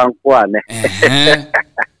de tigang kwane.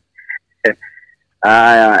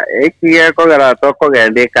 Eki ko gara to ko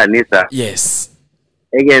gende kanisa. Yes.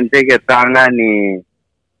 Egente ke tanga ni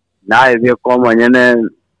na evio como nyene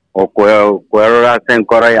okwero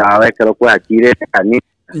senkora yawe kero kwa kire kanisa.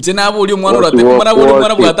 Nchena buli mwana urate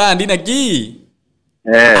mwana bwata ndina ki.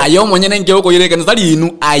 Ayo mwenyene nge uko yire kanisa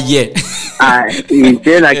linu aye.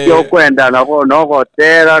 Nchena kyo kwenda na no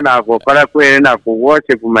hotela na kokora kwene na ku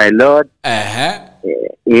worship my lord.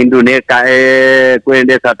 Induneka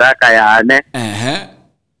kwende sadaka yane.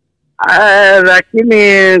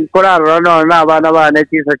 Lakini kora rono na bana bane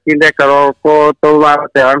chisa chinde karo ko to ba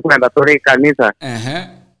te van kwenda tori kanisa.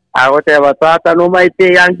 Agote batata no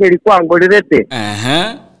maite yangeli kwangu lirete.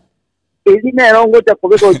 Ili nero ngote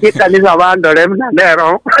kubiko kanisa bando remna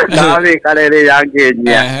nero nawe kalele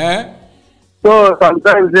yangenya. So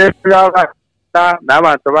sometimes they na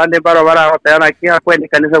bantu bande baro bara kia kwenda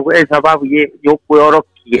kanisa kwa sababu yo kuyoro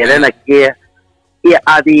kiele na kia ya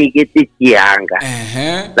adi geti kianga.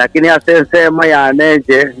 Lakini asensema ya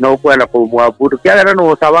neje no kwenda kumwabudu kia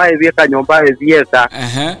no sabaye bieka nyomba ebieka.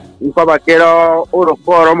 Nko bakero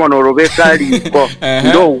urokoro mono rubeka liko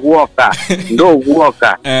ndo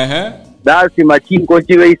uoka dasi machingo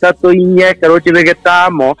chive isato inye kero chive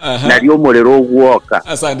getamo nario muriro guoka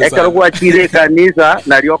ekero gwa chire kanisa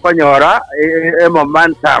nario konyora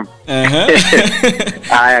momentum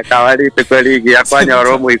aya kawali tekweli ya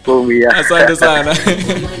konyora muikumia. Asante sana.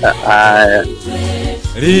 Aya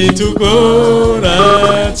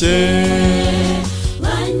ritukorache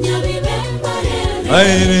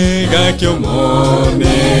aire gakyo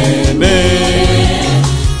monene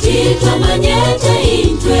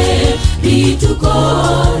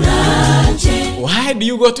why do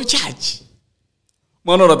you go to church?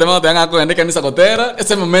 Mono rote mama tanga ko ende kanisa gotera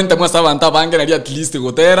ese momento mwa sabanta bange na at least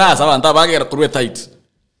gotera sabanta bange ra kurwe tight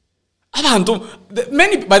abantu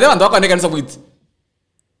many by the bantu akane kanisa with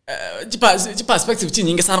perspective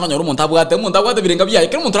chinyinge sana kanyoro umuntu abwate birenga byaye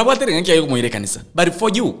kero umuntu abwate renga kiyaye kumuyire kanisa. But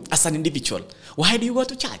for you as an individual, why do you go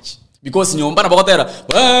to church? Because nyomba na bakotera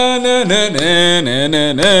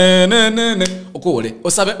okole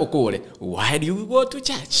osabe okole. Why do you go to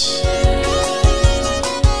church?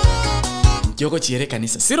 Yoko chiere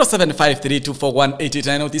kanisa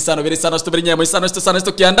 0753241889 utisano vile sana stubirinya mo sana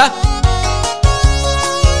sto kianda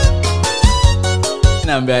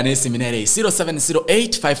namba ni seminary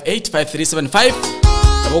 0708585375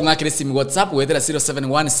 abo ngakire simu WhatsApp wetera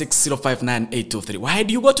 0716059823. Why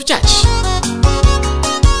do you go to church?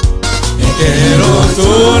 Ekero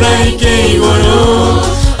tora ikegoro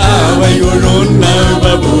abaigoro na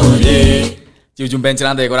babuje ujumbe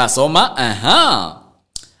nchiranda ikora soma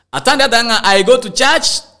atande adanga I go to church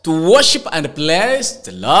to worship and bless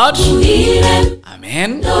the Lord.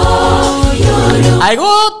 Amen. I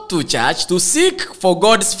go to church to seek for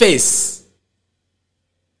God's face,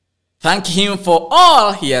 thank him for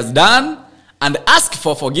all he has done, and ask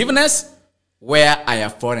for forgiveness where I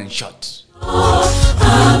have fallen short.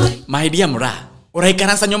 My dear Mura,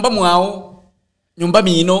 uraikanasa nyumba mwao, nyumba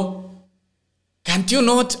mino, can't you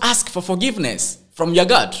not ask for forgiveness from your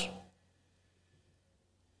God?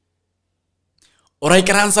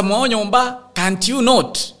 Oraikaransa mo nyomba, can't you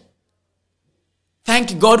not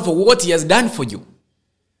thank God for what he has done for you?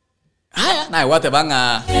 Haya, na wate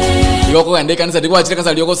banga yoko ende kanisa dikwa chile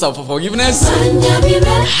kanisa yoko for forgiveness.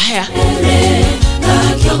 Haya.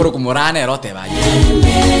 Kuru kumurane rote baye.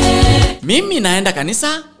 Mimi naenda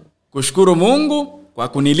kanisa kushukuru Mungu kwa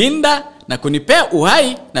kunilinda na kunipea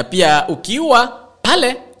uhai, na pia ukiwa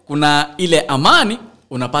pale kuna ile amani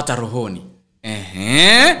unapata rohoni.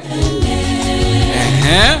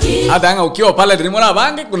 Adanga ukiwa pale Trimona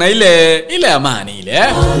bange kuna ile amani ile.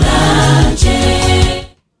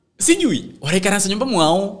 Sijui orekaransa nyumba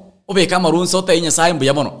mwao obeka marun sote inya sai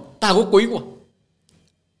mbuya mono tago koigwa.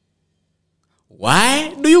 Why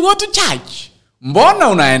do you go to church? Mbona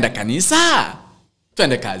unaenda kanisa?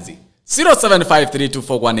 Twende kazi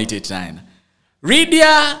 0753241889.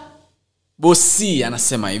 Ridia Bosi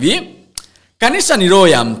anasema hivi, kanisa ni roho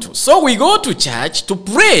ya mtu, so we go to church to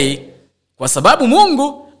pray, kwa sababu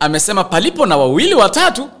Mungu amesema palipo na wawili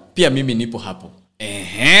watatu pia mimi nipo hapo.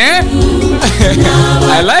 I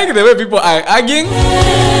like the way people are arguing.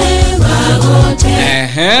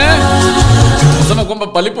 Nasema kwamba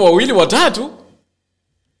palipo wawili watatu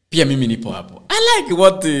pia mimi nipo hapo. I like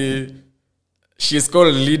what she's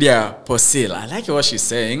called Lydia Posil. I like what she's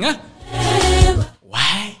saying.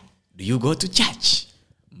 Why do you go to church?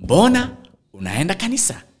 Mbona unaenda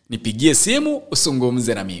kanisa? Nipigie simu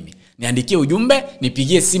usungumze na mimi. Niandikie ujumbe,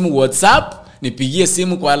 nipigie simu WhatsApp, nipigie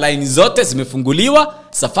simu kwa line zote zimefunguliwa.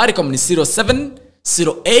 Safaricom ni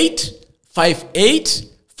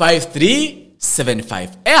 0708585375.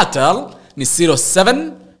 Airtel ni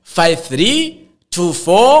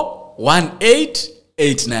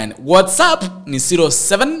 0753241889. WhatsApp ni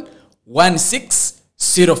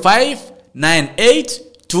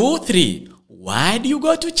 0716059823. Why do you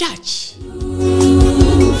go to church?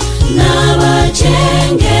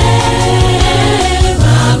 Nabachenge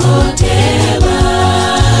bagoteba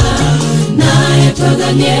naye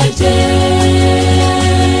twaganyete.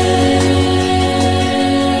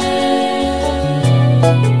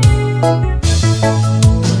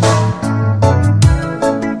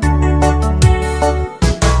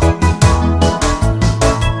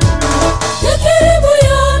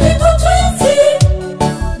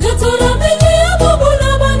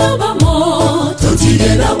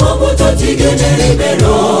 Totige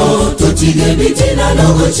libero, totige bitina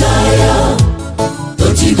logo chaya,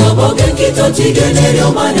 totige bogenki, totige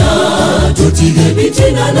neriomana, totige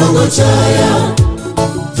bitina logo chaya,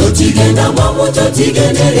 totige namamu,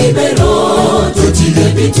 totige neribero, totige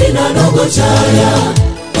bitina logo chaya,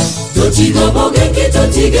 totige bogenki,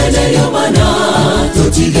 totige neriomana,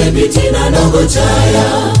 totige bitina logo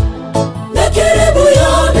chaya, nakerebu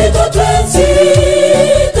ya mito twensi,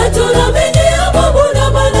 katora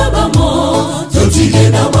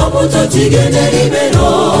totigene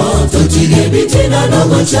ribero totige bitina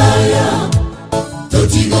nogo chaya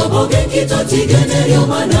totigo bogenki totigene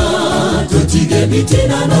riomana totige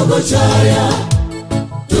bitina nogo chaya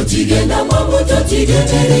totige na mwamu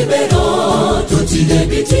totigene ribero totige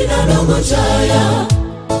bitina nogo chaya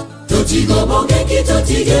totigo bogenki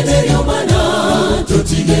totigene riomana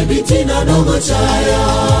totige bitina nogo chaya.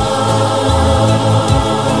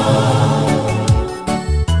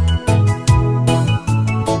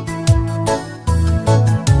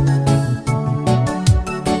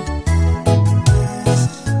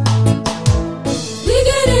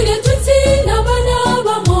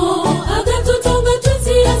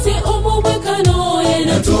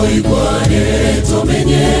 Igwane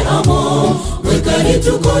tomenye amo wekani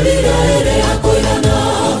tukolira ere akoirana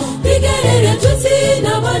bigerere tutsi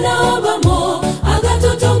na bana bamo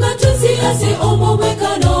agatotonga tutsi ase omo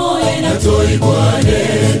wekano ena toigwane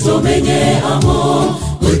tomenye amo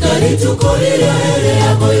wekani tukolira ere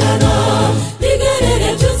akoirana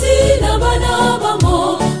bigerere tutsi na bana bamo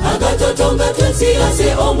agatotonga tutsi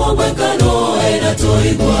ase omo wekano ena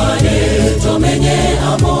toigwane tomenye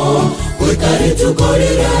amo wekari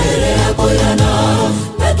tukolira ere akoyana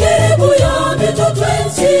nakerebu ya mito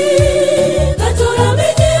twensi katora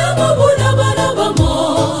menye amabuna bana bamo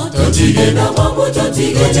totige na mamu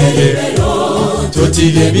totige neribero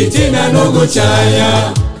totige bitina nogo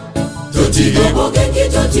chaya totige bogenki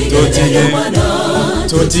totige neribana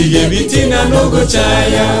totige bitina nogo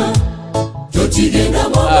chaya.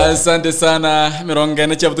 Asante sana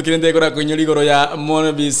mirongene chabutu kirende kora kunyuli goro ya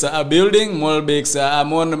Monebis building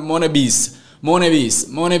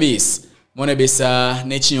Monebis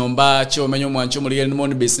nechinyomba cho menyo mwancho mulige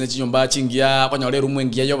Monebis nechinyomba chingia kwanyole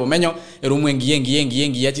rumwengia yobo menyo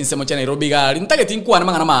rumwengie chinsemo cha Nairobi gali ntageti nkwana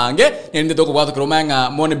mangana mange nende doko bwato kiromanga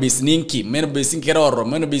Monebis ninki keroro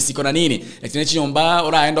Monebis kona nini nechinyomba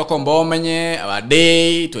ora endo kombo menye a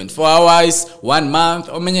day 24 hours 1 month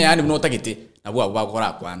omenye yani no tageti na bwa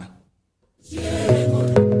kora kwana.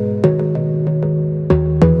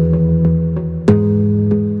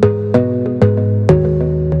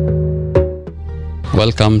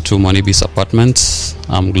 Welcome to Monibis Apartments.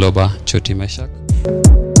 I'm Globa Choti Meshak.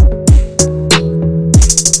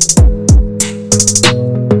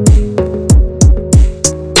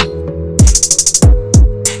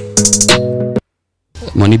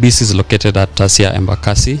 Monibis is located at Tasia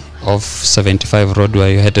Embakasi off 75 Road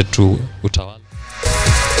where you're headed to Utawala.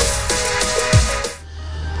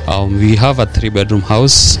 We have a 3-bedroom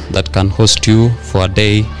house that can host you for a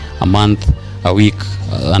day, a month, a week,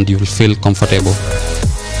 and you will feel comfortable.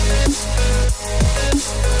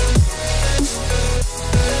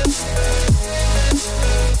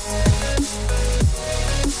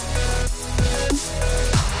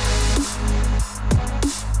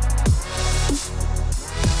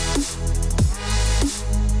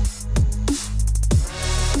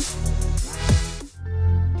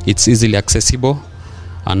 It's easily accessible,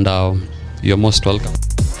 and you're most welcome.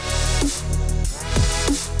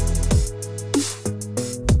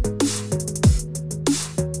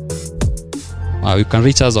 You can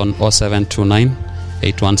reach us on 0729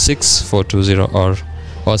 816 420 or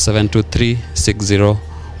 0723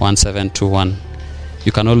 601721.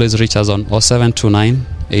 You can always reach us on 0729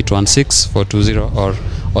 816 420 or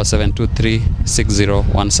 0723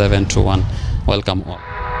 601721. Welcome all.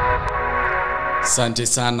 Sante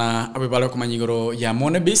sana abibalo kumanyigoro ya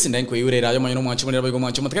Monebis ndenko yure rayo manyo mwanchumulira bago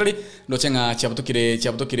mwanchumutakali ndochenga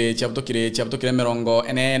chabutukire merongo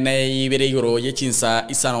ene ibere igoro yechinsa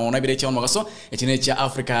isano na bire cha magaso etine cha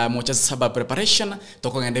Africa mocha saba preparation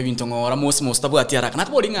toko ngende bintongo ra most tabu atiara kana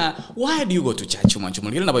bolinga. Why do you go to church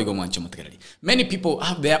mwanchumulira na bago mwanchumutakali? Many people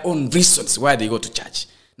have their own reasons why they go to church.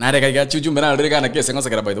 Na rega chujumbe na rega na kese ngosa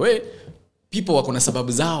kara. By the way, people wako na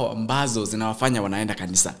sababu zao ambazo zinawafanya wanaenda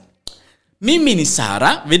kanisa. Mimi ni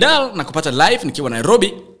Sara Vidal na kupata live nikiwa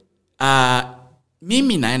Nairobi.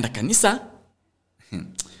 Mimi naenda kanisa.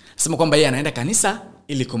 Sema kwamba yeye anaenda kanisa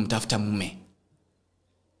ili kumtafuta mume.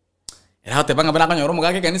 Era hote banga bana kanyoro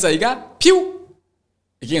mugaka kanisa iga piu.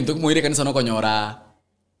 Ikigento kumuire kanisa no kanyora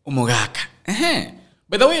umugaka.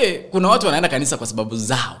 By the way, kuna watu wanaenda kanisa kwa sababu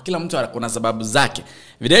zao. Kila mtu kuna sababu zake.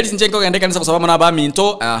 Vidal sinchenko kaenda kanisa kwa sababu na ba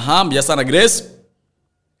minto. Mbia sana Grace.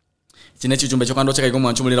 Chinechi chumbe chokando cheka igomo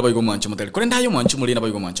anchumulira bayigo mwanchumutakali. Kore ndayo mwanchumulira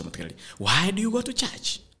bayigo mwanchumutakali. Why do you go to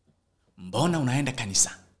church? Mbona unaenda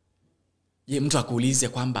kanisa? Ye mtu akuulize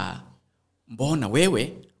kwamba mbona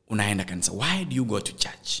wewe unaenda kanisa? Why do you go to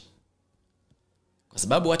church? Kwa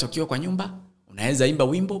sababu hata ukiwa kwa nyumba unaweza imba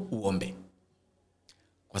wimbo uombe.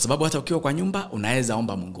 Kwa sababu hata ukiwa kwa nyumba unaweza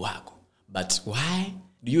omba Mungu wako. But why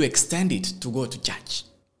do you extend it to go to church?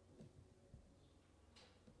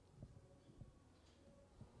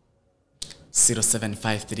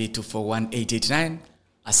 0753241889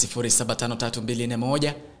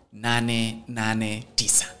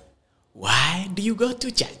 0753241889. Why do you go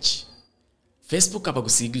to church? Facebook aba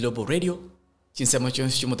gusi Global Radio, chinsemo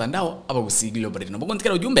chonse cy'umutandao aba gusi Global Radio. Nabwo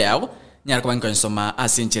ndikira ujumbe yawo nyara kwa nsoma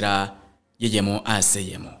asinchira yeyemo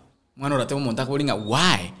aseyemo. Mwana urate mu ntaka ulinga,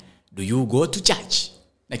 why do you go to church?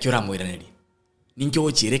 Nakyora muiraneri.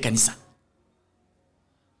 Ninkyo chire kanisa.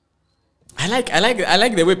 I like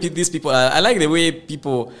the way these people I like the way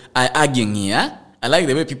people are arguing here. I like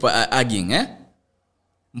the way people are arguing,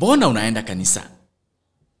 Mbona unaenda kanisa?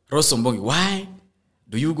 Rosso Mbongi, why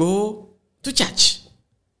do you go to church?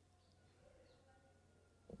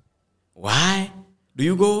 Why do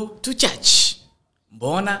you go to church?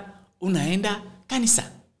 Mbona unaenda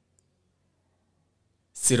kanisa?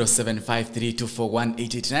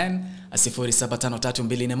 0753241889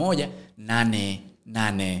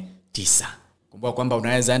 0753241889. Kumbuka kwamba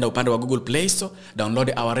unaweza enda upande wa Google Play Store,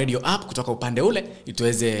 download our radio app kutoka upande ule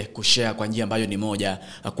ituweze kushare kwa njia ambayo ni moja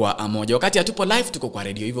kwa moja. Wakati hatupo live tuko kwa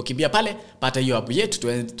radio, hivyo kimbia pale, pata hiyo app yetu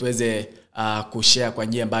tuweze kushare kwa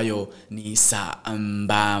njia ambayo ni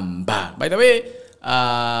sambamba. By the way,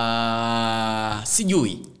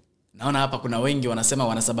 sijui, naona hapa kuna wengi wanasema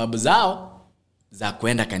wana sababu zao za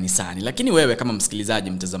kwenda kanisani. Lakini wewe kama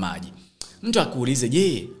msikilizaji, mtazamaji, mtu akuulize,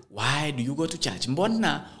 je, why do you go to church?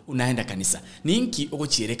 Mbona unaenda kanisa? Ninki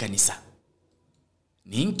ogochire kanisa?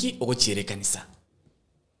 Ninki ogochire kanisa?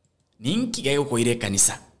 Ninki gayo koire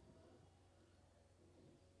kanisa?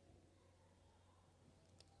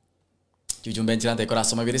 Ujumbe njirante ikora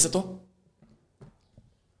soma ibirisa to?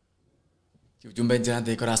 Ujumbe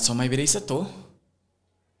njirante ikora soma ibirisa to?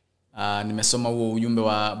 Nimesoma huo ujumbe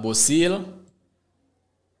wa Bosil,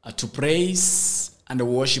 to praise and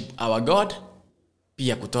worship our God,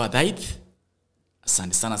 pia kutoa tithe.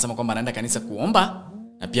 Asante sana, nasema kwamba anaenda kanisa kuomba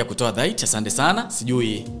na pia kutoa tithe. Asante sana.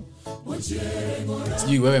 Sijui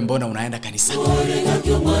wewe mbona unaenda kanisa?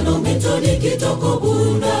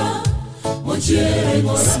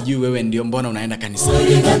 Sijui wewe ndio mbona unaenda kanisa?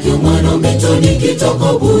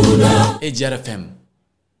 AJRFM.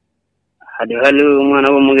 Halo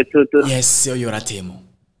mwana wa Mugitutu. Yes, yo ratemo.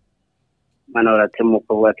 Mwana ratemo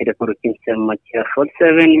kwa kile kurukinsa machia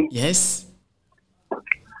 47. Yes.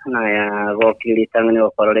 Na ya gokili tangane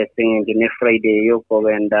wakorole singi ne Friday yoko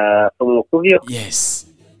wenda somo kuvyo. Yes.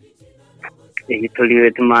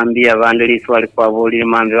 Tuliwe tumambia bandeli swali kwa boli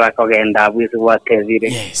mambe wakagenda abwizi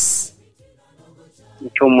watevire. Yes.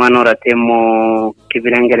 Cyo mwana ratemo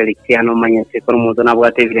kibirengere likiano manyese ko muzo nabwo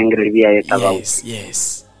atebirengere biya yetabaho.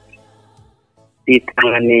 Yes.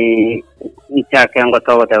 Tangane icyaka yango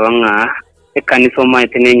tawotabanga ekaniso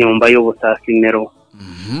maite ne nyumba y'obusasimero.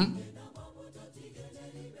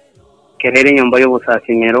 Kerere nyumba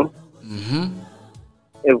y'obusasimero.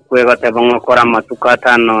 Ekwega tabanga kora matuka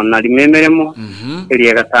 5 na limemeremo.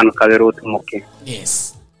 Eliya 5 kabere utumuke.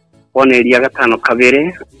 Yes. One Eliya 5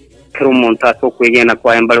 kabere kero umuntu asokwegena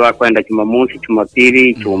kwa embali wakwenda Jumamosi,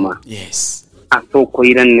 Jumapili, Juma. Yes.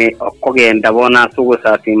 Asokwirane okogenda bona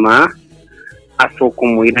asugusasima. Asoko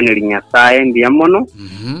muirane linyasaye ndiyamono.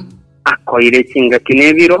 Akoire kinga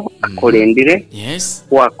kinebiro akolendire. Yes.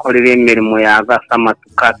 Wakorere emirimo yaza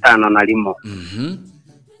samatuka 5 na limo.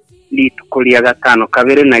 Litukolia 5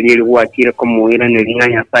 kabere na liri wakire ko muirane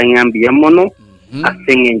linyasaye ngambiyamono.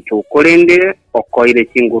 Asenge ncho kolendire okoire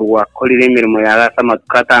kinguru wakorere emirimo yaza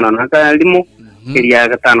samatuka 5 na limo. Eliya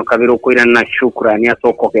 5 kabere okoirana na shukrani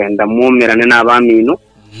asoko genda mumerane n'abamino.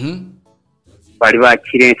 Bari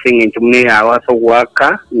bakire ensenge ntumne yawa so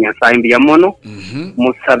gwaka nyasaye mbiyamono.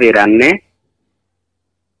 Musabirane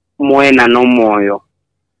mwena no moyo.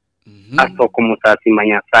 Asoko musasi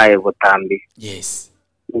manyasaye butambi. Yes.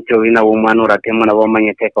 Ncho wina umwana uratemo nabo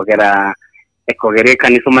manyete ekogere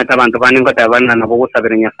kanisa mata abantu baningo tabana nabo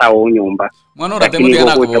gusabira nyasaye unyumba. Mwana uratemo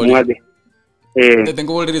yana ko.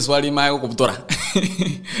 Ndetengo wole swali mayo kubutora.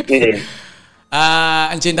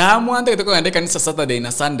 Nchenda hamu ande kitoko ande kanisa Saturday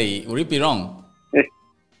na Sunday, will it be wrong?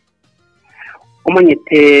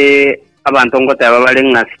 Omanyete abantu ngo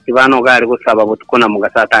tababalenga sitibano gali gusaba butukona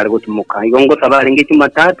mugasata ali gutumuka. Igongo sabalenga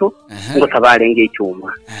Jumatatu, ngo sabalenga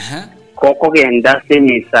Icyuma. Koko genda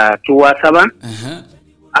semisa kiwasaba.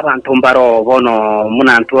 Abantu mbaro bono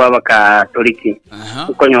munantu abakatoliki.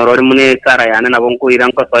 Uko nyorori mune sara yane nabo nkuira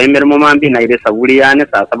nko so emerimo mambi na ile sabuli yane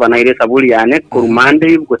sasaba na ile sabuli yane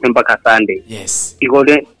kurumande gusemba kasande. Yes.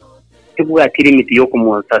 Igole tibuga tirimiti yo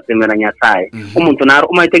kumunsa semera nyasaye. Umuntu naro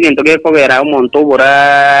umayitegento gekobera umuntu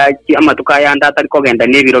ubura amatuka yanda atari kogenda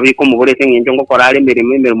nebiro biko mubure sengenjo ngo korale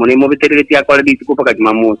mirimo ne mu biterereti yakora ditikupa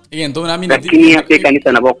Jumamosi. Igento na mini lakini ya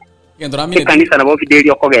kanisa nabo. Kanisa nabo fideli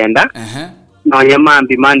yo kogenda. no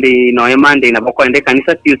yamambi Monday na boko ende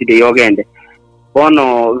kanisa Tuesday yogende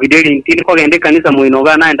bono video intini ko gende kanisa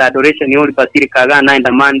muinoga na enda adoration yoli pasiri kaga na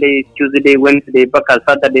enda Monday Tuesday Wednesday baka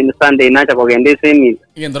Saturday and Sunday na cha gende semi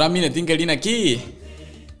Ngendora mine tingelina ki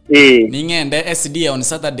ningende SD on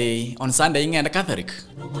Saturday on Sunday ngende Catholic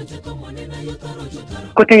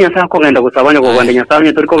kotenya sa ko genda kusabanya ko gende nya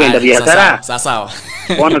sabanya tori ko genda biashara sawa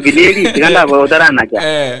bono videli tiganda bo darana cha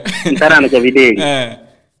ntarana cha videli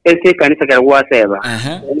ese kanisa karwa seba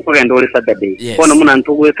ko genda oli Saturday bono muna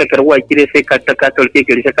ntugo ese karwa kire se Catholic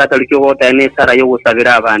kire Catholic hota ne sara yo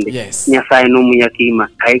gusabira abandi nya sai no muyakima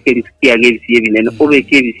kai kire siya gebisiye binene obe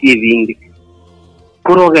kebisiye bingi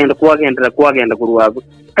kurogenda kuwagenda kuruwago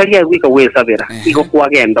kaliya gwika wesabira iko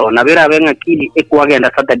kuwagenda na bera benga kili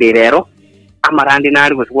ekuwagenda Saturday rero amarandi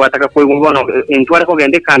nari kuwataka ko ngono entware ko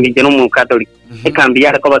gende kambi jeno mu Catholic ekambi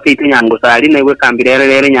yara ko basite nyango sali na we kambi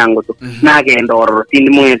rere nyango to na genda ororo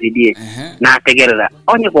tindi mwezi die na tegerera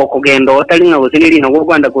onye ko genda otali nga gosiniri na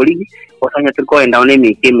Rwanda ko ligi osanya tuko enda one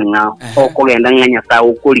mikime nga ko genda nganya sa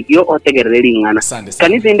ukoligyo otegerera lingana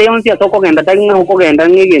kanisa inde yonsi atoko genda tali nga ko genda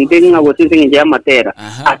ngende nga gosinte nje amatera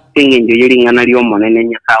atinge nje yelingana lyo monene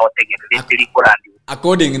nya sa otegerera tili kurandi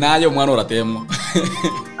according nayo mwana uratemo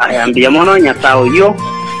ayambia mono nyatao yo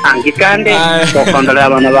angikande ko kondala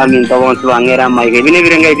bana ba minto bontu bangera maige bine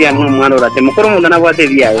birenga ibya mwana uratemo kuru munda nabwate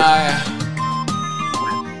byayo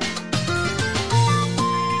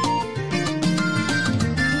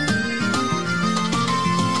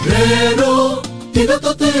Rero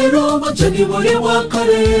tigatotero manchani bole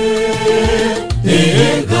wakare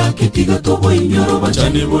ega kitigato boinyoro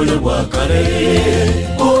manchani bole wakare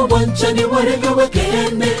o manchani bole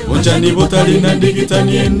gawekene manchani botali na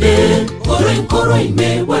digitani ende koro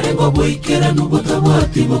ime wale boikera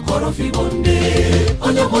nubotabati bokorofi bonde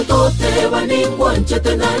onyo botote baningwa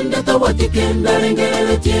nchete nanda tawati kenda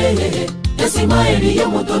rengelete Esimaeli ya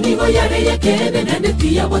motonigo yare ya kede nende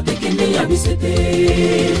tia watekende ya bisete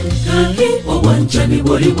Kaki owanchani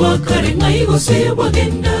boli wakare ngaigo se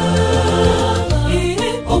wagenda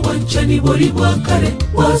Owanchani boli wakare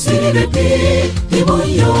wasirete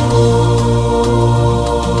Tiboyo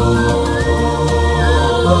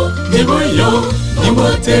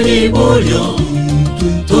Nimwateri bolyo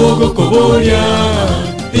Togo kobolya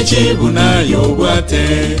Ichibunayo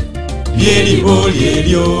wate Yeri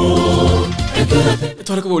bolyo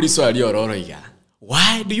Tore ko swali ororo iga.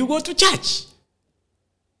 Why do you go to church?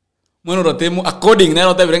 Mono rotemu according na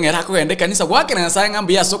rote birengera ko ende kanisa gwake na nyasaye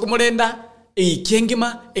ngambia soko mulenda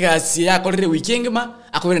ikengima igasi yako rire weekengima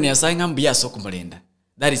akobere na nyasaye ngambia soko mulenda.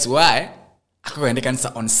 That is why ako ende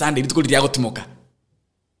kanisa on Sunday litukulira yako timoka.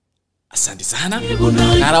 Asante sana.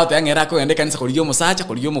 Na rote yangera ko ende kanisa kuliyo musacha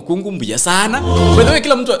kuliyo mukungu mbuya sana. By the way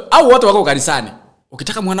kila mtu au watu wako kanisani.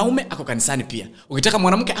 Ukitaka mwanaume ako kanisani pia. Ukitaka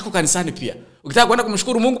mwanamke ako kanisani pia. Ukitaka kwenda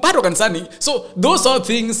kumshukuru Mungu bado kanisani. So those are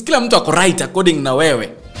things kila mtu ako right according na wewe.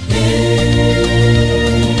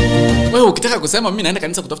 Wewe ukitaka kusema mimi naenda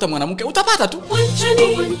kanisa kutafuta mwanamke utapata tu.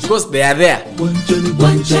 Because they are there.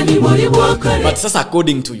 But sasa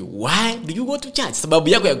according to you, why do you go to church? Sababu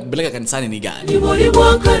yako ya kupeleka kanisani ni gani?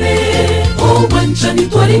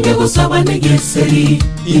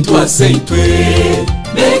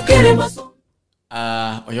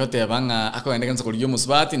 Oyote banga ako ende kanisa kuliyo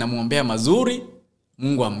musbati na muombea mazuri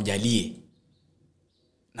Mungu amjalie.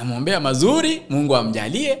 Na muombea mazuri Mungu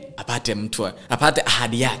amjalie apate mtu apate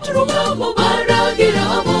ahadi yake.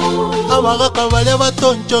 Abagaka bale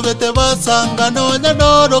batonchogete basanga nonya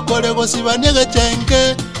noro kole gosibanyege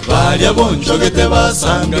chenge bali bonchogete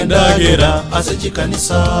basanga ndagera ase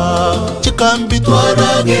chikanisa chikambi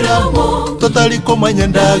twarageramo totali komanya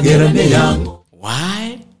ndagera ne yango.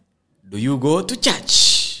 Why do you go to church?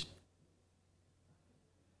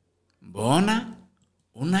 Mbona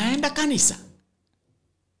unaenda kanisa?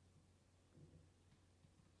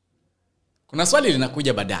 Kuna swali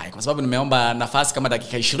linakuja baadaye kwa sababu nimeomba nafasi kama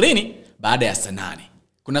dakika 20 baada ya saa 8.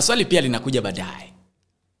 Kuna swali pia linakuja baadaye.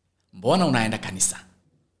 Mbona unaenda kanisa?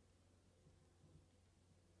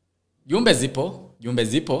 Jumbe zipo.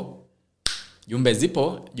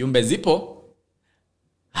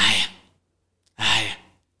 Haya.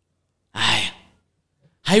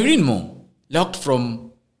 Irene Mo, locked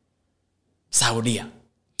from Saudi.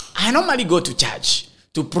 I normally go to church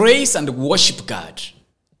to praise and worship God.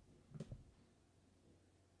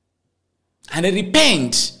 And I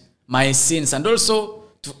repent my sins and also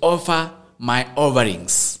to offer my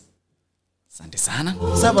offerings. Asante sana.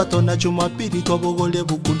 Sabato na Jumapili twabogole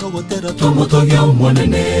bukundogotera tomotogya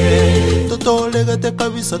mwanene. Totolegete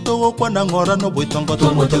kabisa togo kwa ngora no bwitongo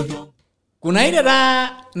tomotogya. Kuna ile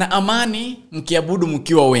raha na amani mkiabudu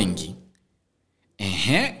mkiwa wengi.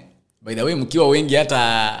 By the way, mkiwa wengi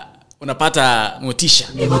hata unapata motisha.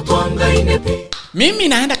 Mimi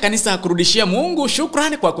naenda kanisa kurudishia Mungu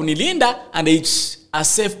shukrani kwa kunilinda, and it's a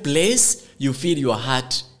safe place. You feel your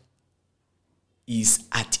heart is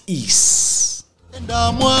at ease.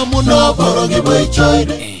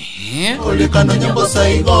 Olikano nyambo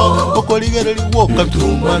saigo okoligereri woka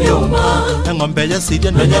tuma byoma ngombe ya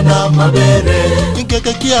Seria ndanya na mabere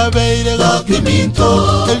inkeke kiabeire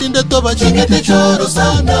gakiminto elinde toba chingete choro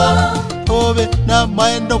sana obe na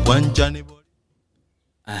maendo kwanjani boli.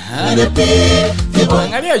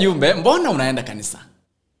 Angalia jumbe, mbona unaenda kanisa?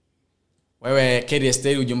 Wewe Keria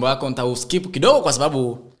Stay, ujumbe wako nitauskip kidogo kwa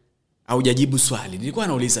sababu haujajibu swali. Nilikuwa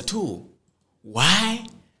nauliza tu, why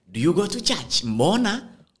do you go to church? Mbona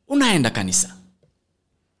unaenda kanisa?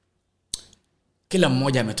 Kila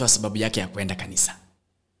mmoja ametoa sababu yake ya kwenda kanisa.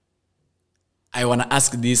 I want to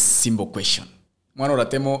ask this simple question. Mwana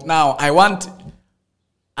uratemo, now I want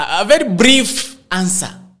a very brief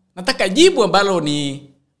answer. Nataka jibu ambalo ni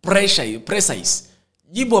precise.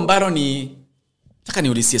 Jibu ambalo ni, nataka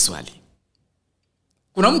niulizie swali.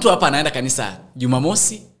 Kuna mtu hapa anaenda kanisa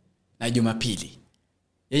Jumamosi na Jumapili.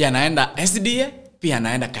 Yeye anaenda SDA, pia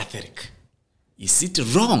anaenda Catholic. Is it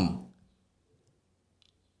wrong?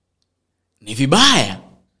 Ni vibaya.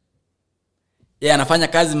 Yeye anafanya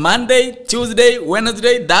kazi Monday, Tuesday,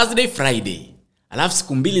 Wednesday, Thursday, Friday. Alafu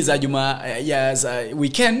siku mbili za za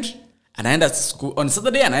weekend anaenda on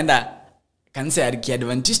Saturday anaenda kanisa ya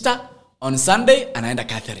Kiadventista, on Sunday anaenda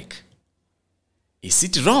Catholic. Is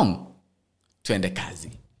it wrong? Tuende kazi.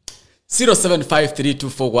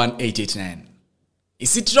 0753241889.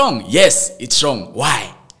 Is it wrong? Yes, it's wrong.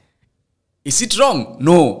 Why? Is it wrong?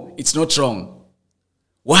 No, it's not wrong.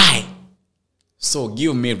 Why? So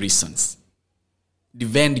give me reasons.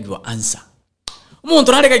 Defend your answer.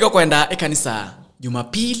 Umuntu nareka kwenda kanisa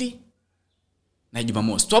Jumapili na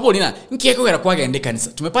Jumamosi. Twabo lina nkieko era kwa gende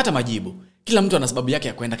kanisa. Tumepata majibu. Kila mtu ana sababu yake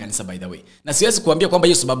ya kwenda kanisa, by the way. Na siwezi kuambia kwamba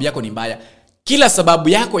hiyo sababu yako ni mbaya. Kila sababu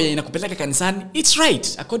yako ya inakupeleka kanisani, it's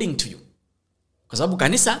right according to you. Kwa sababu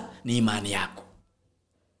kanisa ni imani yako.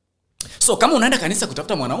 So kama unaenda kanisa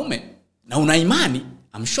kutafuta mwanaume na una imani,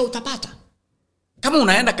 I'm sure utapata. Kama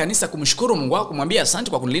unaenda kanisa kumshukuru Mungu wako, kumwambia asante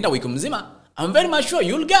kwa kunilinda wiki mzima, I'm very much sure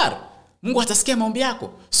you'll get. Mungu atasikia maombi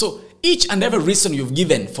yako. So each and every reason you've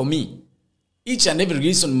given for me, each and every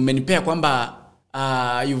reason mmenipea kwamba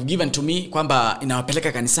you've given to me kwamba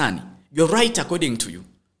inawapeleka kanisani, you're right according to you.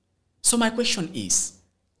 So my question is,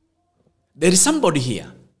 there is somebody here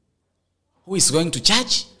who is going to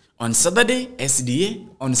church on Saturday SDA,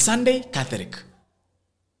 on Sunday Catholic.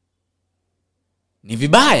 Ni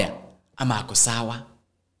vibaya ama ako sawa?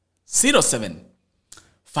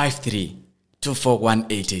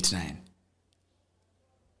 0753241889.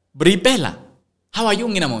 Bribella, how are you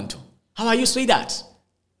Nginamonto? How are you sweetheart?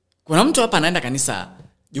 Kuna mtu hapa anaenda kanisa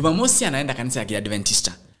Jumamosi, anaenda kanisa ya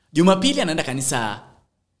Kiadventista. Jumapili anaenda kanisa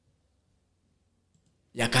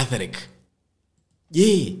ya Catholic.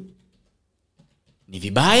 Je, ni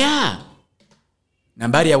vibaya?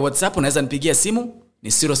 Nambari ya WhatsApp unaweza nipigia simu ni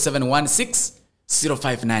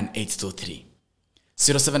 0716059823.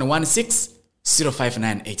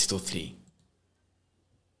 0716059823.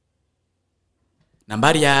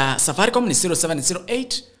 Nambari ya Safaricom ni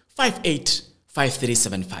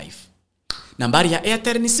 0708585375. Nambari ya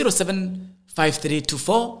Airtel ni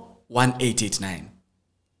 0753241889.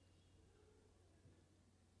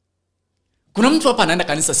 Kuna mtu hapa anaenda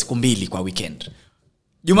kanisa siku mbili kwa weekend.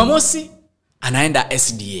 Jumamosi anaenda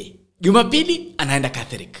SDA, Jumapili anaenda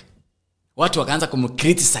Catholic. Watu wakaanza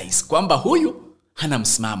kumcriticize kwamba huyu hana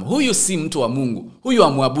msimamo, huyu si mtu wa Mungu, huyu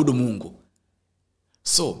amwabudu Mungu.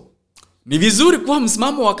 So ni vizuri kuwa na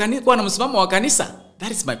msimamo wa kanisa.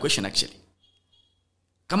 That is my question actually.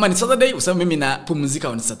 Kama ni Saturday, useme mimi napumzika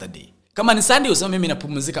on Saturday. Kama ni Sunday, useme mimi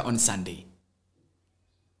napumzika on Sunday.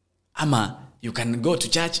 Ama you can go to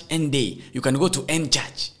church any day. You can go to any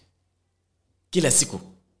church. Kila siku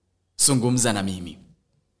zungumza na mimi.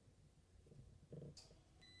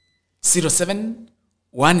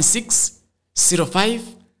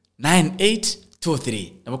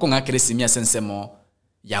 0716059823. Nabako ngakire simia sensemo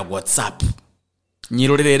ya WhatsApp.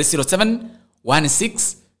 Nyirorere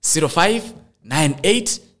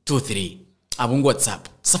 0716059823. Abungu WhatsApp.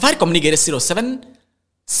 Safaricom nigere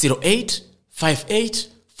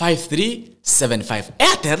 0708585375.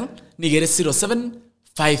 Airtel nigere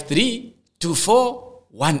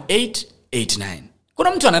 0753241889.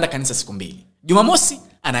 Kuna mtu anaenda kanisa siku mbili. Jumamosi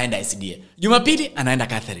anaenda SDA, Jumapili anaenda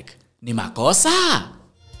Catholic. Ni makosa?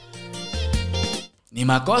 Ni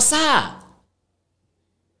makosa?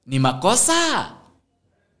 Ni makosa?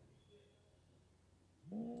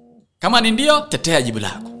 Kama ni ndio, tetea jibu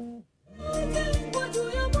lako.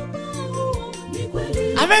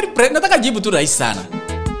 Nataka jibu tu rahisi sana.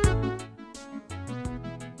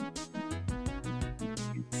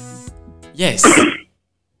 Yes.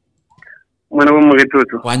 Mwana mu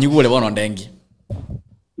gitutu. Wanyigule bono ndengi.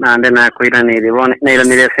 Nande nakwira niri bona nira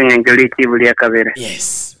niri singa ngeli kibuli akabere.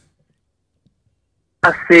 Yes.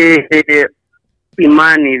 Ase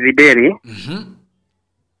imani videri.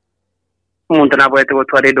 Umuntu nabwete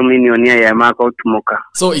gutwara dominion ya maka utumuka.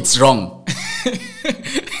 So it's wrong.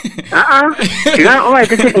 Tiga owa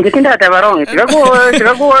tinda tabarong. Tiga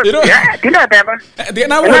tinda tabar.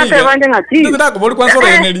 Na tabar ngati. Tinda ko boli kwansoro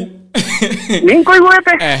eneli. Ninko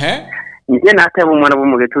iwete. Nje natebo mwana bo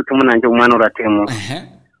mugetutu munanje umwana uratemo.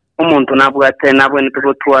 Umuntu nabwate nabwe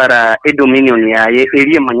nitugotwara dominion yaye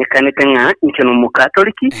eliye manyekane tenga nkeno mu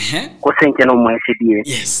Katoliki ko senkeno mu SDA.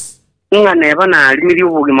 Yes. Inga neba na limiri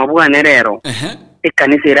ubugima bwane rero.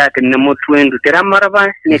 Ekanisa irate ne mutwendu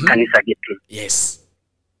teramaraba ne kanisa gete. Yes.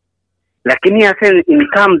 Lakini ase in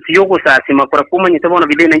terms yogo sasi makora kumanye tabona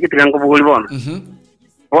bidene ngitirango bugoli bona.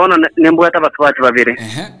 Bona nembwata batwati babire.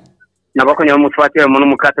 Nabako nyamu mutwati wa mono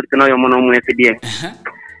mu Katoliki no yo mono mu SDA.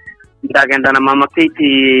 Ndagenda na mama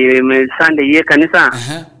Kiti Sunday ye kanisa.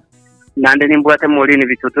 Nande nimbwate molini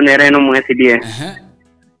bitutu nere no mu SDA.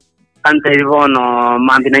 Ante ivono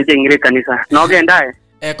mambi nanje ngire kanisa. No gendae.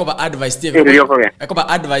 Ekoba advice tie. Ekoba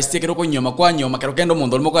advice tie kero nyoma kwa nyoma kero kendo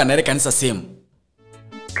mundo limo kwa nere kanisa same.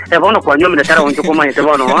 Ebono kwa nyoma ndetara onjo koma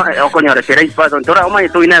yetebono okonyora tere ipazo ntora oma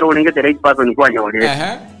yeto ina rolinge tere ipazo ni kwa nyore.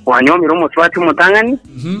 Kwa nyoma romo swati mutangani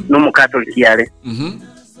no mu Katoliki yale.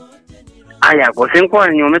 Aya gosenko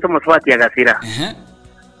nyoma to muswati agasira.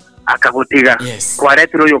 Akagutiga kwa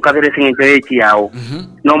retro yo kabere singe echi yao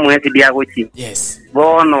no mwezi bya gochi. Yes.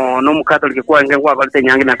 Bono no mu Katoliki kwa nge kwa balte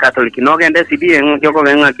nyangi na Katoliki no gende CBA ngoko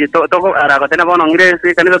venga ki to ara tena bono ngire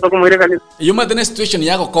si kanisa to kumwire kanisa yuma tena situation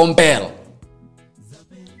yako compare.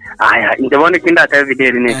 Aya ndebone kinda ta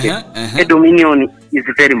video neke dominion is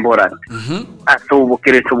very important. Aso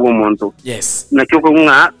bukire to bumuntu. Yes. Na cyoko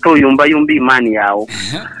nga to yumba imani yao.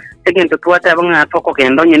 Tegento tuwata banga toko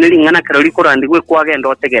kendo nyeneli ngana karoli korandi gwe kwagenda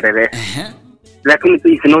otegerere. Lakini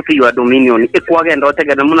it's not your dominion. Kwagenda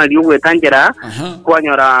otegerere muna liugwe tanjera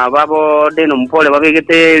kwanyora babo deno mpole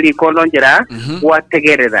babegete likondonjera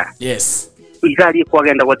wategerera. Yes. Izali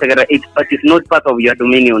kwagenda otegerera it is not part of your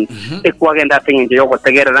dominion. Kwagenda tinge yo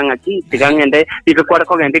otegerera ngaki tigangende ibekwara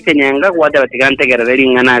kogende kenyenga kwada tigantegerera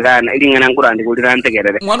lingana gana lingana ngurandi gulira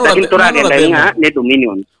ntegerere. Lakini turagenda ne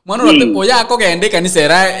dominion. Mwana ratembo yako gende kanisa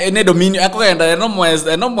era ne dominion yako genda no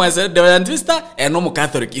mweze Adventista no mu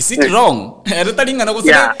Catholic. Is it wrong? Ertalingana ko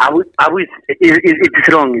yeah, it is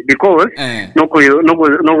wrong because no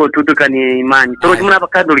go tutukani imani. So muna ba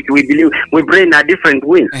Catholic we believe we pray in a different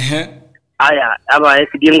way. Aya aba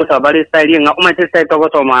SDA ngo sabale style nga uma style to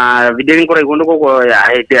go ma video ngora igondo ko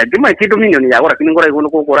ya dima ti dominion ya ora kini ngora igondo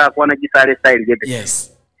ko ora kwa na gisale style gete. Yes.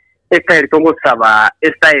 Style to go saba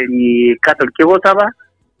style Catholic go saba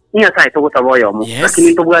nya sai to go saba yo mo.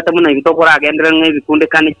 Lakini to bwata muna ngito ko ra gendera ngi kunde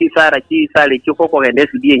kan kisara kisale cyuko ko gende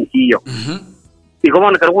SDA nkiyo.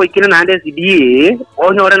 Ikomo na karwo ikina na ande SDA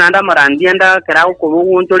onyore na anda marandi anda karao ko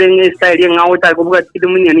buntore ngi style ngawo ta ko bwa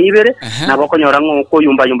dominion ibere na bako nyora ngo ko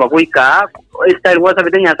yumba ko ika style wasa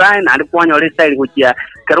bitenya sai na ko nyore style ko kia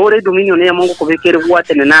karore dominion ya Mungu ko bekere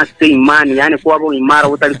bwate na se imani yani ko abo imara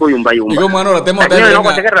utali ko yumba. Iko mwana ratemo ta no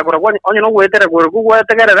ko tegera ko onyo no wetera ko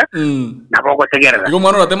tegera na bako tegera. Iko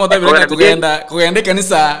mwana ratemo ta bireka kugenda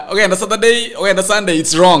kanisa ogenda Saturday ogenda Sunday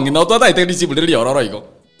it's wrong na utata ite disciple ri ororo iko.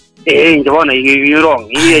 Njabona you wrong.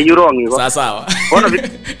 You wrong iko. Sawa. Bona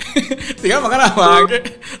tiga magana mange.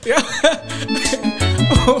 Tiga.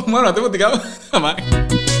 Mwana ratemo tiga mange.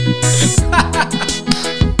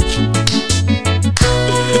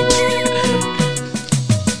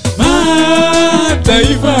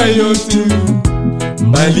 Mataifa yote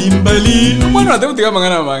mbalimbali. Mwana ratemo tiga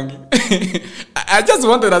magana mange. I just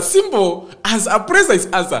wanted a simple answer, a precise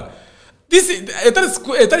answer. This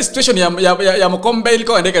is situation ya mkombe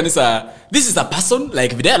iliko ende kanisa. This is a person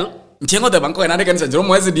like Vidal. Ntiengo de banko ende kanisa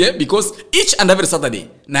Jeromo SDA because each and every Saturday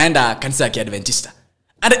naenda kanisa ya Adventista.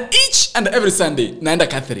 And each and every Sunday naenda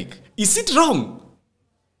Catholic. Is it wrong?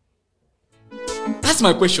 That's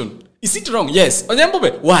my question. Is it wrong? Yes.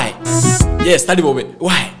 Onyambobe, why? Yes, Tadi Bobe,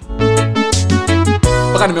 why?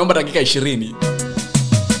 Paka nimeomba dakika 20.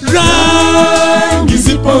 Rangi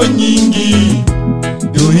zipo nyingi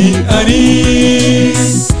duniani,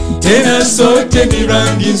 tena sote ni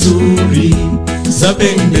rangi nzuri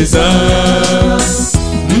zapendeza.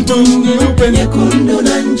 Mtu mweupe, nyekundu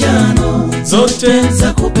na njano, zote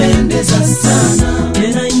za kupendeza sana.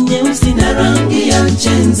 Tena nyeusi na rangi ya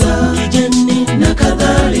chenza, kijani na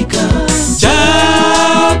kadhalika.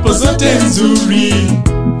 Japo zote nzuri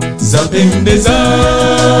zapendeza,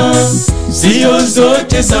 sio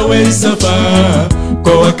zote zaweza faa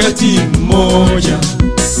kwa wakati mmoja.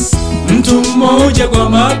 Mtu mmoja kwa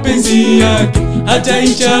mapenzi yake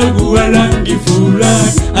ataichagua rangi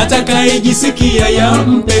fulani atakayejisikia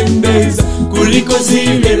yampendeza kuliko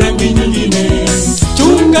zile rangi nyingine.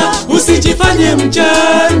 Chunga usijifanye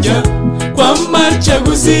mjanja kwa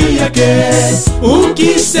machaguzi yake.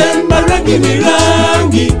 Ukisema rangi ni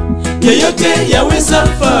rangi, yeyote yaweza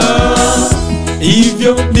faa.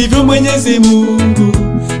 Hivyo ndivyo Mwenyezi Mungu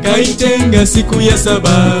kaitenga siku ya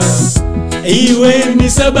saba iwe ni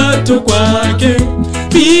sabato kwake,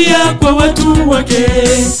 pia kwa watu wake.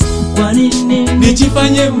 Kwa nini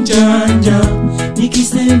nijifanye mjanja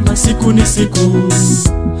nikisema siku ni siku?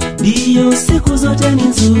 Ndiyo, siku zote ni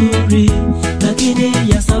nzuri, lakini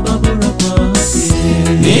ya sababu kwake.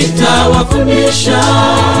 Nitawafundisha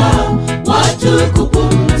watu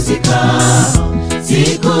kupumzika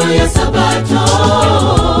siku ya sabato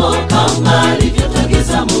kama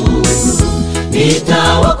alivyotagiza Mungu.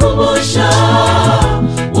 Nitawakumbusha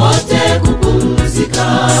wote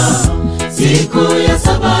kupumzika siku ya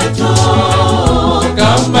sabato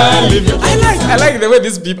kama alivyotagiza. I like the way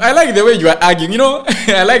these people, I like the way you are arguing, you know.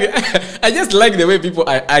 I just like the way people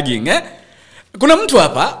are arguing, eh? Kuna mtu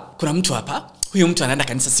hapa, huyu mtu anaenda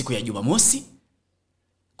kanisa siku ya Jumamosi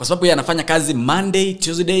kwa sababu yeye anafanya kazi Monday,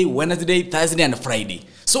 Tuesday, Wednesday, Thursday and Friday.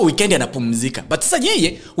 So weekend anapumzika. But sasa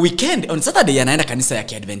yeye weekend on Saturday anaenda kanisa ya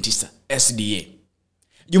Kiadventista SDA.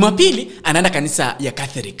 Jumapili anaenda kanisa ya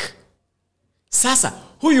Catholic. Sasa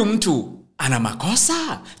huyu mtu ana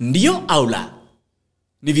makosa ndio au la?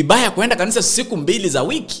 Ni vibaya kuenda kanisa siku mbili za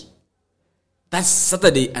wiki? That's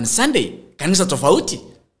Saturday and Sunday, kanisa tofauti?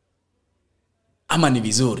 Ama ni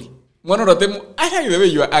vizuri? Mwana unatemu, I like the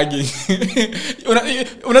way you are arguing.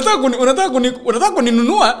 Unataka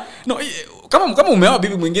kuninunua? No, kama umeoa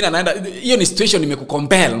bibi mwingine anaenda, hiyo ni situation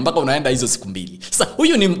imekucompel mpaka unaenda hizo siku mbili. Sasa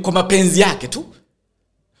huyu ni kwa mapenzi yake tu.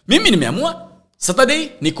 Mimi nimeamua Saturday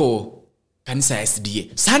niko kanisa ya SDA,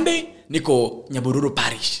 Sunday niko Nyabururu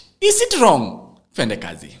Parish. Is it wrong? Fende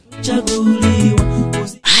kazi.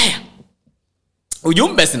 Haya,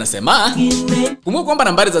 ujumbe sinasema kumbuka kwamba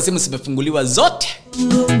nambari za simu zimefunguliwa zote.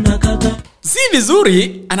 Si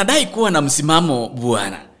vizuri anadai kuwa na msimamo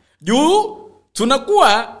bwana. Juu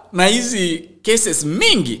tunakuwa na hizi cases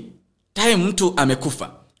mingi. Time mtu amekufa,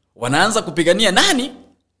 wanaanza kupigania nani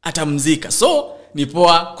atamzika. So ni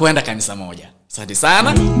poa kwenda kanisa moja. Asante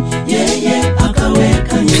sana. Yeye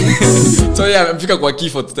akaweka So yeye amefika kwa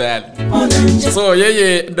kifo tayari. So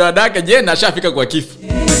yeye dadake Jena ashafika kwa kifo.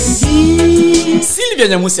 Silvia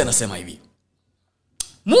Nyamusi anasema hivi: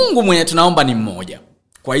 Mungu mwenye tunaomba ni mmoja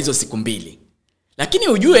kwa hizo siku mbili. Lakini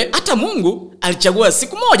ujue hata Mungu alichagua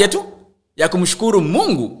siku moja tu ya kumshukuru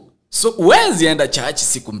Mungu. So uwezi enda church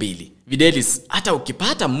siku mbili. Videlis, hata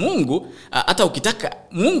ukipata Mungu, hata ukitaka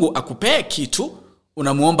Mungu akupee kitu,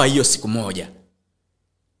 unamuomba hiyo siku moja.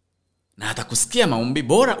 Na atakusikia maombi,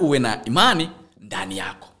 bora uwe na imani ndani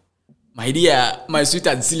yako. My dear, my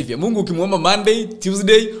sweetheart Sylvia, Mungu ukimuomba Monday,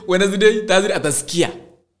 Tuesday, Wednesday, Thursday atasikia.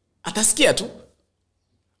 Atasikia tu.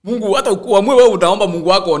 Mungu hata uamue wewe utaomba Mungu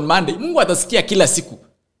wako on Monday, Mungu atasikia kila siku.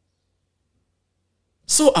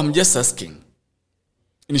 So I'm just asking.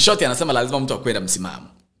 In short, anasema lazima mtu akwenda msimamo.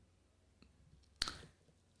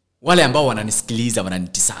 Wale ambao wananisikiliza,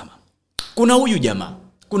 wananitazama. Kuna huyu jamaa,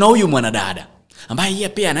 kuna huyu mwanadada ambaye yeye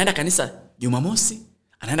pia anaenda kanisa Jumamosi,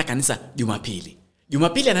 anaenda kanisa Jumapili.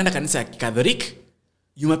 Jumapili anaenda kanisa ya Catholic,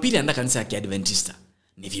 Jumapili anaenda kanisa ya Kiadventista.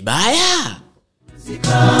 Ni vibaya?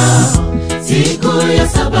 siku ya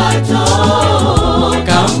sabato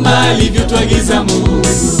kama alivyotuagiza Mungu.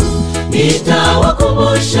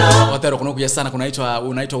 Nitawakumbusha. Watero kunokuja sana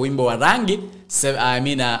unaitwa wimbo wa rangi,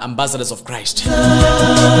 Ambassadors of Christ.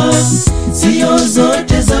 Sio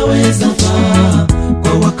zote zaweza faa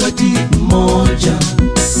kwa wakati mmoja.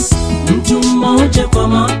 Mtu mmoja kwa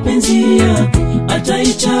mapenzi yake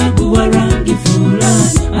ataichagua rangi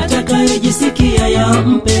fulani atakayejisikia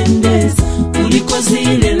yampendeza kuliko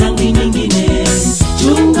zile rangi nyingine.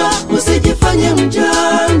 Chunga usijifanye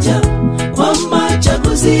mjanja kwa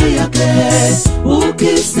machaguzi yake.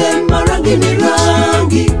 Ukisema rangi ni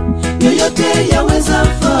rangi, yoyote yaweza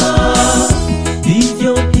faa.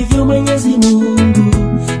 Hivyo Mwenyezi Mungu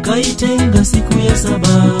kaitenga siku ya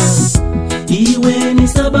saba iwe ni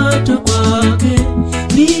sabato kwake,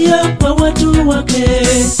 pia kwa watu wake.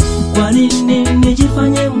 Kwa nini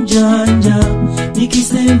nijifanye mjanja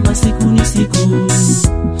nikisema siku ni siku?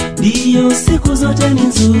 Ndiyo, siku zote ni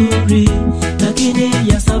nzuri, lakini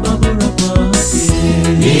ya sababu kwake.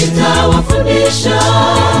 Nitawafundisha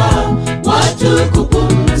watu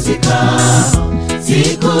kupumzika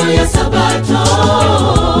siku ya ya Sabato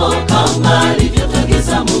kama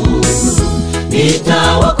alivyotagiza Mungu.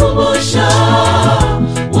 Nitawakumbusha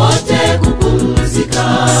wote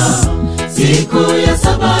kupumzika siku ya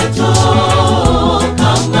Sabato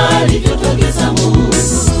kama alivyotagiza Mungu.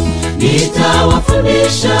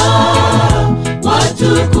 Nitawafundisha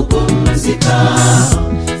watu kupumzika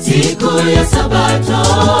siku ya Sabato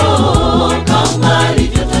kama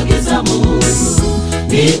alivyotagiza Mungu.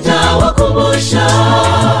 Nitawakumbusha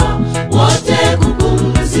wote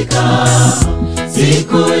kupumzika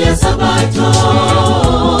siku ya Sabato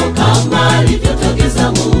kama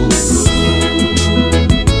alivyotagiza Mungu.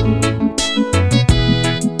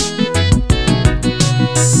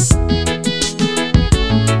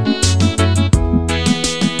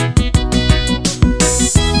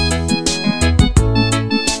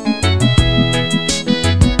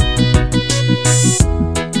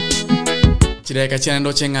 Chireka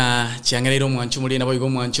chiando chenga chiangerero mwanchu muri nabo igo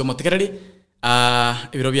mwanchu motekereri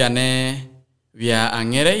ibiro byane bya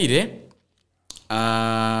angereire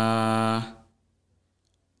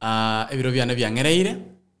ibiro byane bya angereire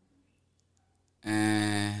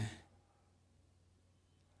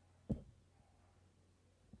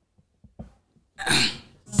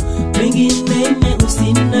Pengine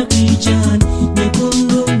usina kijani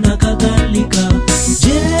nyekundu na kadhalika.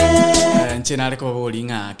 Nchena ko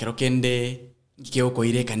bolinga kero kende ngike uko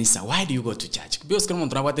ile kanisa. Why do you go to church? Because kama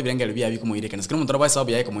mtu anabwate birengero bya biko mo ile kanisa. Kama mtu anabwate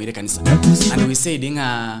sababu yake mo ile kanisa. And we say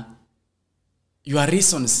dinga your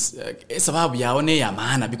reasons sababu yaone ya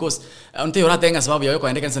maana because unte ora tenga sababu yako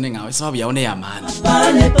ende kanisa ninga sababu yaone ya maana.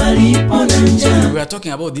 Pale palipo na njaa. We are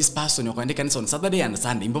talking about this person who ende kanisa on Saturday and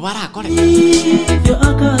Sunday. Mbobara kole. Yo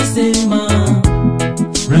akasema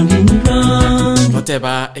rangi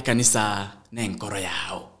whatever kanisa nenkoro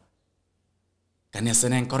yao. Kanisa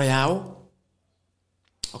nenkoro yao.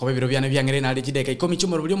 Okobe biro byane byangere na likideka 10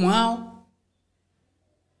 chumoro buli mwao.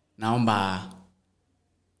 Naomba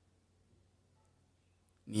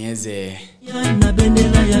nieze na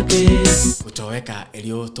bendera yake kutoweka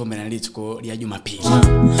elio tomena lituko lya Jumapili.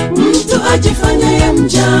 Mtu ajifanya ya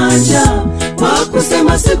mjanja kwa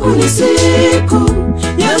kusema siku ni siku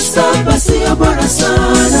ya saba sio bora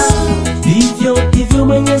sana. Hivyo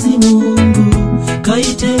Mwenyezi Mungu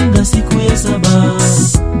kaitenga siku ya saba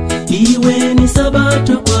iwe ni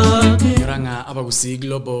Sabato kwake. Yoranga abagusi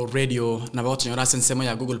Global Radio na bawo tunyora sensemo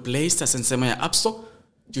ya Google Play Store, sensemo ya App Store.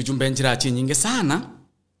 Jujumbe njira nyingi sana.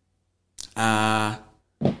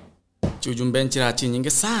 Jujumbe njira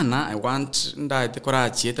nyingi sana. I want nda tekora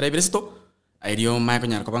chietra ibresto. Airio maiko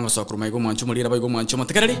nyara kobango sokuru maigo mwanchu mulira baigo mwanchu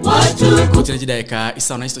motekereri. Kutire jidaika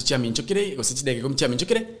isauna isto chia minchukire, igosichidaika gomchia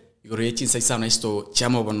minchukire. Igoro yechinsa isauna isto chia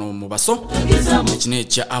mobono mubaso. Chine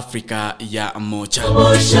cha Afrika ya mocha.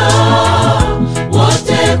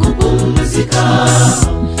 Wote kupumzika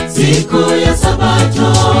siku ya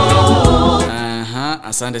Sabato.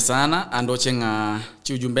 Asante sana. Andochenga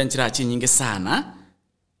chujumbe nchira nyingi sana.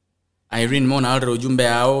 Irene Mona alro ujumbe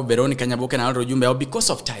yao, Veronica Nyaboke na alro ujumbe yao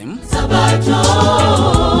because of time. Sabato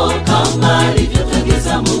kama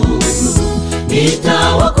alivyotagiza Mungu.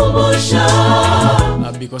 Nitawakumbusha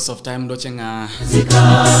because of time ndochenga.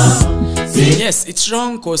 Yes, it's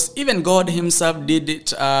wrong because even God himself did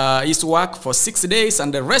it, his work for 6 days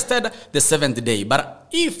and rested the 7th day. But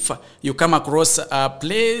if you come across a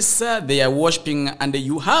place they are worshiping and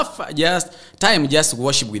you have just time just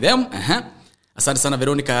worship with them, asante sana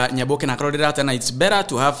Veronica Nyaboke na Karolira tena, it's better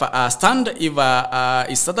to have a stand if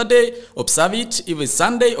it's Saturday, observe it, if it's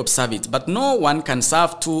Sunday, observe it, but no one can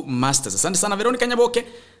serve two masters. Asante sana Veronica Nyaboke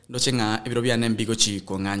ndochenga ibirobya nembigo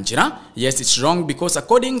chiko nganjira. Yes, it's wrong because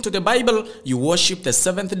according to the Bible you worship the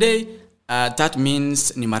 7th day, that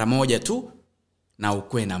means ni mara moja tu na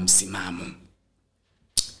ukwe na msimamo.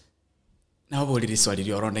 Na wabo liriswali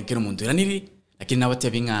lyoronde nkino muntu iraniri lakini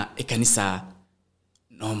nabatebinga ekanisa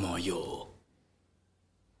no moyo.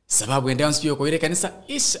 Sababu ende onspio ko ile kanisa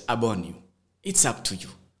is upon you. It's up to you.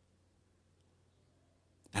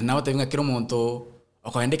 Na nabatebinga kino muntu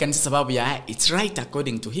okaende kanisa sababu ya it's right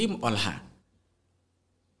according to him or her.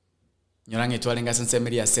 Nyorange twalenga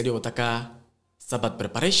Seria Seria Obotaka Sabbath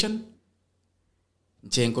preparation.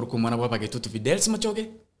 Nchenkuru kumwana bwa bagetutu Fidels machoge.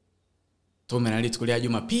 Tomena litukulia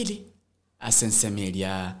Jumapili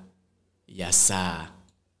asensemelia ya saa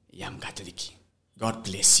ya Mkatoliki. God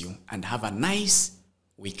bless you and have a nice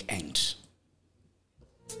weekend.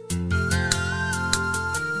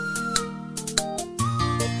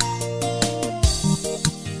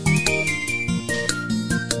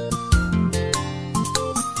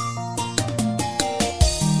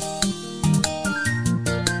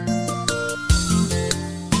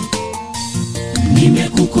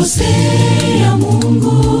 Nimekuko nimekukosea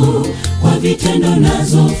Mungu, kwa vitendo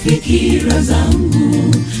nazo fikira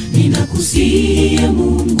zangu. Ninakusihi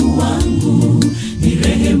Mungu wangu,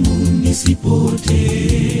 nirehemu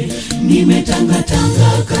nisipotee.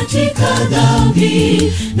 Nimetangatanga katika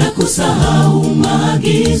dhambi na kusahau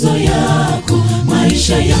maagizo yako.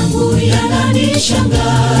 Maisha yangu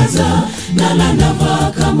yananishangaza,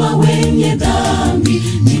 nalanava kama wenye dhambi.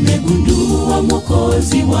 Nimegundua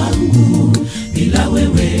Mwokozi wangu, bila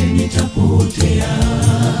wewe nitapotea.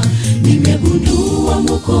 Nimegundua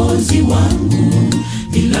Mwokozi wangu,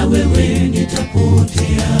 bila wewe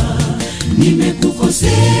nitapotea.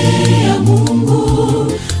 Nimekukosea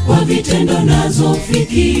Mungu, kwa vitendo nazo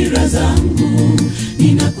fikira zangu.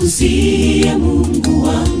 Ninakusihi Mungu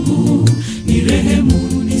wangu,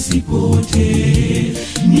 nirehemu nisipotee.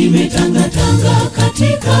 Nimetangatanga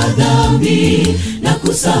katika dhambi na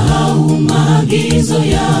kusahau maagizo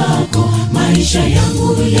yako. Maisha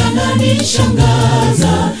yangu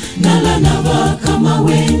yananishangaza, nalanava kama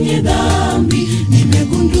wenye dhambi.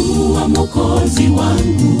 Nimegundua Mwokozi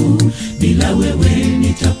wangu, bila wewe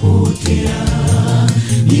nitapotea.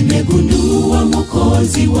 Nimegundua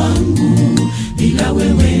Mwokozi wangu, bila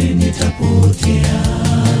wewe nitapotea.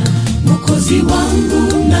 Mwokozi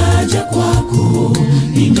wangu naja kwako,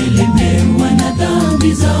 nimelemewa na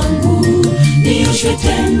dhambi zangu. Nioshwe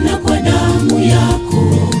tena kwa damu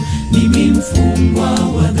yako, mimi mfungwa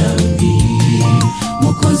wa dhambi.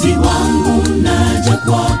 Mwokozi wangu naja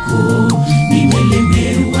kwako,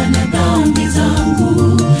 nimelemewa na dhambi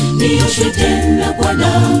zangu. Nioshwe tena kwa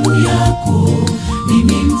damu yako,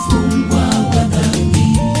 mimi mfungwa wa dhambi.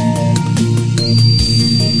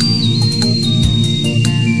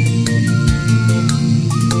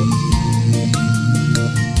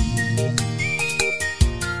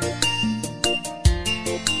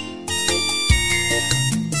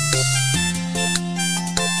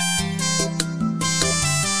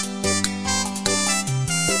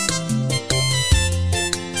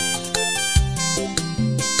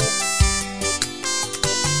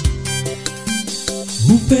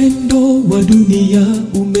 Upendo wa dunia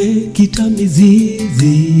umekita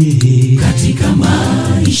mizizi katika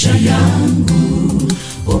maisha yangu.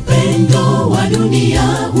 Upendo wa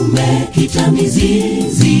dunia umekita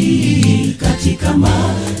mizizi katika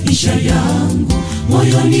maisha yangu.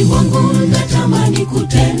 Moyoni wangu natamani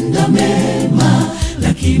kutenda mema,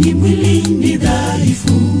 lakini mwili ni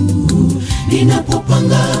dhaifu.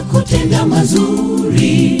 Ninapopanga kutenda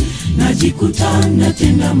mazuri, najikuta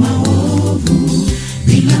natenda maovu.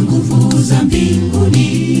 Bila nguvu za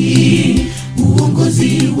mbinguni,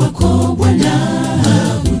 uongozi wako Bwana,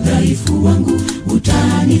 udhaifu wangu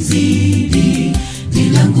utanizidi.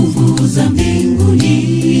 Bila nguvu za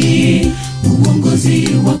mbinguni, uongozi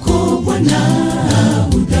wako Bwana,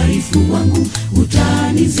 udhaifu wangu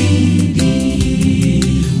utanizidi.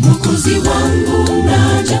 Mwokozi wangu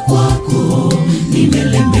naja kwako,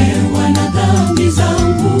 nimelemewa na dhambi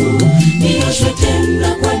zangu. Nioshwe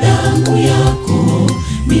tena kwa damu yako,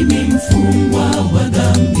 mimi mfungwa wa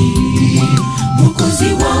dhambi. Mwokozi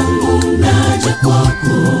wangu naja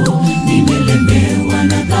kwako, nimelemewa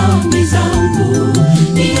na dhambi zangu.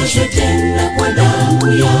 Nioshwe tena kwa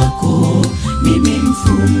damu yako, mimi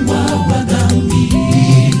mfungwa wa dhambi.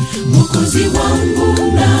 Mwokozi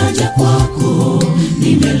wangu naja kwako,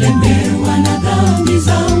 nimelemewa na dhambi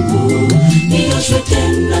zangu. Nioshwe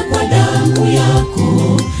tena kwa damu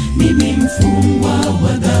yako, mimi mfungwa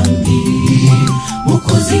wa dhambi.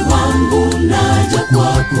 Mwokozi wangu naja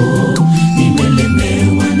kwako,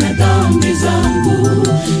 nimelemewa na dhambi zangu.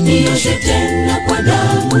 Nioshwe tena kwa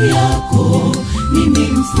damu yako, mimi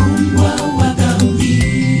mfungwa wa dhambi.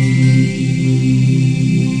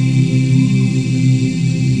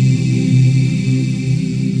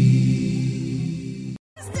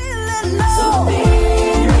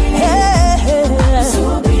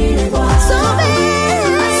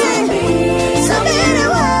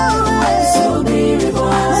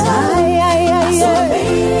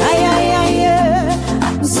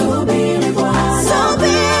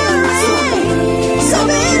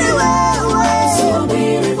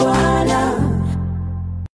 Bwana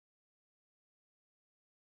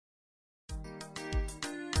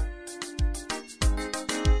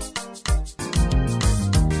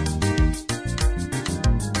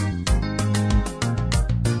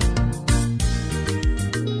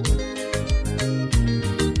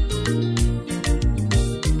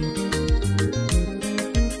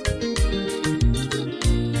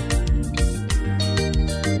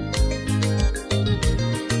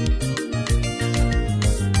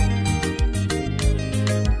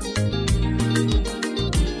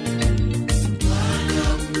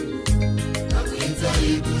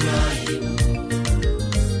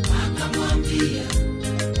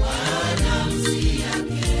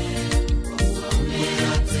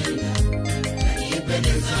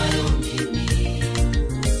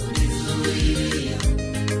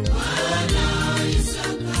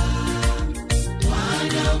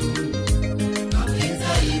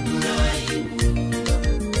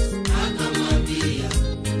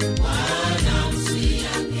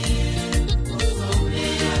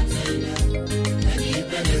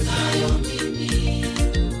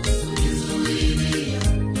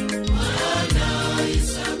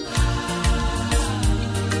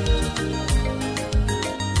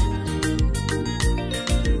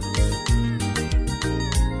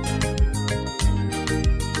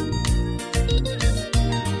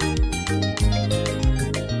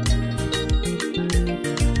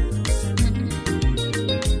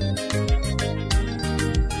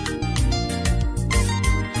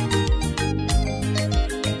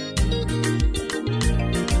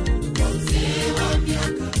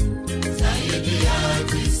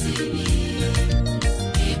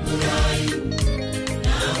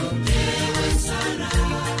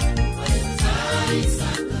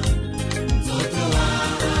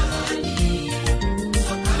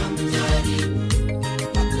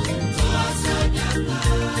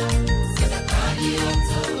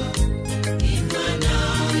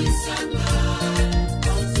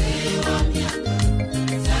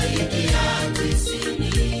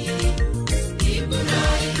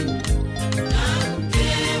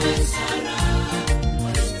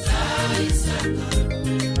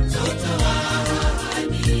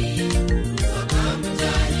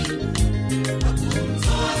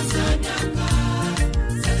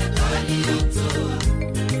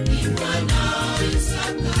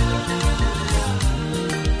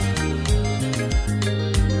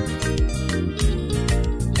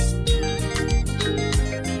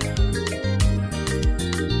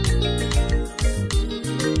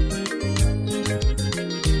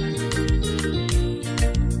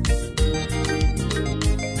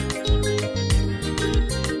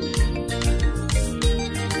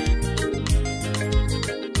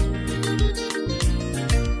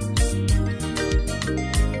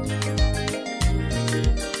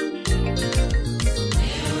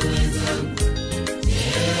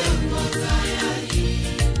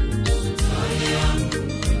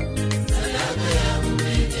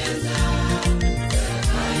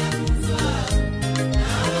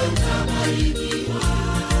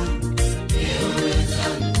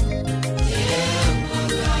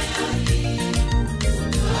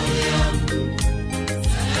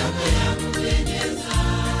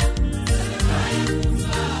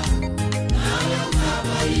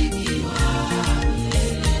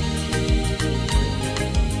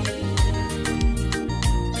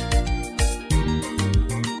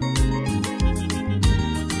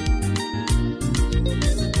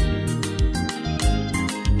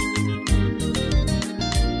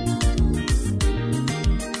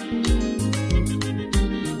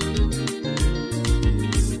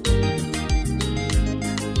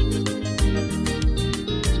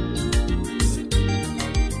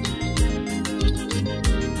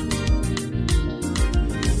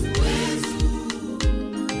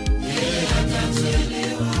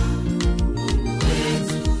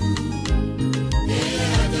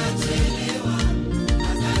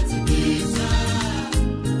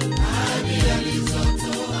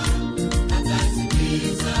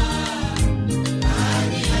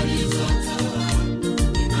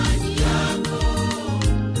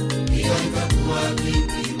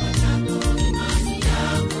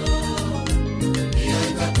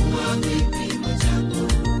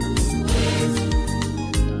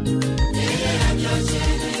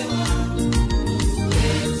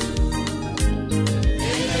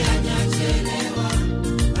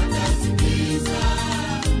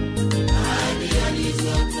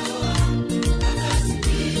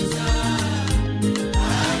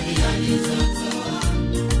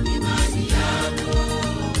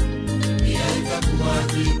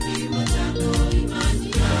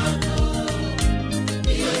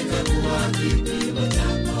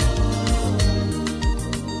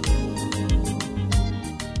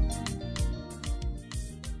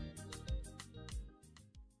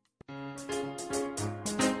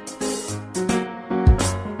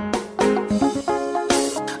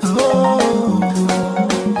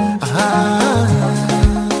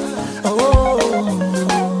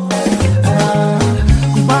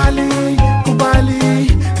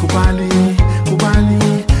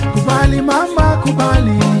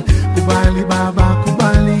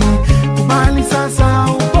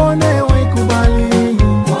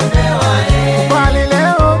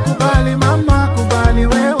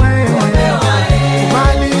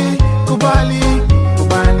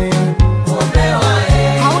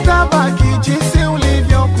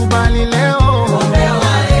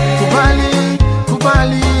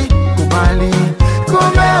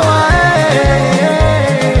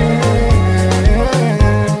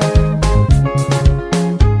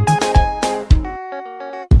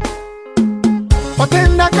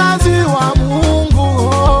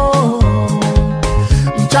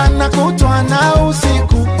mchana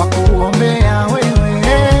usiku kwa kuombea wewe.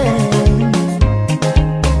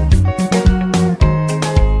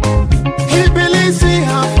 Ibilisi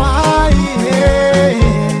hafai,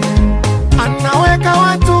 anaweka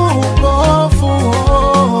watu upofu.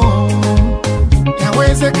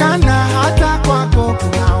 Yawezekana hata kwako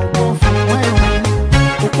kuna upofu wewe,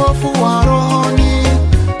 upofu wa rohoni,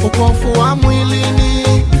 upofu wa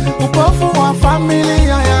mwilini, upofu wa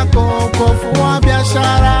familia yako, upofu wa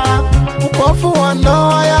biashara, upofu wa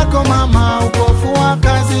ndoa yako mama, upofu wa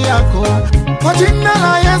kazi yako. Kwa jina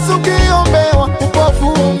la Yesu kiombewa, upofu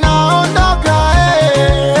unaondoka.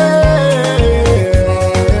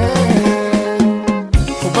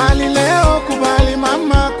 Kubali leo, kubali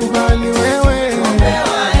mama, kubali wewe.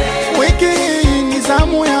 Wiki hii ni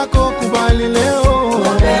zamu yako, kubali leo.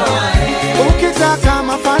 Ukitaka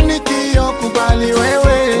mafanikio, kubali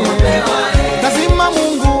wewe. Lazima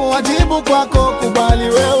Mungu ajibu kwako, kubali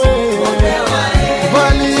wewe.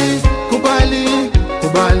 Kubali, kubali,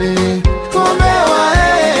 kubali, kuombewa.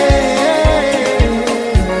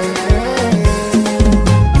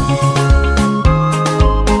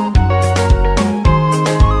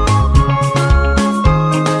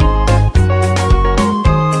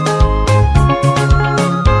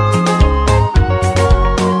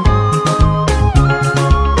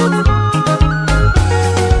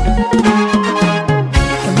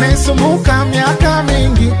 Umesumbuka miaka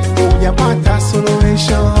mingi hujapata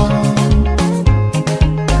suluhisho.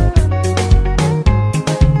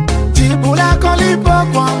 Jibu lako lipo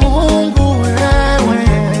kwa Mungu wewe,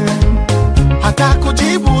 hata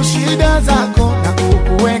kujibu shida zako na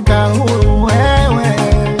kukuweka huru wewe.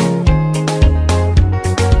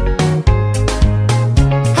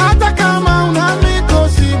 Hata kama una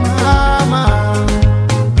mikosi mama,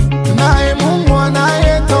 naye Mungu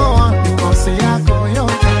anayetoa mikosi yako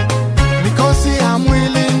yote, mikosi ya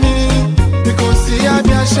mwilini, mikosi ya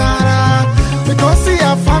biashara, mikosi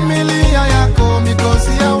ya familia yako,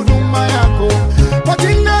 mikosi ya huduma yako. Kwa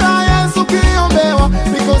jina la Yesu kiombewa,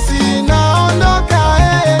 mikosi inaondoka.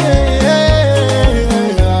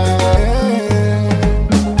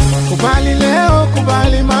 Kubali leo,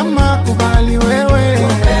 kubali mama, kubali wewe.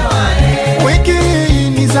 Wiki hii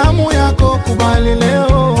ni zamu yako, kubali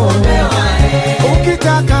leo.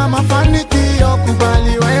 Ukitaka mafanikio,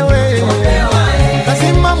 kubali wewe.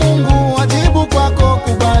 Lazima Mungu ajibu kwako,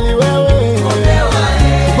 kubali wewe.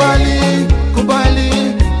 Kubali,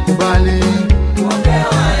 kubali, kubali.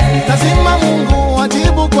 Lazima Mungu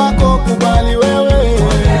ajibu kwako, kubali wewe.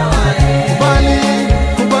 Kubali,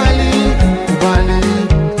 kubali, kubali,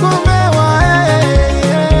 kuombewa.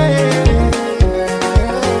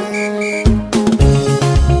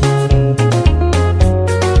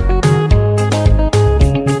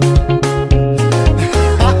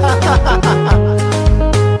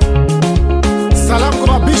 Salamu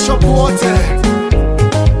kwa mabishop wote.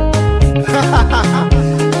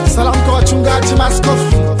 Salamu kwa wachungaji,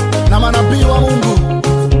 maaskofu na manabii wa Mungu.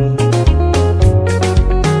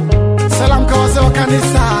 Salamu kwa wazee wa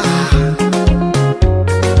kanisa.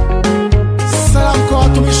 Salamu kwa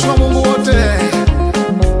watumishi wa Mungu wote.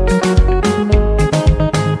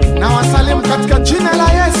 Na wasalimu katika jina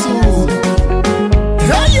la Yesu.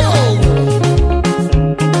 Hey, yo!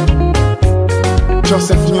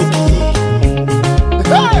 Joseph Nyuki.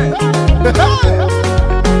 Hey! Hey!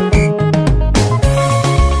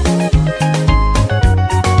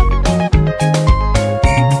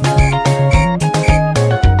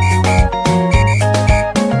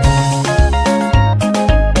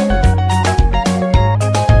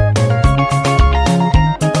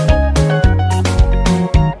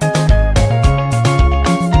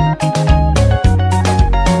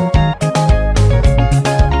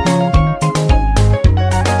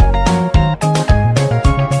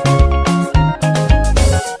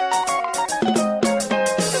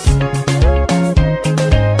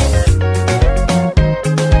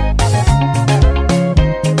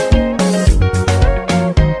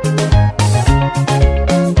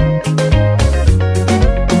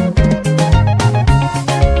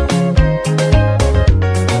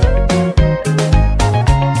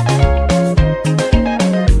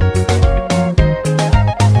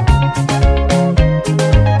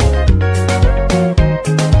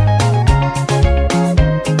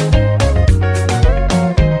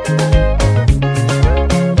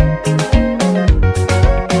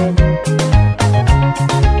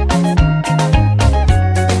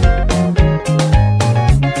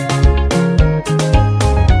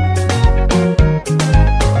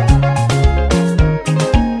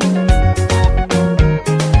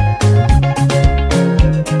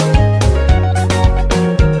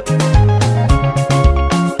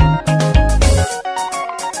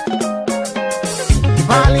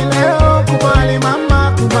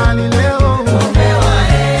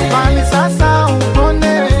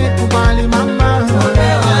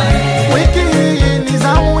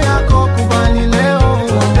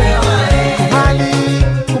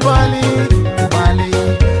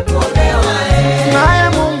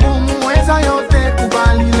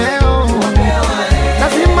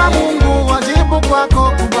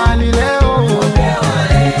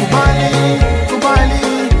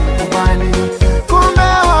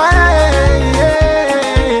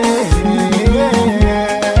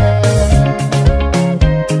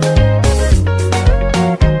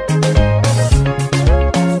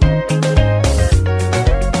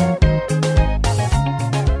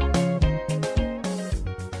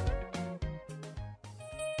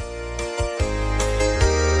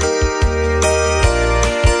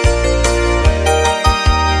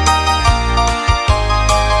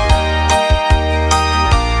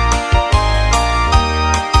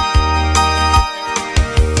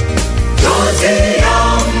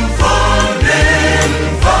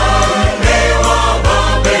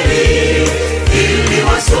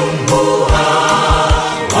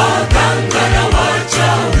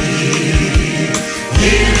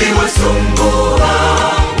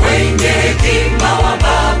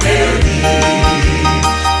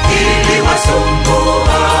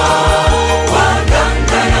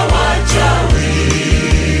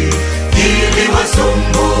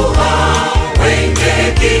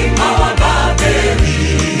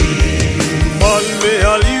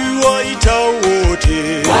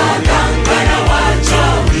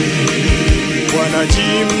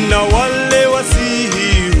 majimu na wale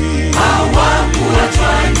wasihiri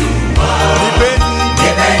hawakuachwa nyuma.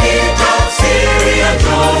 Nipeni tafsiri ya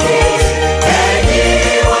njozi, enyi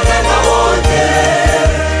waganga wote.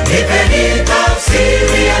 Nipeni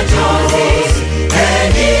tafsiri ya njozi,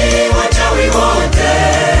 enyi wachawi wote.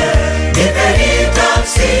 Nipeni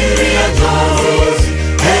tafsiri ya njozi,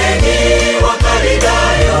 enyi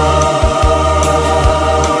Wakaridayo.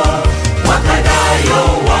 Wakadayo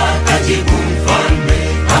wakajibu mfalme,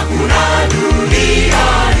 hakuna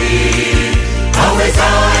duniani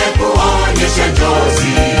awezaye kuonyesha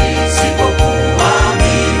njozi isipokuwa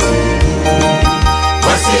miungu.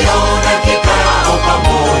 Wasiona kikao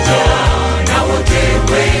pamoja na wote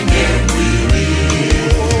wenye mwili.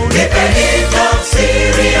 Nipeni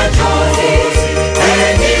tafsiri ya njozi,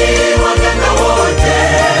 enyi waganga wote.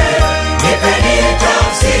 Nipeni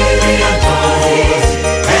tafsiri ya njozi,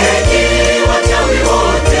 enyi wachawi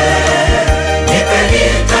wote. Nipeni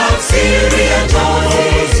tafsiri ya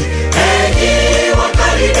njozi, enyi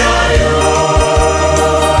Wakaridayo.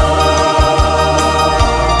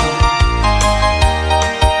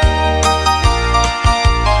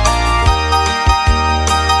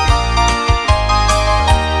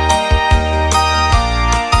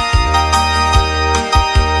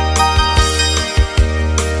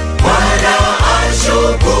 Bwana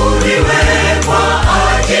ashukuriwe kwa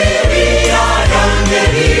ajili ya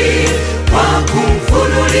Danieli, kwa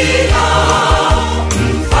kumfunulia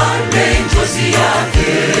mfalme njozi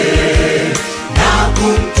yake na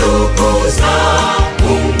kumtukuza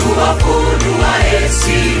Mungu afunuaye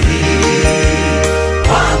siri.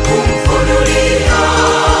 Kwa kumfunulia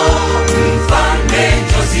mfalme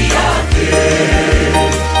njozi yake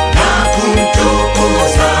na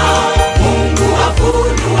kumtukuza Mungu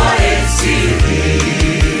afunuaye siri.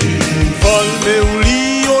 Mfalme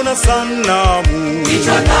uliona sanamu,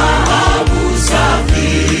 kichwa dhahabu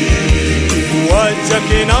safi, kifua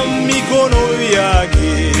chake na mikono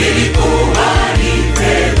yake vilikuwa ni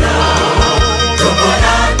fedha. Tumbo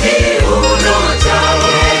na kiuno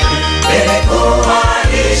chake vilikuwa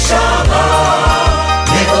ni shaba.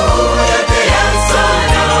 Miguu yake ya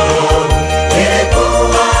sanamu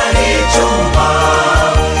ilikuwa ni chuma.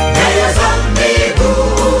 Nyayo za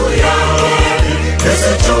miguu yake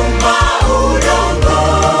nusu chuma udongo.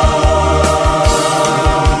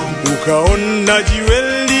 ukaona jiwe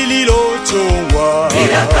lililochongwa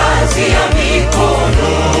bila kazi ya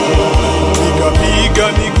mikono,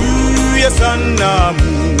 likapiga miguu ya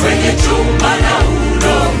sanamu kwenye chuma na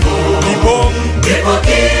udongo. Ndipo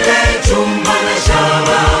kile chuma na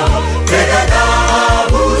shaba, fedha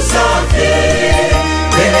dhahabu safi,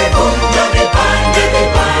 vilivunjwa vipande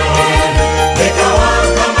vipande, vikawa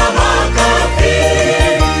kama makapi.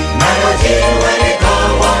 Nalo jiwe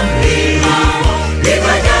likawa mlima,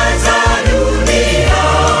 likajaza dunia.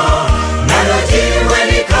 Nalo jiwe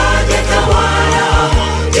likaja tawala,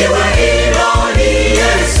 jiwe hilo ni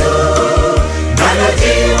Yesu. Nalo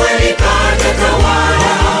jiwe likaja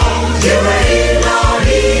tawala, jiwe hilo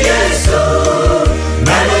ni Yesu.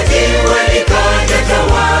 Nalo jiwe likaja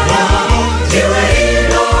tawala, jiwe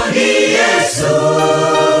hilo ni Yesu.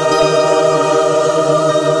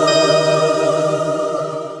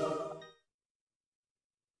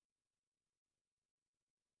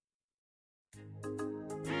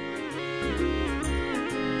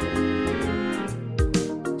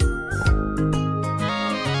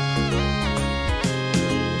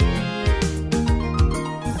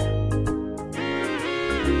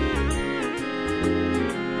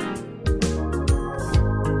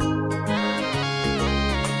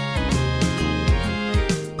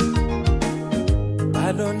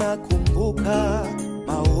 Bado nakumbuka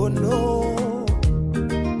maono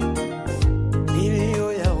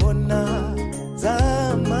niliyoyaona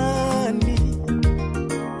zamani.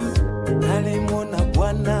 Nalimwona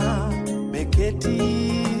Bwana meketi,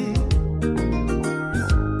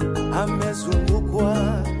 amezungukwa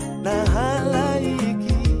na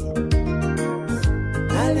halaiki.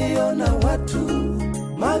 Naliona watu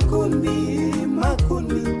makundi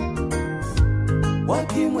makundi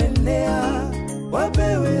wakimwendea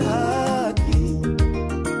wapewe haki.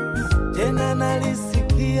 Tena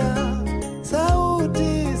nalisikia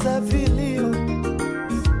sauti za vilio,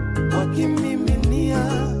 wakimiminia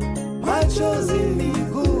machozi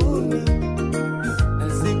miguuni.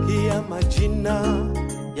 Nasikia majina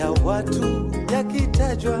ya watu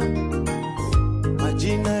yakitajwa,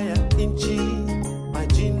 majina ya nchi,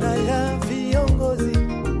 majina ya viongozi,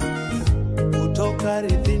 kutoka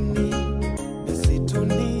ardhini,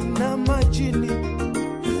 misituni na majini.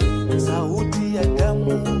 Sauti ya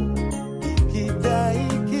damu ikidai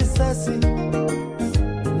kisasi.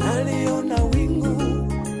 Naliona wingu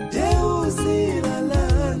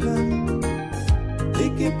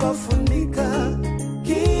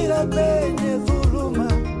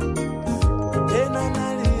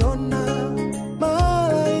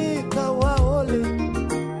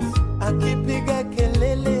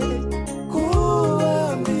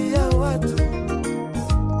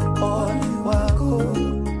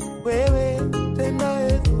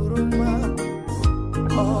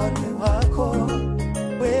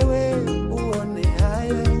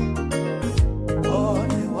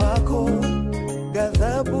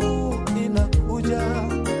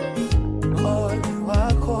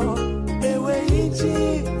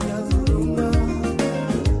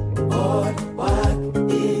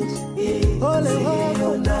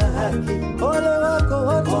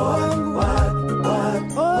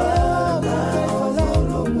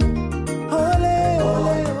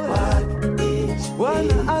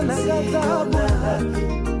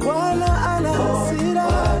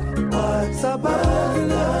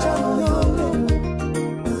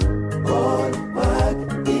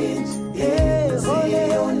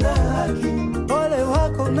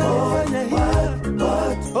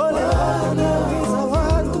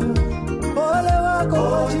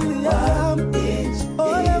ajili ya damu,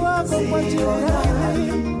 ole wako kwa ajili ya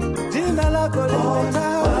kilimo, jina lako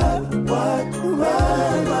limetajwa,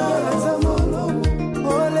 umeeleza Mungu,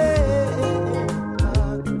 ole,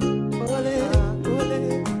 ole, ole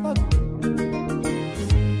wako.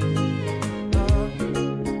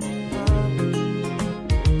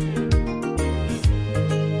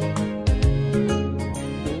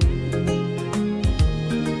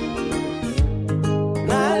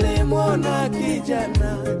 Nalimwona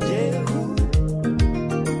kijana jehu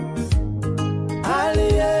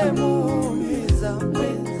aliyemuumiza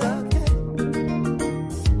mwenzake,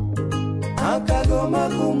 akagoma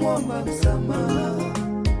kumwomba msamaha,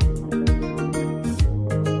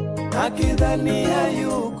 akidhania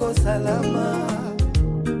yuko salama,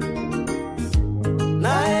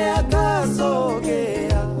 naye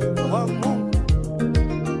akasogea kwa Mungu,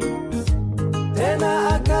 tena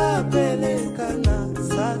akapeleka na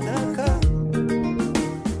sadaka,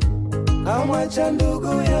 kamwacha ndugu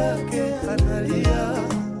yake analia,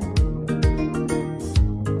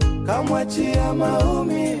 kamwachia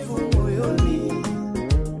maumivu moyoni,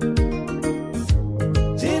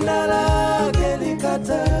 jina lake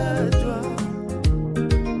likatajwa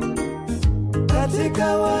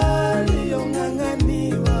katika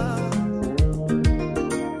waliong'ang'aniwa,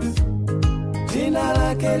 jina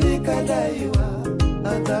lake likadaiwa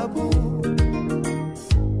adhabu,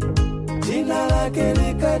 jina lake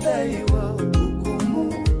likadaiwa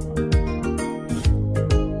hukumu.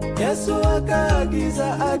 Yesu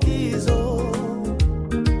akaagiza agizo,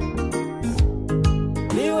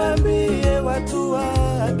 niwaambie watu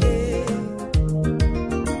wake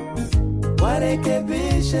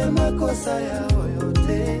warekebishe makosa yao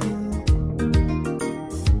yote,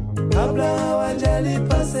 kabla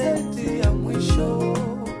hawajalipa senti ya mwisho.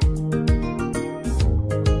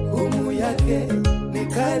 Hukumu yake ni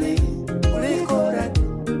kali kuliko radi,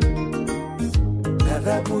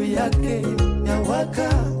 ghadhabu yake yawaka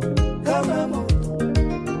kama moto,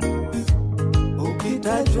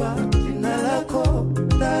 ukitajwa jina lako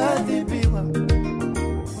taadhibiwa,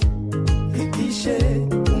 ikishe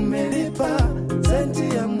umelipa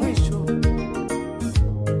senti ya mwisho.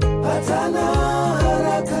 Patana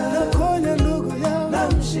haraka na konya ndugu yao na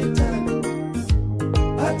mshitani,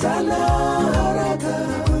 patana haraka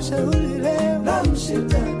kushauri leo na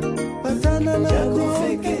mshitani, patana na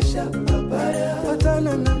kufikisha babaya,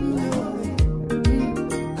 patana na mmewa,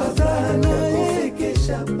 patana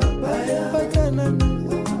kufikisha babaya, patana na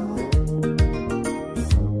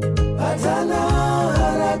patana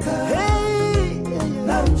haraka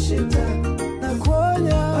na mshitani na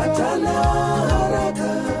kuonya, patana haraka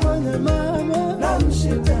kuonya mama na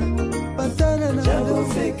mshitani, patana na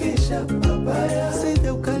kufikisha babaya, sije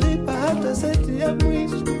ukalipa hata senti ya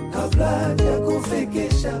mwisho, kabla ya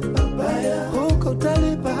kufikisha babaya, huko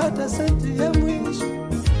utalipa hata senti ya mwisho.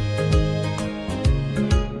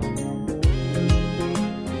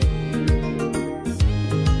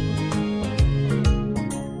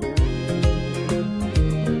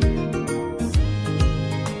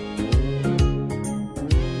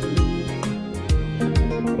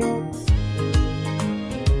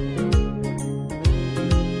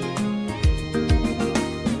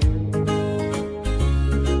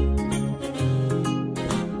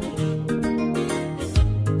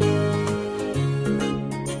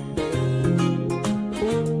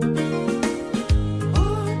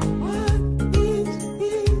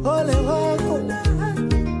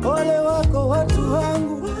 Ole wako watu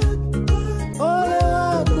wangu, ole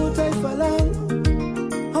wako taifa langu,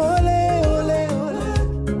 ole, ole, ole.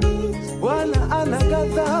 Bwana ana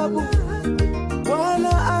ghadhabu,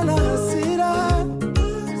 Bwana ana hasira,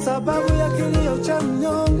 sababu ya kilio cha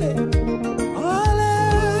mnyonge. Ole,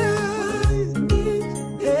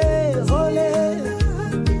 ole,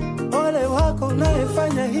 ole wako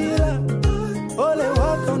unayefanya hila, ole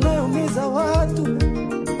wako unayeumiza watu,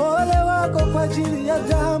 ole wako kwa ajili ya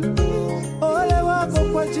damu, ole wako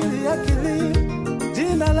kwa ajili ya kilimo,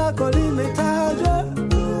 jina lako limetajwa,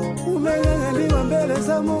 umeng'ang'aniwa mbele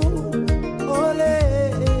za Mungu. Ole,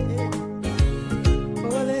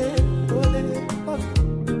 ole, ole wako.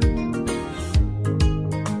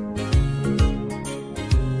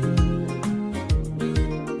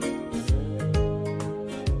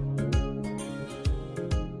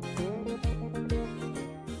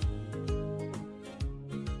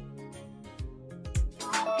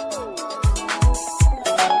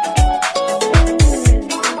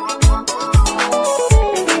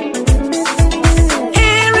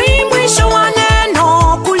 Heri mwisho wa neno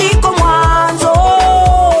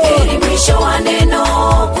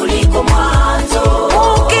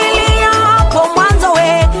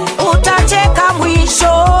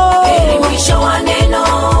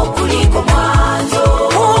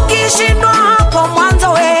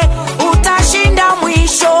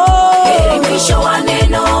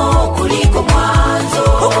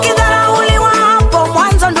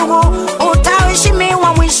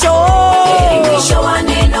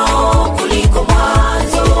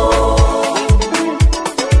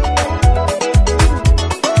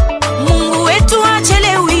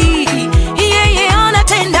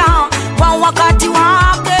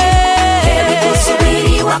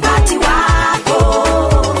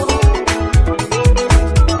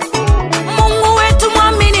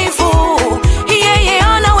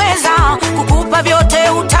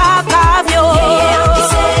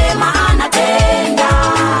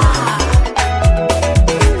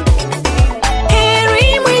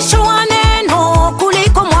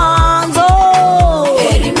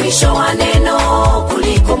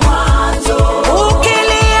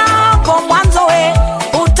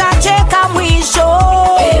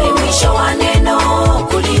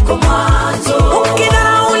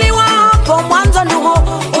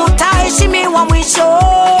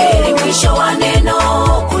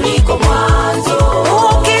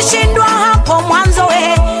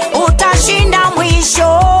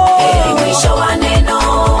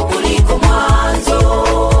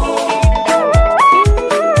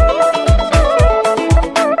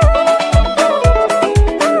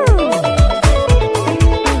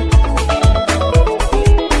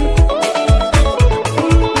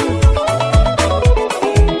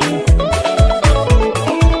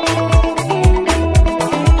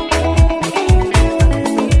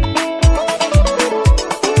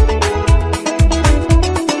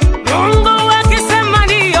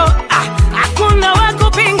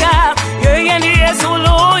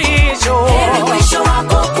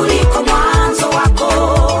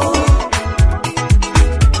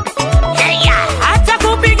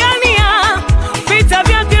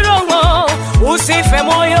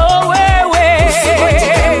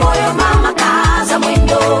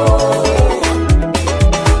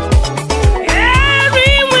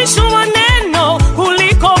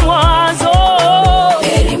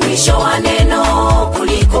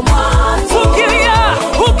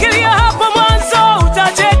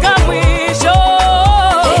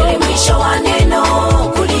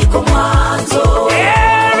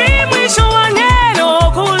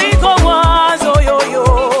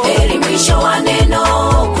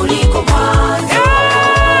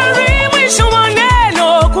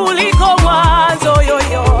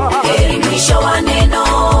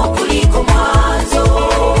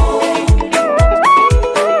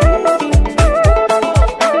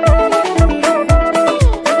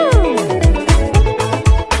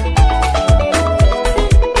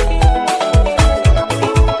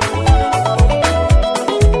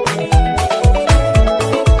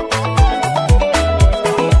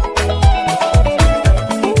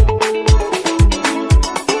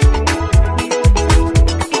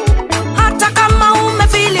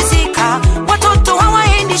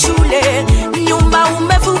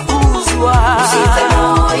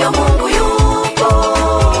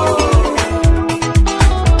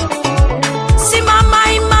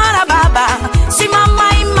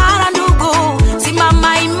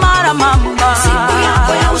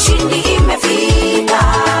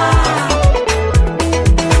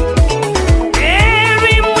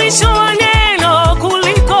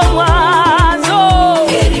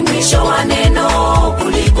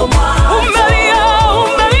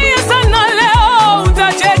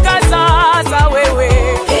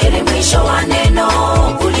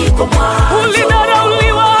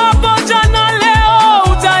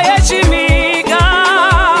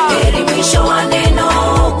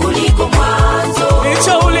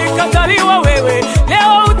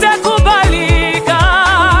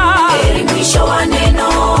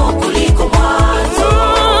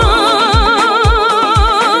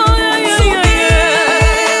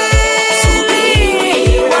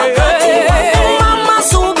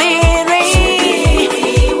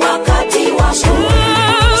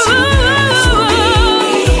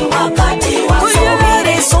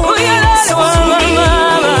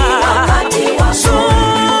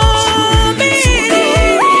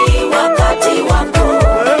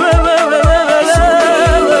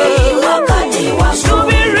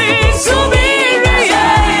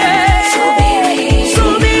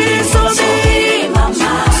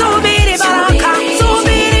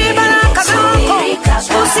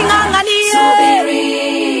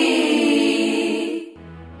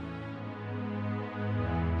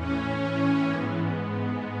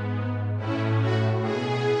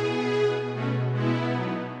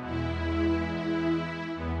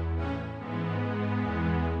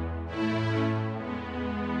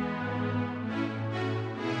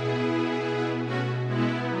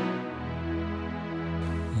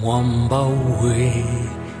mwamba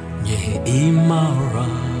wenye imara,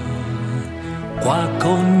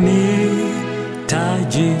 kwako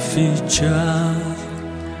nitajificha,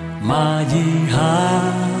 maji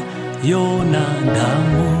hayo na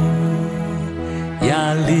damu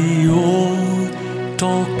yaliyotoka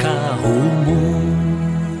humu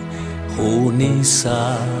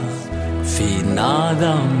hunisafi na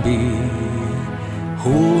dhambi,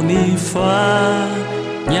 hunifanya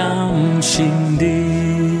mshindi.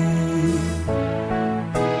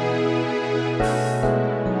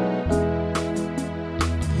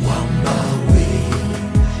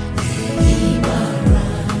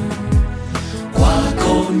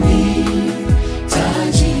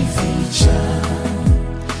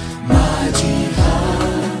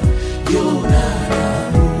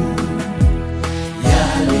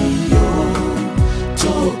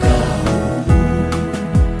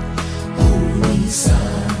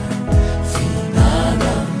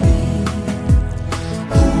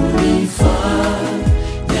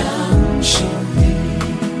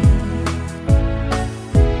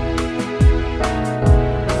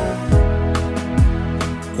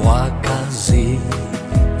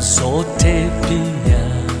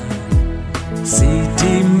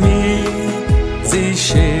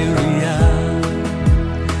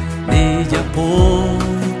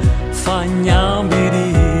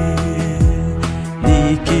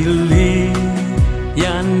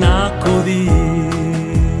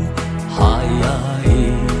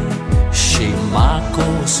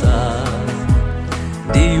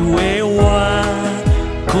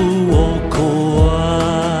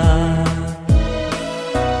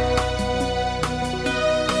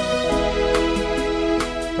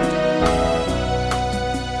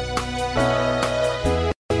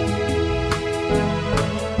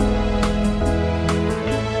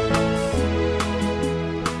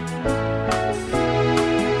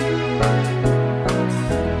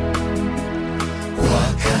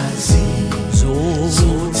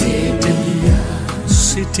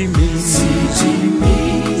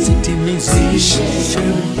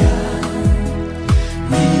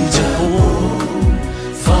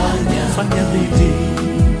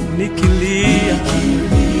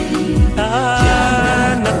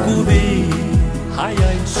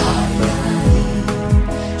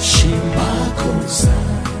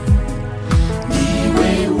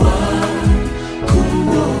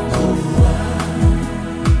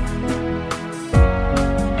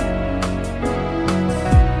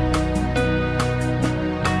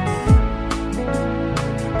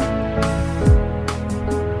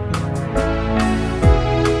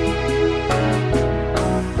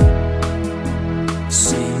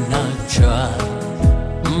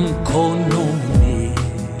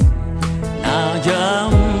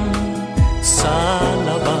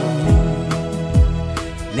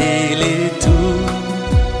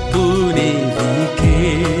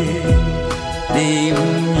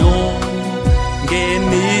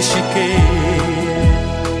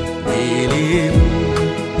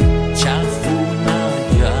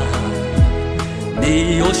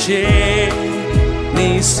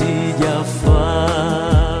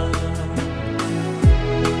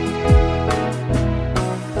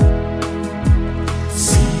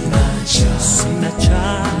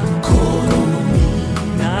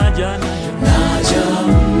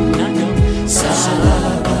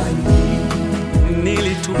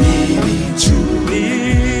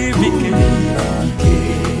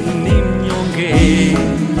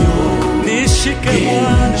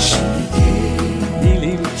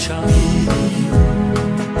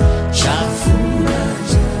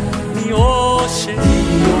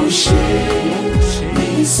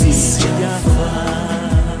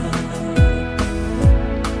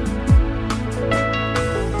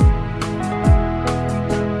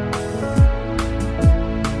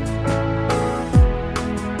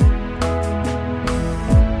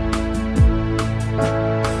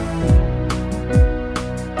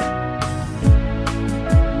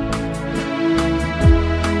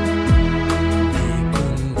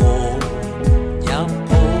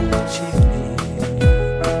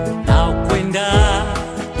 Nakwenda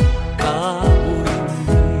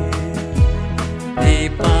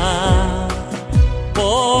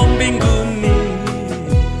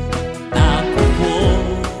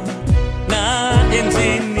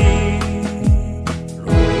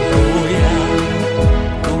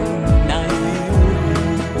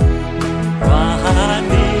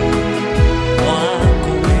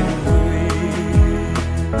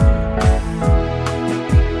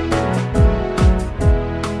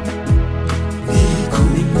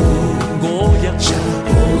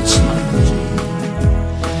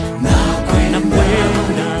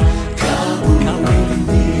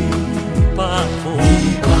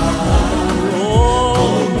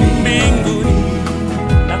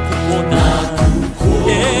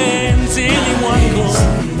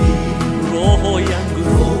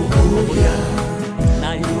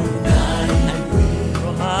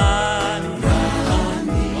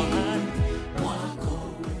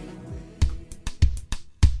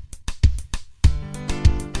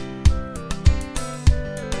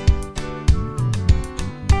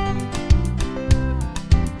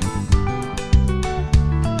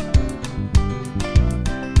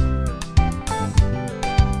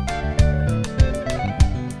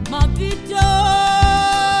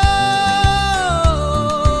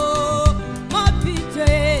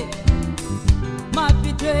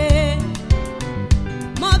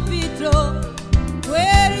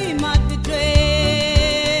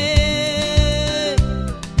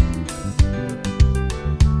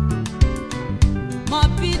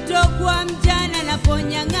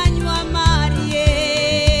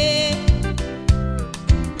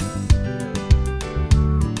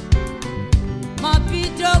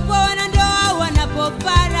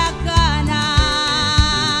wanapofarakana,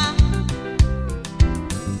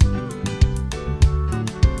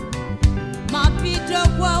 mapito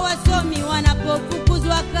kwa wasomi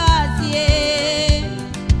wanapofukuzwa kazi,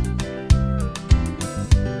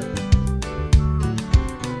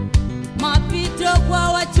 mapito kwa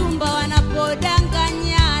wachumba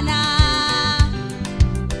wanapodanganyana,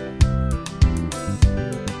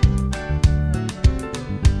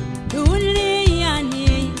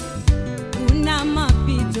 duniani kuna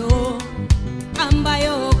mapito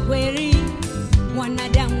ambayo kweli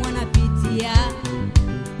mwanadamu wanapitia.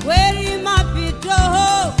 Kweli mapito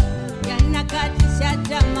yanakatisha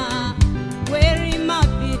tamaa, kweli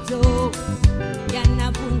mapito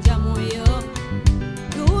yanavunja moyo.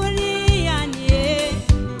 Duniani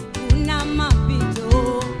kuna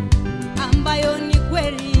mapito ambayo ni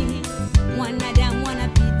kweli mwanadamu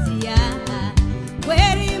anapitia.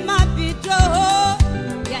 Kweli mapito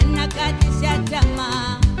yanakatisha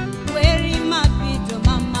tamaa, kweli mapito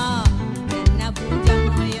mama yanavunja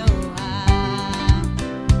moyo.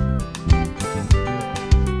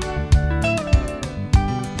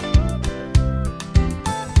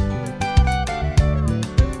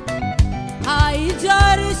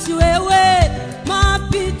 Haijalishi wewe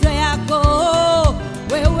mapito yako,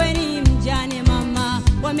 wewe ni mjane mama,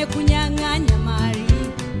 wamekunyang'anya mali,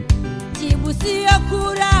 jibu sio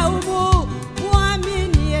kulaumu,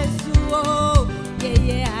 muamini Yesu,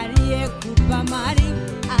 yeye aliyekupa mali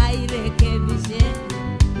airekebishe.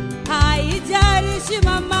 Haijalishi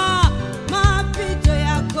mama